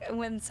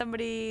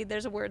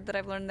there's a word that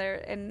I've learned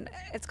there, and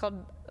it's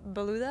called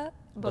boluda.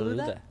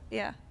 Boluda.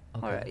 Yeah.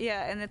 Okay.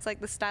 And it's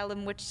the style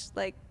in which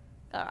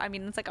I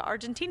mean, it's an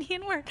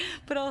Argentinian word,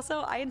 but also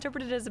I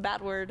interpreted it as a bad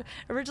word.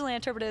 Originally, I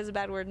interpreted it as a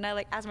bad word, and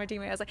I asked my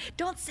teammate, I was like,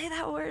 "Don't say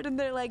that word," and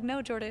they're like,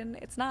 "No, Jordan,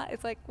 it's not.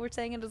 It's we're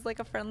saying it as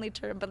a friendly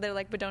term," but they're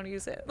but don't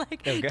use it.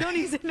 Don't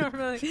use it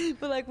normally,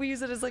 but we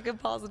use it as a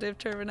positive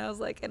term. And I was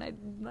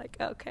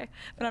okay,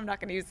 but I'm not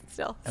gonna use it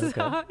still. Okay.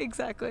 So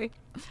exactly.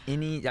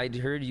 I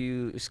heard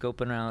you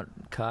scoping out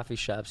coffee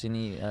shops.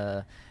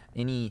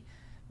 Any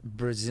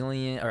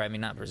Brazilian, or I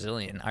mean not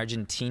Brazilian,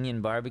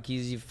 Argentinian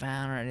barbecues you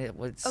found? Or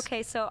what's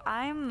Okay, so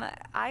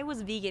I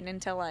was vegan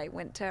until I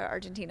went to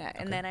Argentina,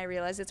 and then I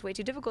realized it's way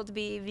too difficult to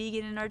be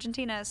vegan in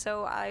Argentina.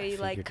 So I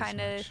figured as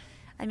much.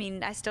 I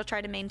mean, I still try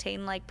to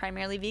maintain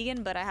primarily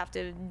vegan, but I have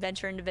to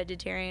venture into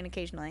vegetarian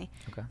occasionally.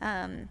 Okay.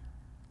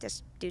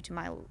 Just due to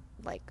my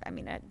I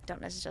mean, I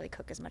don't necessarily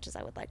cook as much as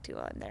I would like to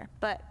while I'm there.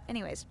 But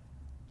anyways,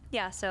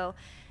 yeah. So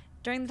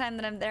during the time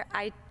that I'm there,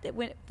 I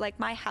went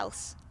my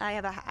house.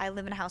 I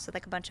live in a house with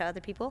a bunch of other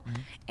people,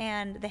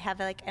 and they have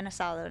an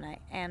asado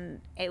night,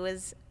 and it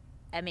was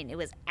I mean, it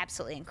was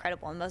absolutely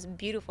incredible. The most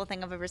beautiful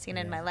thing I've ever seen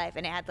in my life.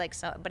 And it had like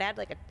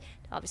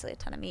obviously a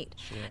ton of meat.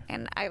 Sure.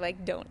 And I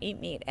like don't eat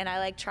meat. And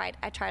I tried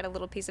a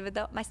little piece of it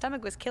though. My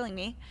stomach was killing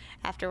me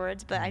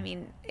afterwards, but I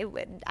mean,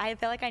 I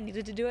felt like I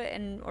needed to do it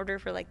in order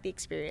for like the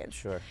experience.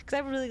 Sure. Because I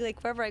really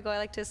like, wherever I go, I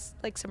like to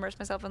like submerge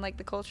myself in like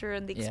the culture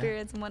and the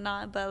experience and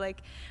whatnot. But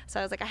like, so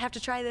I was like, I have to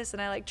try this,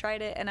 and I like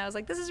tried it, and I was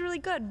like, this is really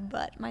good,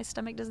 but my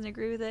stomach doesn't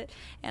agree with it.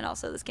 And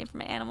also, this came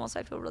from an animal, so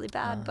I feel really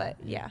bad. But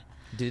yeah.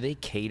 Do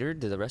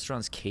the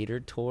restaurants cater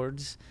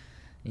towards,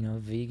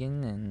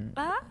 vegan and?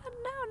 No,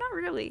 not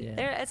really.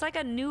 Yeah. It's like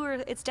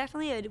it's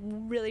definitely a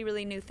really,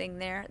 really new thing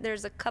there.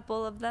 There's a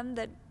couple of them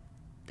that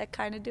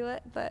kind of do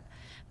it, but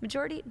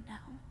majority,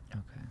 no.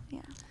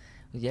 Okay.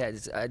 Yeah.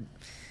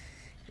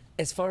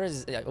 As far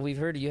as we've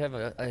heard, you have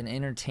an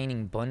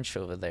entertaining bunch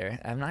over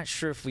there. I'm not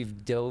sure if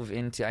we've dove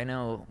into. I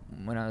know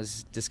when I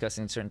was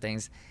discussing certain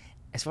things,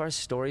 as far as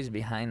stories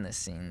behind the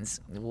scenes,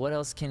 what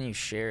else can you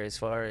share as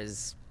far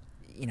as,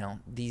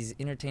 these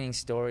entertaining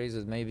stories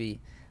with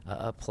maybe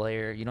a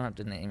player? You don't have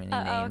to name any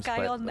names,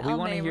 okay, but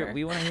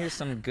we want to hear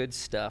some good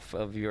stuff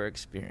of your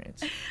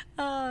experience.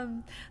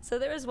 So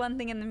there was one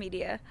thing in the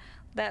media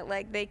that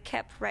like they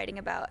kept writing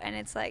about, and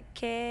it's like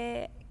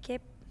que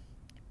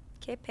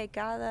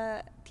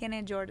pecado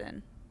tiene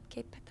Jordan.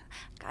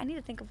 I need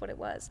to think of what it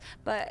was,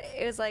 but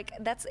it was like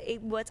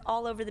what's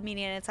all over the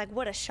media, and it's like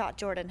what a shot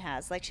Jordan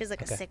has. Like she has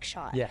like a sick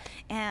shot. Yeah.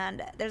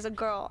 And there's a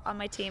girl on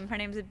my team. Her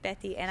name's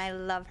Betty, and I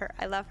love her.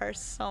 I love her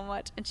so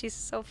much, and she's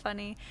so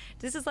funny.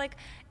 This is like,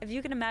 if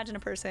you can imagine a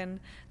person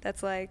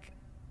that's like,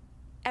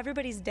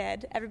 everybody's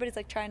dead, everybody's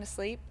like trying to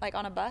sleep, like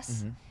on a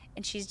bus,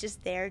 and she's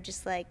just there,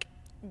 just like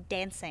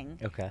dancing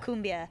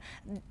cumbia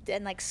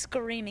and like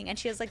screaming, and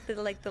she has like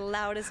the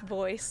loudest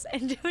voice,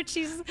 and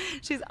she's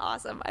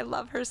awesome. I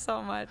love her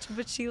so much,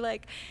 but she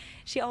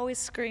always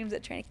screams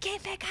at training, "Que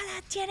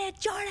pecado tiene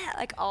Jordan!"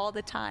 like all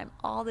the time,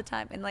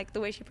 and like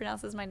the way she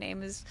pronounces my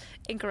name is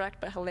incorrect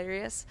but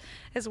hilarious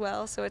as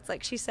well. So it's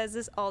like she says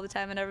this all the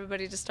time, and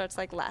everybody just starts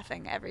like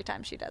laughing every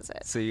time she does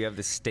it. So you have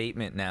the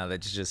statement now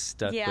that's just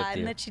stuck with you. Yeah,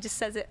 and that she just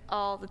says it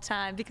all the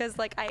time because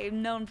like I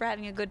am known for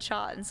having a good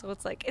shot, and so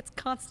it's like it's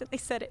constantly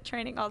said at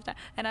training all the time.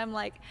 And I'm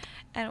like,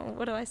 and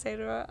what do I say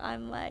to her?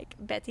 I'm like,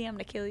 Betty, I'm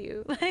gonna kill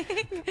you,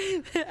 like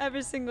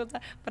every single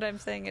time. But I'm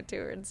saying it to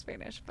her in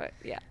Spanish. But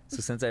yeah. So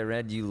since I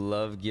read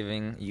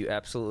you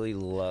absolutely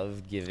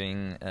love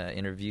giving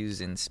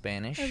interviews in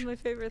Spanish. That's my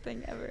favorite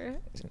thing ever.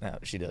 No,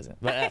 she doesn't.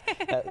 But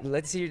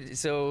let's hear.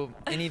 So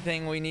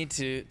anything we need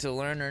to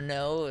learn or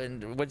know,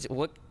 and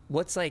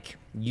what's like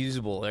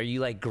usable? Are you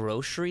like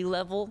grocery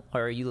level,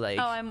 or are you like?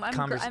 Oh,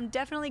 I'm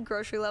definitely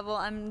grocery level.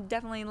 I'm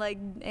definitely like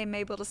am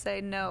able to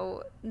say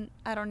no.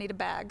 I don't need a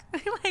bag.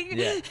 Like,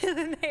 and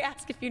then they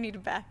ask if you need a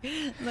bag.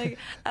 Like,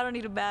 I don't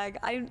need a bag.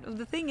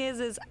 The thing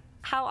is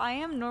how I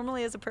am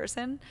normally as a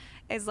person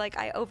is like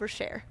I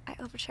overshare. I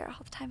overshare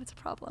all the time. It's a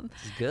problem.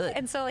 It's good.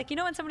 And so like,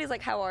 when somebody's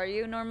like, how are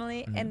you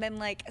normally? And then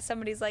like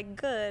somebody's like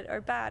good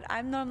or bad.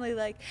 I'm normally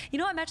like,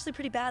 I'm actually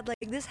pretty bad. Like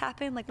this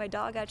happened. Like my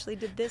dog actually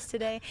did this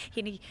today.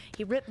 He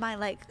ripped my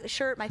like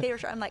shirt, my favorite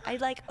shirt. I'm like, I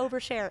like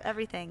overshare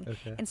everything.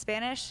 Okay. In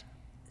Spanish,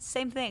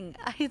 same thing.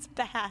 It's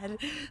bad.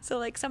 So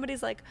like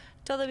somebody's like,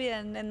 todo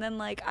bien. And then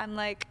like, I'm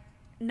like,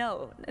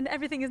 no, and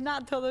everything is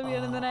not todo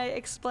bien. And then I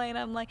explain,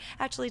 I'm like,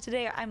 actually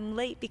today I'm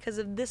late because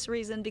of this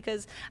reason,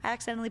 because I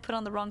accidentally put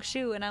on the wrong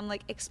shoe. And I'm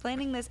like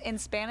explaining this in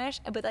Spanish,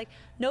 but like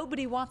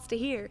nobody wants to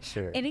hear.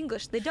 Sure. In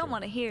English, they don't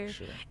want to hear.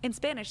 Sure. In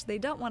Spanish, they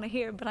don't want to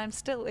hear, but I'm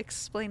still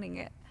explaining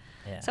it.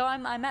 Yeah. So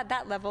I'm at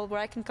that level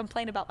where I can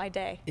complain about my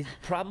day. It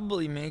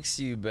probably makes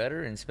you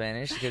better in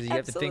Spanish because you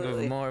have to think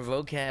of more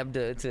vocab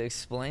to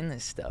explain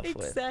this stuff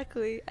with.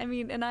 Exactly. I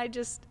mean, and I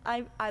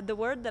the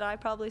word that I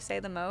probably say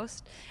the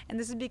most, and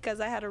this is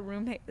because I had a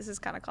roommate, this is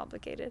kind of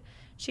complicated.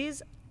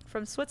 She's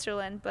from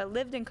Switzerland but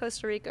lived in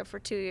Costa Rica for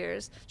 2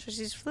 years. So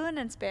she's fluent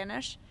in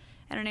Spanish,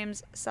 and her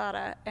name's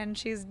Sara, and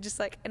she's just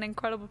like an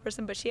incredible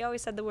person, but she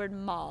always said the word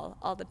mal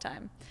all the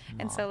time.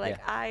 And so like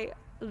I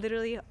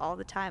literally all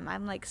the time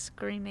I'm like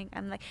screaming,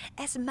 I'm like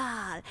es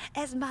mal,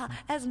 es mal,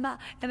 es mal,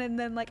 and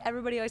then like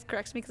everybody always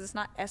corrects me because it's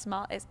not es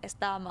mal, it's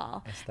está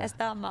mal,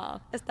 está mal,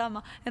 está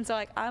mal. And so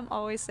like I'm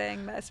always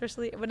saying that,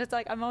 especially when it's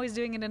like I'm always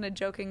doing it in a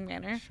joking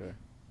manner. Sure.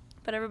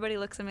 But everybody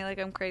looks at me like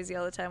I'm crazy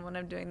all the time when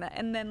I'm doing that.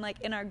 And then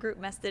like in our group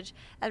message,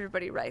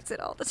 everybody writes it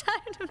all the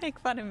time to make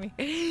fun of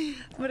me.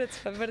 But it's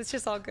fun. But it's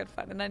just all good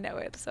fun, and I know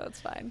it, so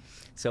it's fine.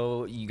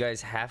 So you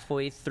guys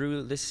halfway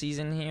through the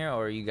season here,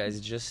 or are you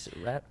guys just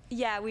wrapped?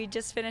 Yeah, we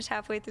just finished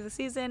halfway through the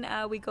season.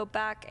 We go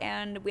back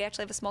and we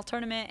actually have a small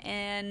tournament,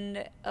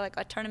 and like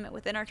a tournament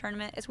within our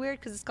tournament. It's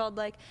weird because it's called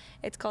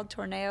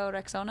Torneo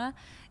Rexona.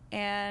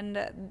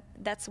 And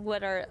that's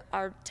what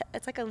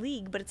it's like a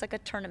league, but it's like a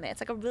tournament. It's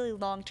like a really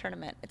long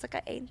tournament. It's like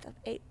an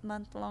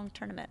 8-month long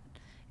tournament.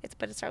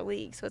 But it's our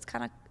league, so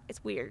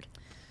it's weird.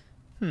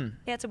 Yeah,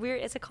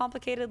 it's a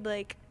complicated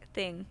like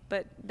thing,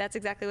 but that's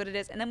exactly what it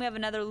is. And then we have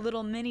another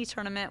little mini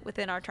tournament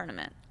within our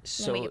tournament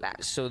when we get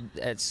back. So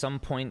at some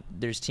point,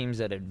 there's teams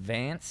that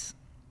advance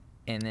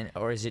and then,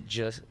 or is it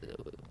just?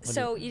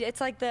 So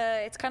it's like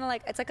it's kind of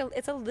like it's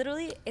a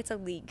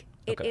league.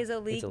 It Okay. is a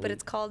league, but league.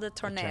 it's called a torneo.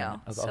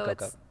 tournament. Okay, So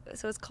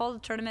okay, it's called a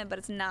tournament, but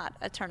it's not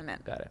a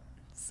tournament. Got it.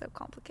 It's so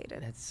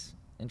complicated. That's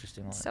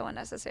interesting. One. So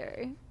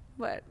unnecessary.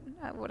 What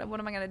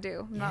am I gonna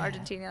do? I'm not Yeah.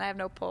 Argentinian. I have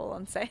no pull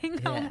on saying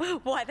Yeah.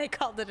 why they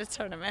called it a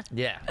tournament.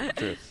 Yeah,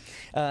 true.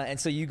 And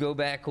so you go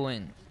back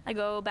when? I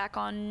go back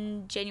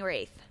on January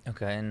 8th.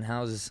 Okay, and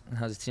how's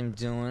the team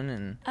doing?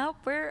 And Oh,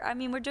 we're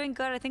doing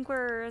good. I think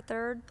we're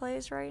third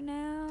place right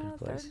now. Third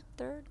place.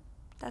 Third.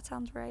 That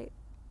sounds right.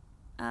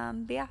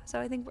 But yeah, so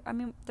I think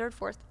third,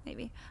 fourth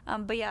maybe.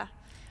 But yeah,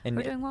 and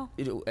we're doing well.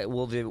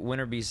 Will the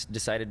winner be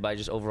decided by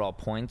just overall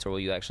points, or will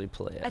you actually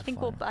play? I think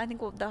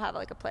they'll have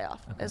like a playoff,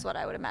 is what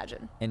I would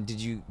imagine. And did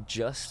you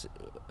just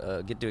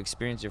get to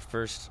experience your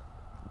first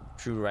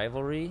true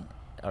rivalry,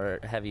 or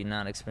have you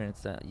not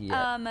experienced that yet?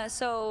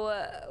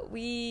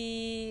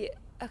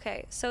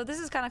 So this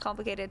is kind of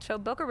complicated. So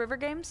Boca River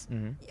games,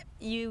 Mm-hmm.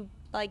 you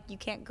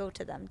can't go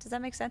to them. Does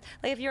that make sense?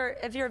 Like if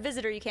you're a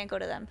visitor, you can't go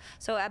to them.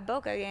 So at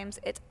Boca games,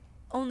 it's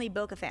only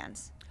Boca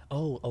fans.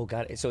 Oh,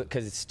 got it. So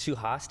because it's too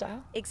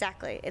hostile.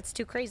 Exactly. It's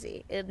too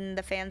crazy. And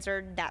the fans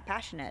are that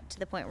passionate to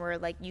the point where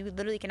like you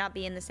literally cannot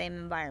be in the same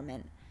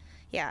environment.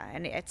 Yeah,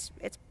 and it's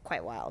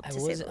quite wild to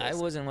say the I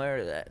least. wasn't aware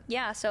of that.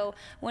 Yeah, so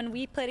when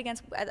we played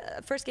against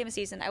first game of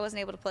season, I wasn't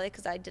able to play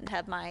because I didn't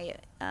have my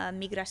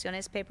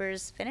migraciones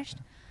papers finished.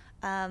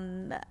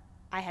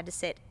 I had to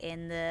sit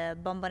in the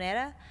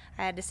bombonera.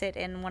 I had to sit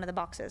in one of the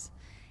boxes.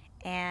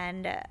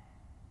 And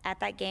at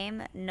that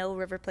game, no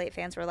River Plate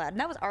fans were allowed. And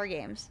that was our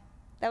games.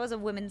 That was a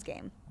women's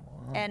game.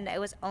 Wow. And it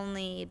was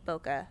only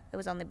Boca. It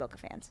was only Boca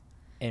fans.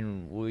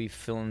 And we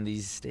filmed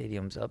these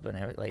stadiums up and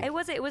everything. It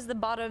was the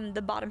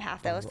bottom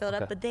half that was filled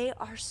okay. up, but they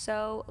are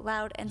so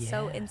loud and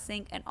so Yeah. in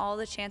sync, and all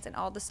the chants and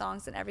all the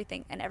songs and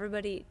everything, and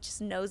everybody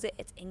just knows it.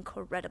 It's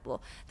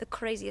incredible. The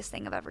craziest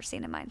thing I've ever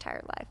seen in my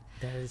entire life.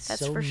 That's That's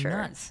so for sure.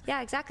 nuts.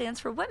 Yeah, exactly. And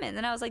it's for women.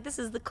 And I was like, this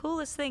is the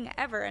coolest thing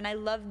ever, and I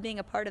loved being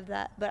a part of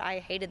that. But I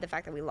hated the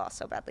fact that we lost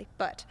so badly.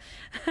 But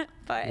and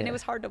Yeah. it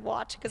was hard to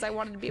watch because I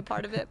wanted to be a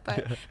part of it.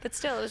 But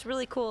still, it was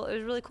really cool. It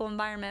was a really cool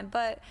environment.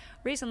 But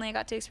recently, I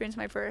got to experience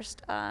my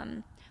first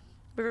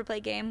River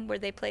Plate game where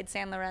they played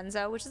San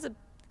Lorenzo, which is a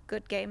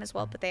good game as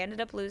well, but they ended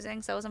up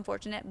losing, so it was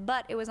unfortunate.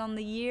 But it was on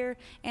the year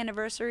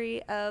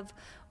anniversary of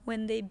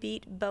when they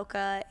beat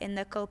Boca in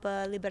the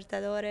Copa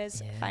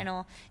Libertadores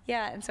final.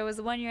 Yeah, and so it was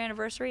the 1 year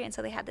anniversary, and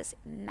so they had this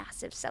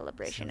massive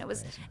celebration. It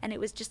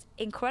was just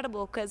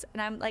incredible because,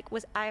 and I'm like,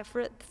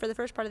 for the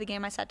first part of the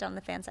game, I sat down in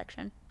the fan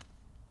section.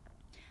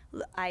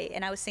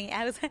 I was singing.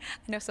 I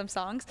know some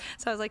songs,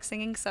 so I was like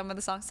singing some of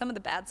the songs, some of the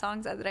bad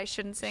songs that I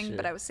shouldn't sing, Sure.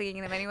 but I was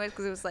singing them anyways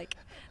because it was like,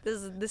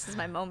 this is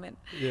my moment.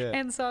 Yeah.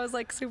 And so I was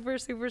like super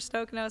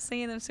stoked, and I was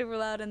singing them super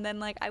loud. And then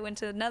like I went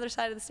to another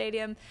side of the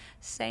stadium,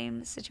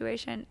 same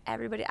situation.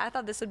 Everybody, I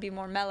thought this would be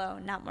more mellow,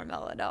 not more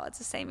mellow at all. It's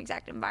the same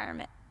exact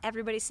environment.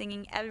 Everybody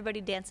singing,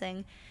 everybody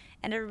dancing,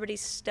 and everybody's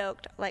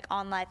stoked like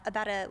on life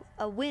about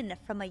a win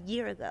from a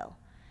year ago.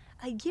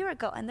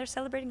 And they're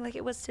celebrating like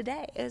it was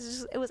today. It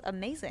was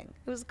amazing.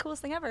 It was the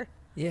coolest thing ever.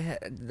 Yeah,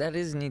 that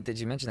is neat that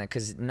you mentioned that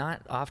because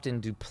not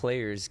often do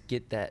players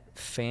get that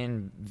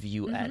fan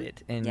view at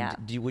it. And Yeah.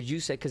 would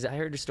you say, because I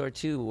heard a story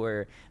too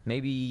where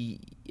maybe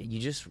you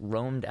just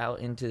roamed out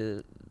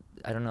into,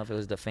 I don't know if it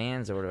was the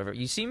fans or whatever.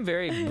 You seem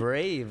very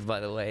brave, by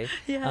the way.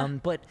 Yeah.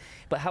 But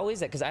how is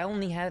that? Because I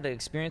only had the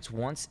experience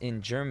once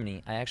in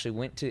Germany. I actually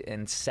went to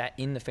and sat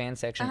in the fan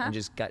section and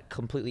just got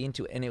completely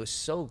into it, and it was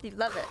so You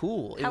love it.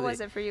 cool. How was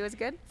it for you? Was it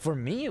good? For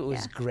me, it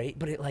was Yeah. great,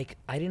 but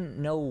I didn't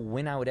know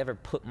when I would ever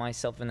put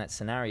myself in that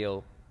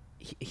scenario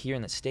here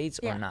in the States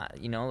Yeah. or not.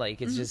 You know,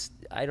 like it's just,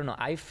 I don't know.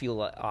 I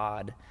feel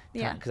odd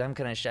Yeah. because I'm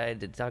kind of shy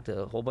to talk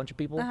to a whole bunch of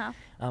people.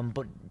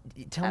 But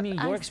tell me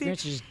I your see.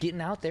 experience of just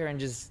getting out there and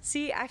just.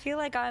 See, I feel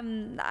like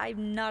I'm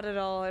not at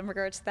all in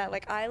regards to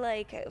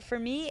that. For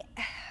me,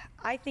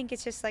 I think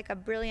it's just like a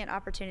brilliant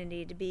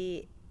opportunity to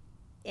be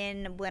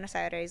in Buenos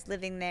Aires,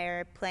 living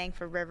there, playing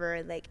for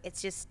River. Like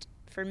it's just,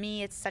 for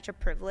me, it's such a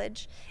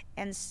privilege.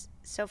 And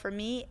so for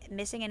me,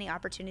 missing any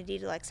opportunity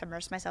to like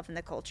submerge myself in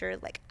the culture,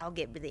 like I'll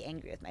get really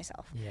angry with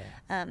myself.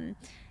 Yeah.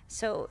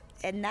 So,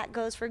 and that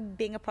goes for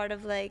being a part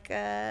of like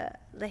La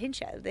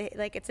Hincha.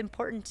 Like it's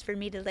important for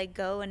me to like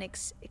go and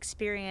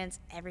experience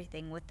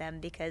everything with them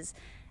because,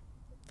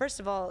 first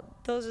of all,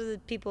 those are the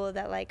people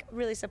that like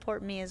really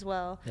support me as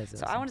well. That's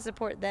so I awesome. want to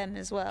support them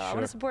as well. I want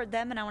Sure. to support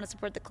them and I want to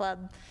support the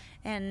club.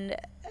 And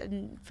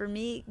for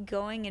me,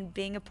 going and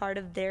being a part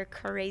of their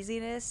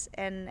craziness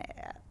and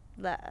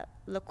la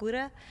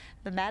locura,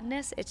 the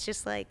madness, it's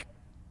just like,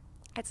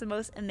 it's the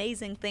most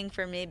amazing thing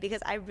for me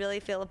because I really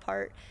feel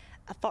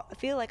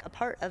feel like a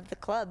part of the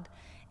club.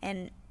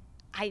 And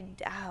I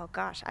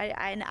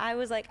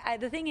was like,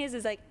 the thing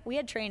is like we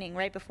had training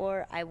right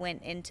before I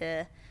went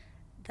into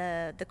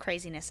the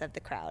craziness of the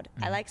crowd.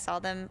 I like saw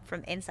them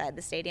from inside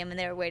the stadium and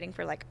they were waiting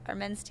for like our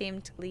men's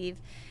team to leave.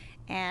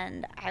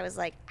 And I was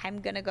like,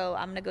 I'm gonna go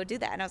do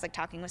that. And I was like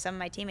talking with some of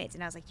my teammates,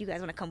 and I was like, you guys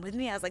want to come with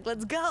me? I was like,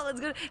 let's go.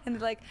 And they're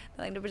like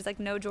nobody's like,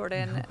 no,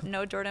 Jordan,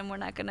 no, Jordan, we're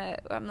not gonna.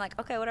 I'm like,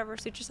 okay, whatever,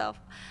 suit yourself.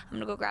 I'm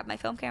gonna go grab my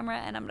film camera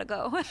and I'm gonna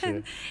go.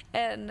 Sure.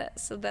 And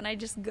so then I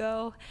just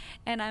go,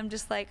 and I'm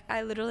just like,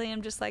 I literally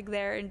am just like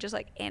there and just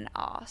like in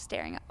awe,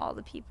 staring at all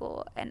the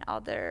people and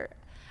all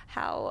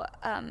how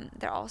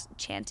they're all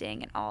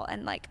chanting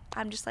and like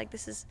I'm just like,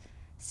 this is.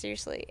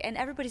 Seriously, and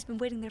everybody's been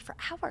waiting there for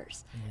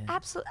hours,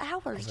 absolute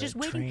hours, just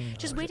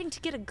waiting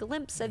to get a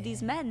glimpse of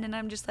these men, and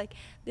I'm just like,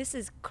 this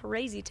is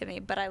crazy to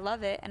me, but I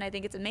love it, and I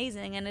think it's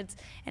amazing, and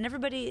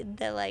everybody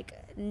that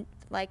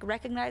like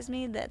recognized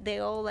me, that they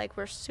all like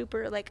were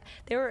super, like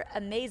they were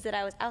amazed that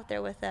I was out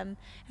there with them,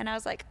 and I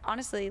was like,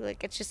 honestly,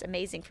 like it's just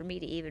amazing for me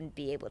to even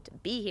be able to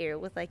be here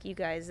with like you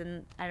guys,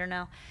 and I don't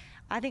know.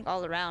 I think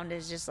all around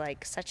is just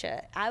like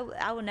I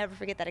will never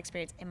forget that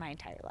experience in my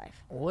entire life.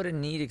 What a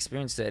neat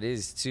experience that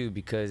is too,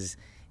 because,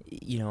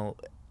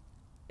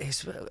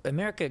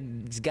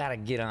 America's got to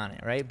get on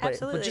it, right? But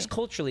just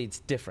culturally, it's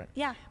different.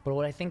 Yeah. But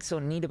what I think so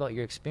neat about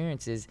your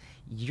experience is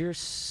you're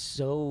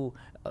so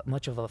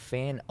much of a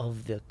fan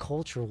of the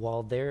culture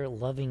while they're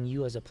loving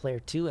you as a player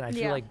too, and I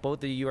feel like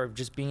both of you are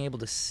just being able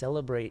to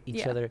celebrate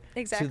each other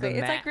exactly. to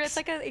the max. It's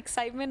like an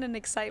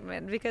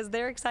excitement because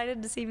they're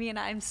excited to see me and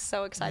I'm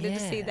so excited to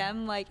see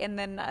them, like, and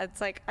then it's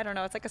like, I don't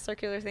know, it's like a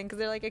circular thing because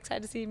they're like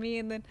excited to see me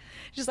and then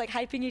just like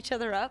hyping each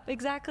other up.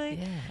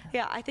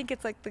 Yeah, I think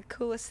it's like the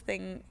coolest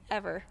thing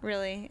ever,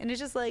 really. And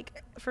it's just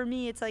like, for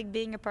me, it's like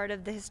being a part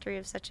of the history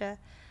of such a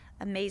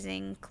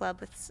amazing club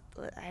with,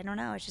 I don't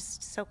know, it's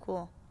just so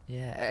cool.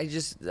 Yeah,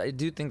 I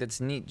do think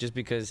that's neat, just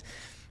because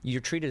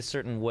you're treated a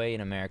certain way in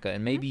America,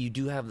 and maybe you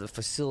do have the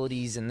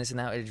facilities and this and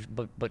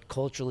that, but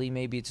culturally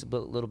maybe it's a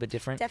little bit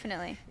different.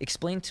 Definitely.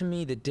 Explain to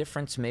me the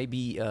difference,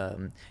 maybe,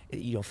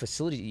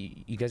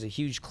 facility. You guys are a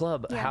huge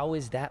club. Yeah. How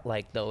is that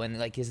like, though? And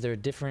like, is there a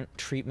different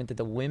treatment that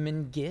the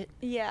women get?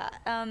 Yeah,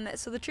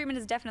 so the treatment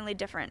is definitely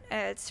different.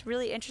 It's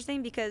really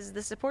interesting because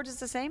the support is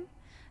the same,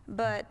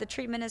 but the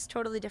treatment is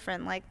totally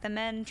different. Like the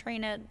men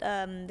train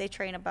they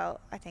train about,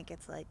 I think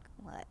it's like,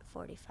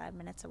 45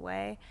 minutes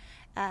away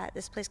at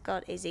this place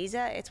called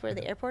Aziza. It's where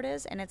the airport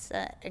is, and it's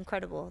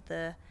incredible,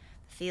 the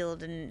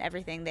field and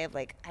everything. They have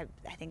like,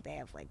 I think they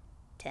have like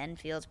 10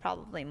 fields,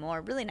 probably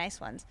more, really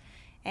nice ones.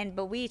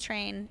 But we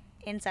train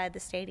inside the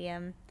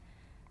stadium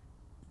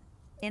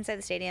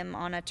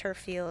on a turf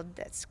field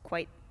that's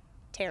quite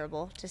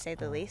terrible, to say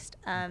the least,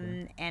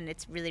 and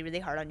it's really, really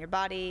hard on your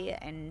body,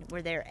 and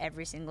we're there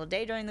every single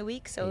day during the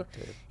week. So,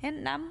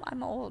 and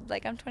I'm old,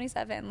 like I'm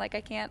 27, like I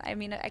can't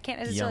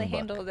necessarily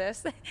handle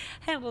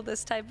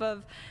this type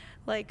of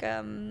like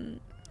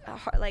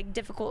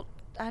difficult,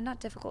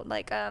 not difficult,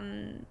 like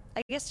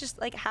I guess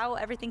just like how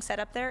everything's set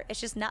up there, it's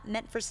just not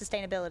meant for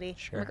sustainability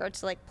in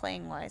regards to like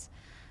playing wise.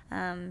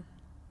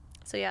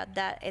 So yeah,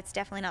 it's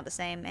definitely not the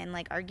same. And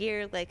like our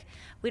gear, like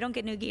we don't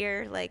get new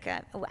gear. Like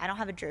I don't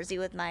have a jersey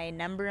with my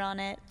number on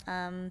it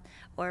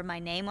or my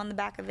name on the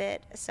back of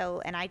it.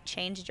 So, and I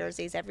change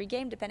jerseys every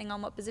game depending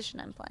on what position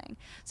I'm playing.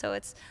 So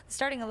it's the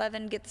starting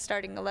 11 get the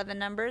starting 11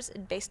 numbers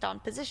based on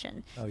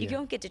position. You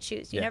don't get to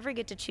choose. You never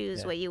get to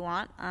choose what you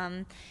want.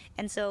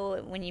 And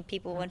so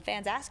when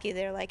fans ask you,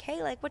 they're like,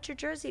 hey, like what's your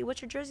jersey?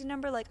 What's your jersey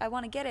number? Like I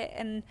want to get it.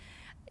 And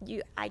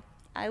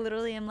I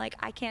literally am like,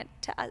 I can't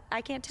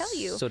tell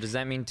you. So does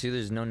that mean too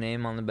there's no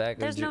name on the back?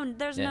 There's no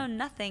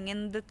nothing.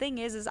 And the thing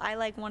is I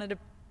like wanted to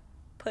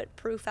put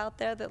proof out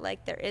there that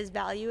like there is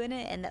value in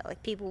it and that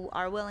like people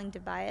are willing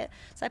to buy it.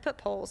 So I put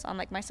polls on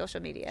like my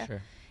social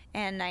media,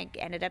 and I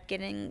ended up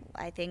getting,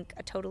 I think,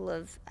 a total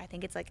of, I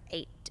think it's like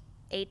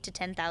 8 to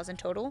 10,000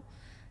 total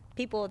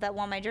people that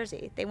want my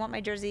jersey. They want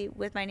my jersey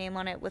with my name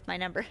on it, with my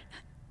number.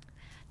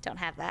 Don't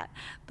have that,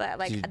 but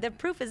like the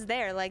proof is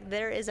there. Like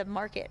there is a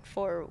market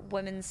for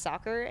women's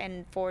soccer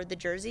and for the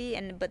jersey,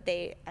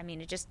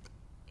 it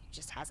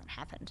just hasn't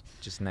happened.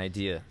 Just an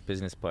idea,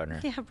 business partner.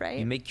 Yeah, right.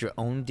 You make your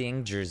own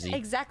dang jersey.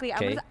 Exactly.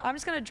 Okay? I'm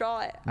just gonna draw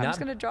it. I'm just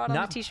gonna draw it on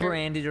a t-shirt. Not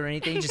branded or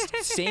anything, just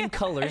same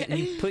colors, and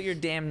you put your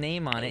damn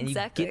name on it, and you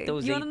get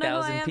those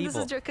 8,000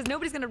 people. Because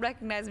nobody's gonna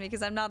recognize me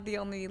because I'm not the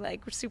only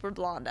like super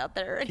blonde out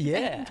there. Or anything,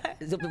 yeah,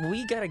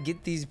 we gotta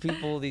get these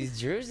people these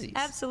jerseys.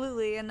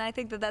 Absolutely, and I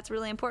think that that's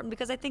really important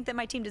because I think that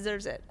my team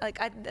deserves it. Like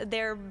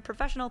they're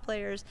professional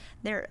players,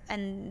 their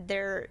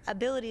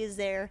ability is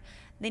there.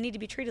 They need to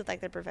be treated like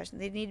they're professional.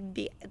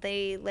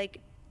 They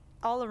like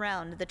all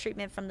around, the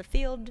treatment from the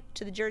field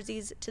to the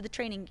jerseys to the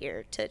training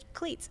gear to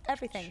cleats,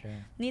 everything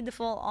need the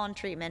full on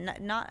treatment.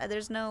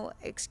 There's no,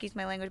 excuse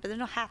my language, but there's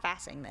no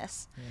half-assing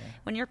this.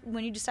 When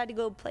you decide to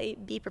go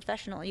be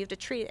professional, you have to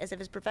treat it as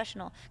if it's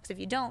professional, because if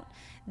you don't,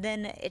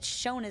 then it's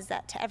shown as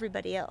that to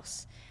everybody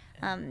else.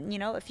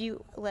 If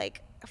you,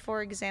 like,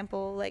 for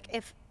example, like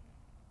if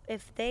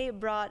they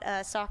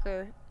brought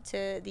soccer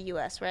to the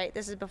U.S., right?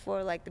 This is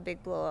before like the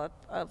big blow up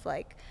of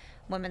like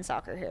women's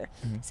soccer here.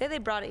 Say they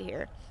brought it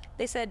here.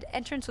 They said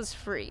entrance was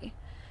free.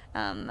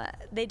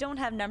 They don't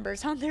have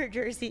numbers on their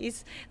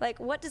jerseys. Like,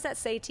 what does that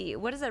say to you?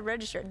 What does that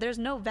register? There's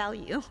no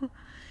value.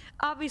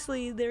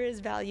 obviously there is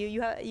value.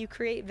 You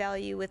create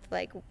value with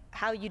like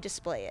how you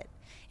display it.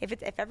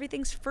 If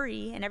everything's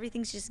free and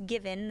everything's just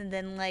given,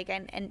 then like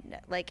and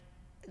like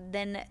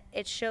then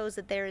it shows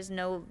that there is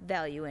no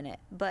value in it.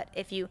 But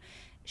if you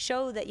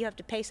show that you have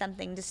to pay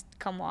something to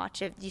come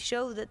watch, if you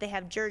show that they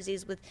have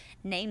jerseys with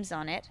names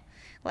on it,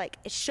 like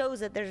it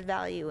shows that there's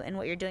value in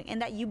what you're doing and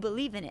that you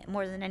believe in it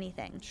more than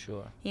anything.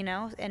 Sure. You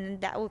know,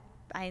 and that will,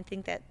 I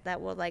think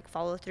that will like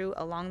follow through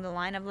along the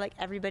line of like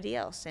everybody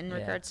else in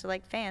regards to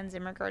like fans,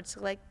 in regards to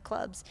like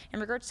clubs, in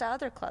regards to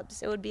other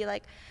clubs. It would be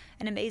like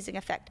an amazing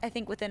effect, I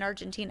think, within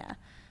Argentina.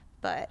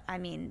 But I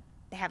mean,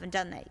 they haven't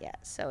done that yet.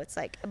 So it's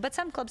like, but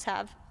some clubs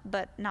have,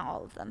 but not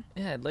all of them.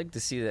 Yeah, I'd like to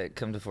see that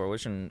come to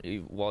fruition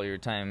while your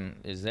time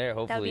is there.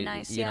 Hopefully, that would be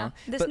nice. You know?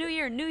 This new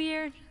year,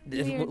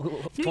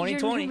 2020,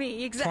 new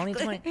me, exactly.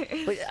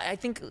 2020. But I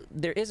think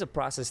there is a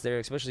process there,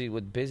 especially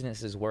with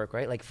businesses work,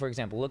 right? Like for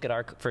example, look at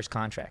our first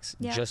contracts,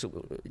 just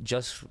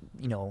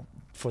you know,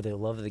 for the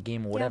love of the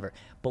game or whatever.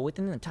 But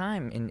within the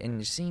time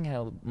and seeing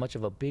how much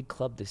of a big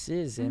club this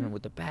is, and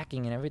with the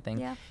backing and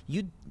everything,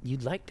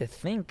 you'd like to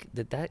think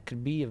that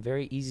could be a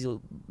very easy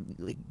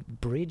like,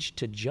 bridge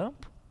to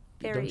jump.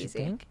 Very don't easy.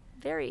 You think?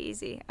 Very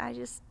easy. I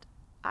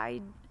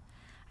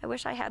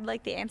wish I had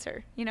like the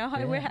answer. You know,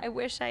 I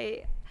wish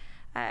I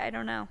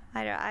don't know.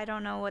 I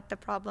don't know what the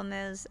problem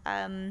is.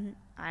 I've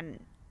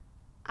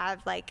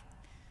like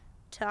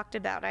talked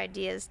about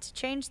ideas to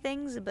change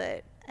things,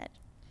 but.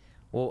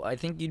 Well, I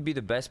think you'd be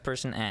the best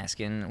person to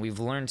ask, and we've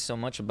learned so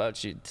much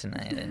about you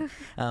tonight.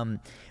 And,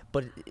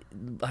 but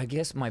I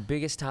guess my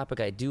biggest topic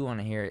I do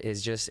want to hear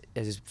is just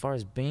as far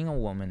as being a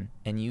woman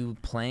and you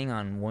playing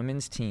on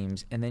women's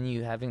teams, and then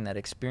you having that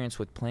experience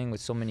with playing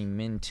with so many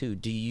men too.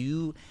 Do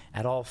you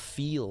at all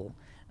feel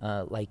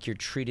like you're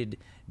treated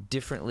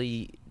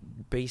differently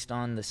based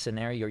on the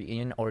scenario you're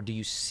in, or do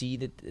you see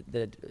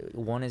that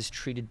one is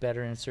treated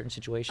better in a certain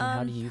situation?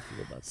 How do you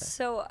feel about that?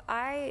 So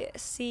I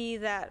see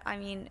that, I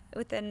mean,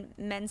 within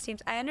men's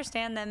teams, I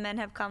understand that men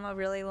have come a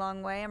really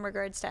long way in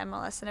regards to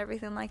MLS and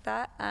everything like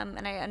that,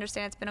 and I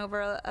understand it's been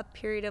over a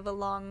period of a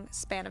long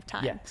span of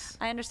time. Yes.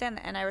 I understand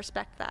that, and I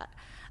respect that.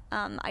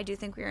 I do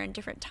think we're in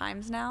different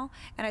times now,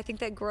 and I think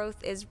that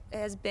growth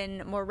has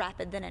been more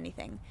rapid than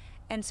anything.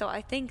 And so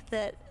I think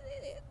that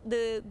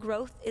the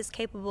growth is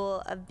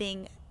capable of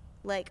being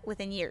like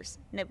within years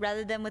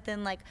rather than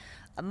within like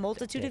a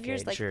multitude of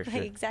years, like, sure.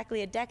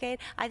 exactly a decade.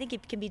 I think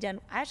it can be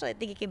done. Actually, I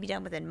think it can be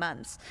done within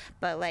months,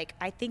 but like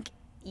I think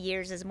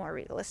years is more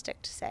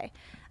realistic to say.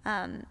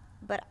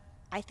 But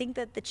I think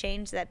that the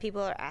change that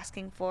people are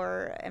asking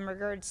for in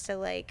regards to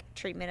like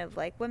treatment of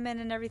like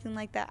women and everything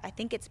like that, I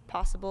think it's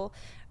possible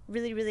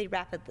really, really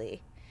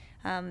rapidly.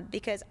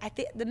 Because I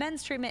think the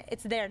men's treatment,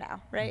 it's there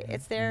now, right?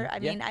 It's there. I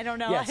mean, I don't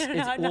know. Yes,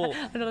 I'm not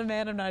a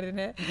man. I'm not in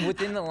it.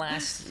 Within the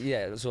last,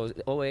 so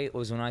 2008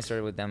 was when I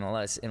started with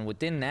MLS, and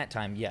within that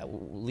time,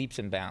 leaps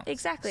and bounds.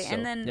 Exactly. So,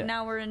 and then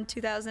now we're in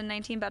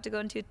 2019, about to go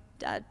into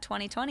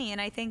 2020,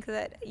 and I think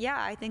that,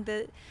 I think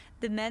that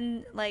the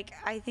men, like,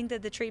 I think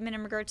that the treatment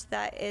in regards to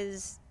that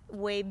is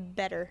way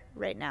better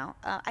right now.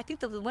 I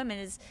think that the women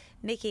is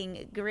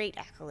making great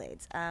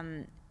accolades.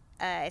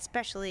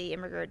 Especially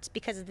in regards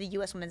because of the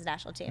U.S. women's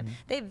national team.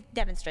 They've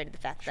demonstrated the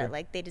fact that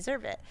like they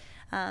deserve it.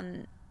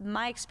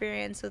 My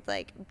experience with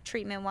like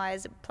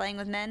treatment-wise, playing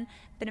with men,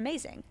 been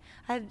amazing.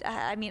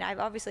 I mean,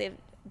 I've obviously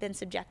been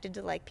subjected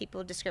to like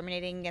people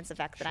discriminating against the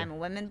fact that I'm a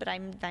woman, but I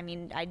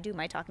do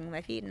my talking with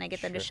my feet, and I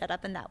get them to shut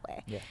up in that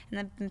way. And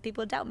then when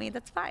people doubt me,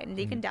 that's fine.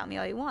 You can doubt me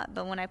all you want,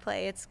 but when I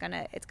play, it's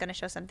gonna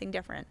show something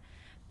different.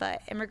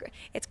 But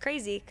it's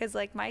crazy because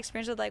like my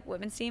experience with like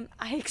women's team,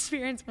 I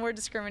experienced more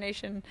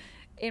discrimination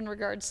in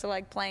regards to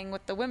like playing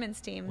with the women's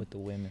team. With the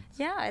women.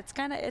 Yeah, it's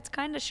kind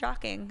of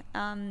shocking.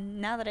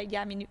 Now that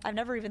I've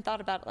never even thought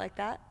about it like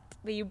that.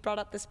 But you brought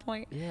up this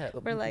point. Yeah.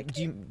 Where like,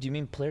 do you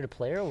mean player to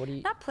player, or what do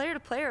you? Not player to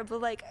player, but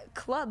like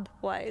club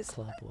wise.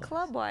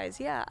 Club wise,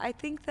 yeah. I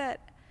think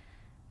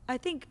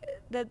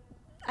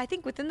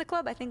within the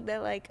club, I think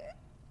that like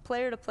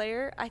player to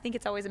player, I think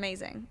it's always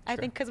amazing. I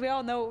think because we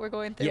all know what we're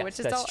going through, which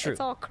is it's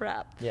all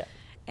crap. Yeah.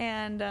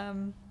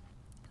 And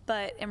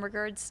but in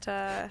regards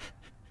to.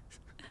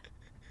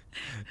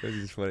 This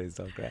is funny.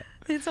 It's all crap.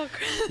 It's all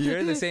crap. You're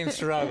in the same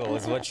struggle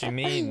is what she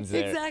means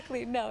there.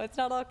 Exactly. No, it's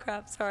not all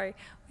crap. Sorry.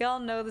 We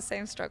all know the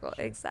same struggle.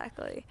 Sure.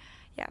 Exactly.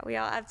 Yeah, we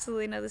all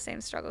absolutely know the same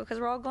struggle because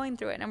we're all going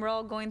through it, and we're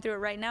all going through it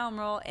right now, and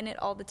we're all in it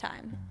all the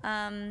time.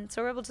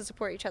 So we're able to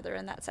support each other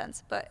in that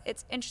sense. But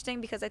it's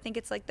interesting because I think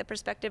it's like the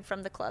perspective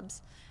from the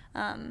clubs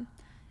in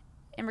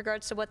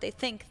regards to what they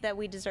think that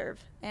we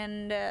deserve.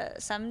 And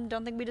some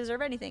don't think we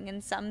deserve anything,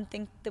 and some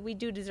think that we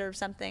do deserve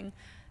something.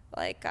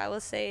 Like, I will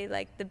say,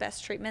 like, the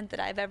best treatment that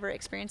I've ever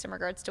experienced in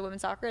regards to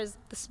women's soccer is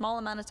the small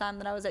amount of time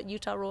that I was at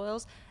Utah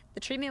Royals. The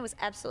treatment was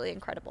absolutely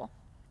incredible.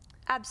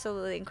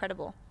 Absolutely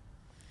incredible.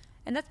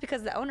 And that's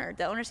because the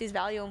owner sees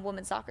value in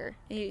women's soccer.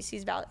 He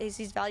sees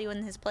value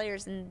in his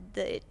players, and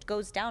it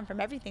goes down from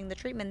everything, the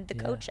treatment, the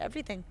coach,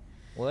 everything.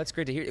 Well, that's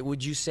great to hear.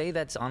 Would you say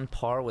that's on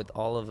par with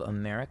all of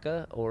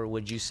America, or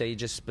would you say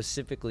just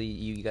specifically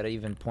you got to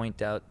even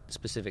point out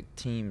specific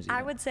teams?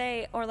 I would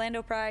say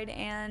Orlando Pride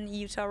and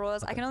Utah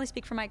Royals. I can only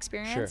speak from my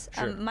experience.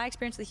 Sure. My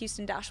experience with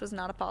Houston Dash was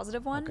not a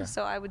positive one,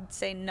 so I would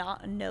say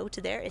no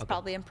to there. It's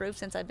probably improved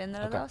since I've been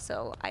there, though,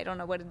 so I don't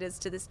know what it is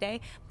to this day.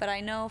 But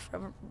I know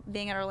from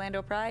being at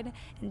Orlando Pride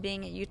and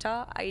being at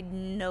Utah, I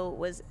know it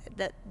was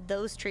that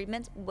those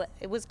treatments,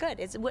 it was good.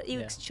 It's what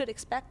you should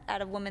expect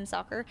out of women's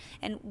soccer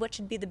and what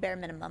should be the bare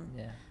minimum.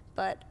 Yeah.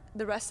 But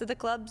the rest of the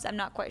clubs, I'm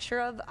not quite sure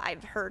of.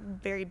 I've heard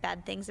very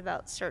bad things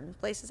about certain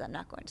places. I'm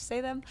not going to say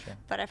them,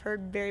 but I've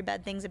heard very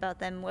bad things about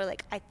them where,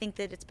 like, I think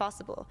that it's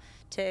possible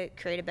to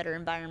create a better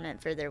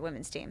environment for their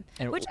women's team,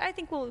 which I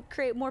think will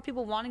create more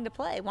people wanting to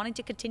play, wanting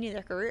to continue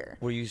their career.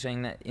 Were you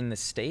saying that in the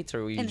States,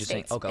 or were you just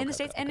saying in the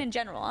States and in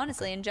general?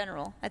 Honestly, in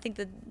general, I think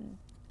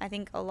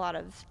a lot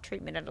of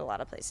treatment at a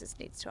lot of places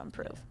needs to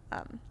improve.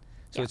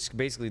 So it's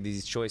basically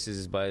these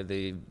choices by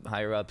the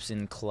higher ups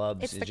in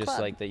clubs. It's the just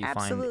club. like that you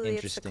Absolutely, find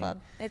interesting.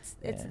 It's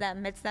the club. It's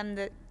them. It's them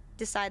that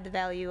decide the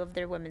value of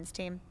their women's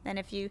team. And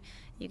if you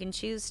can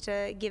choose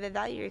to give it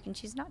value, or you can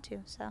choose not to.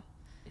 So.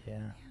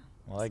 Yeah.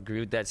 Well, I agree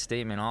with that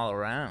statement all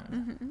around.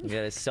 Mm-hmm. You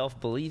got a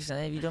self-belief,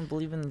 and if you don't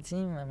believe in the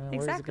team, I mean,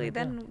 exactly.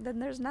 Where's it gonna then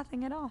there's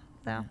nothing at all.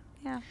 So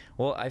yeah.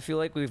 Well, I feel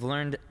like we've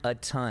learned a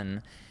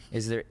ton.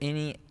 Is there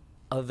any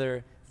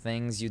other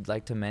things you'd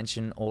like to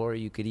mention, or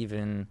you could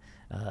even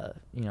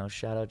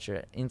shout out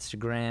your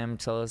Instagram,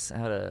 tell us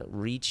how to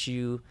reach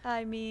you?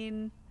 I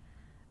mean,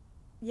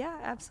 yeah,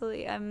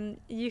 absolutely.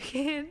 You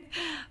can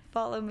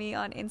follow me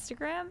on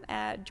Instagram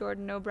at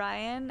Jordan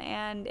O'Brien,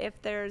 and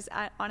if there's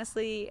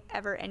honestly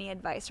ever any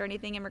advice or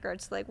anything in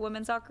regards to like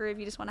women's soccer, if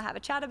you just want to have a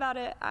chat about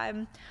it,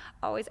 I'm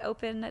always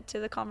open to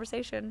the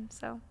conversation.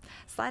 So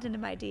slide into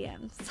my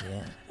DMs.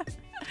 Yeah.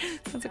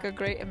 Sounds like a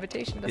great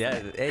invitation.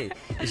 Hey,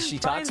 she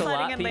talks a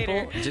lot,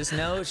 people. Just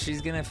know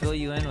she's going to fill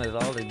you in with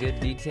all the good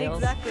details.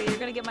 Exactly. You're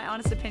going to get my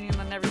honest opinion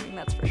on everything,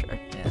 that's for sure.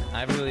 Yeah,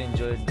 I've really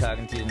enjoyed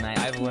talking to you tonight.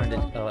 I've learned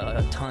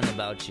a ton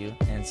about you,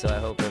 and so I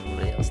hope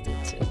everybody else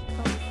did too.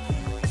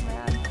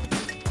 Brad.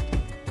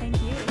 Thank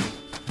you.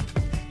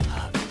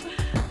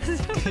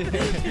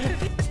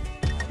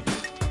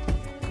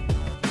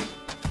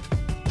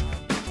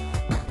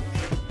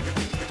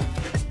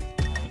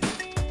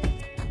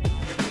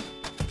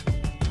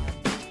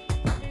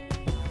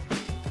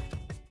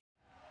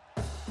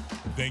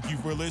 Thank you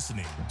for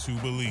listening to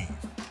Believe.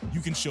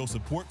 You can show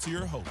support to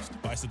your host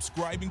by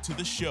subscribing to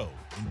the show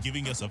and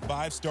giving us a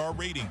 5-star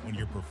rating on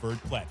your preferred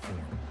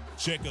platform.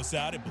 Check us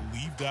out at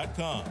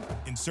Believe.com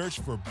and search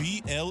for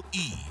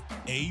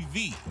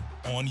BLEAV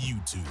on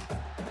YouTube.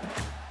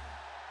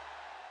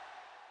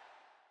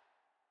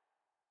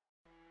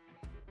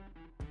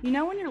 You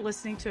know when you're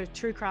listening to a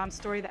true crime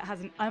story that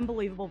has an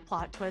unbelievable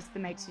plot twist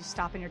that makes you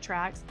stop in your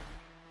tracks?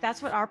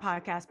 That's what our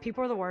podcast,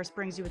 People Are the Worst,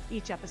 brings you with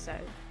each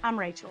episode. I'm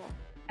Rachel.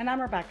 And I'm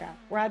Rebecca.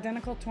 We're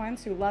identical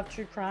twins who love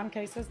true crime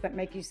cases that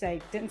make you say,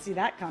 didn't see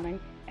that coming,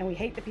 and we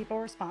hate the people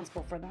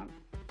responsible for them.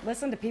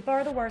 Listen to People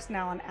Are the Worst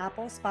now on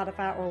Apple,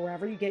 Spotify, or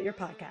wherever you get your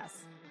podcasts.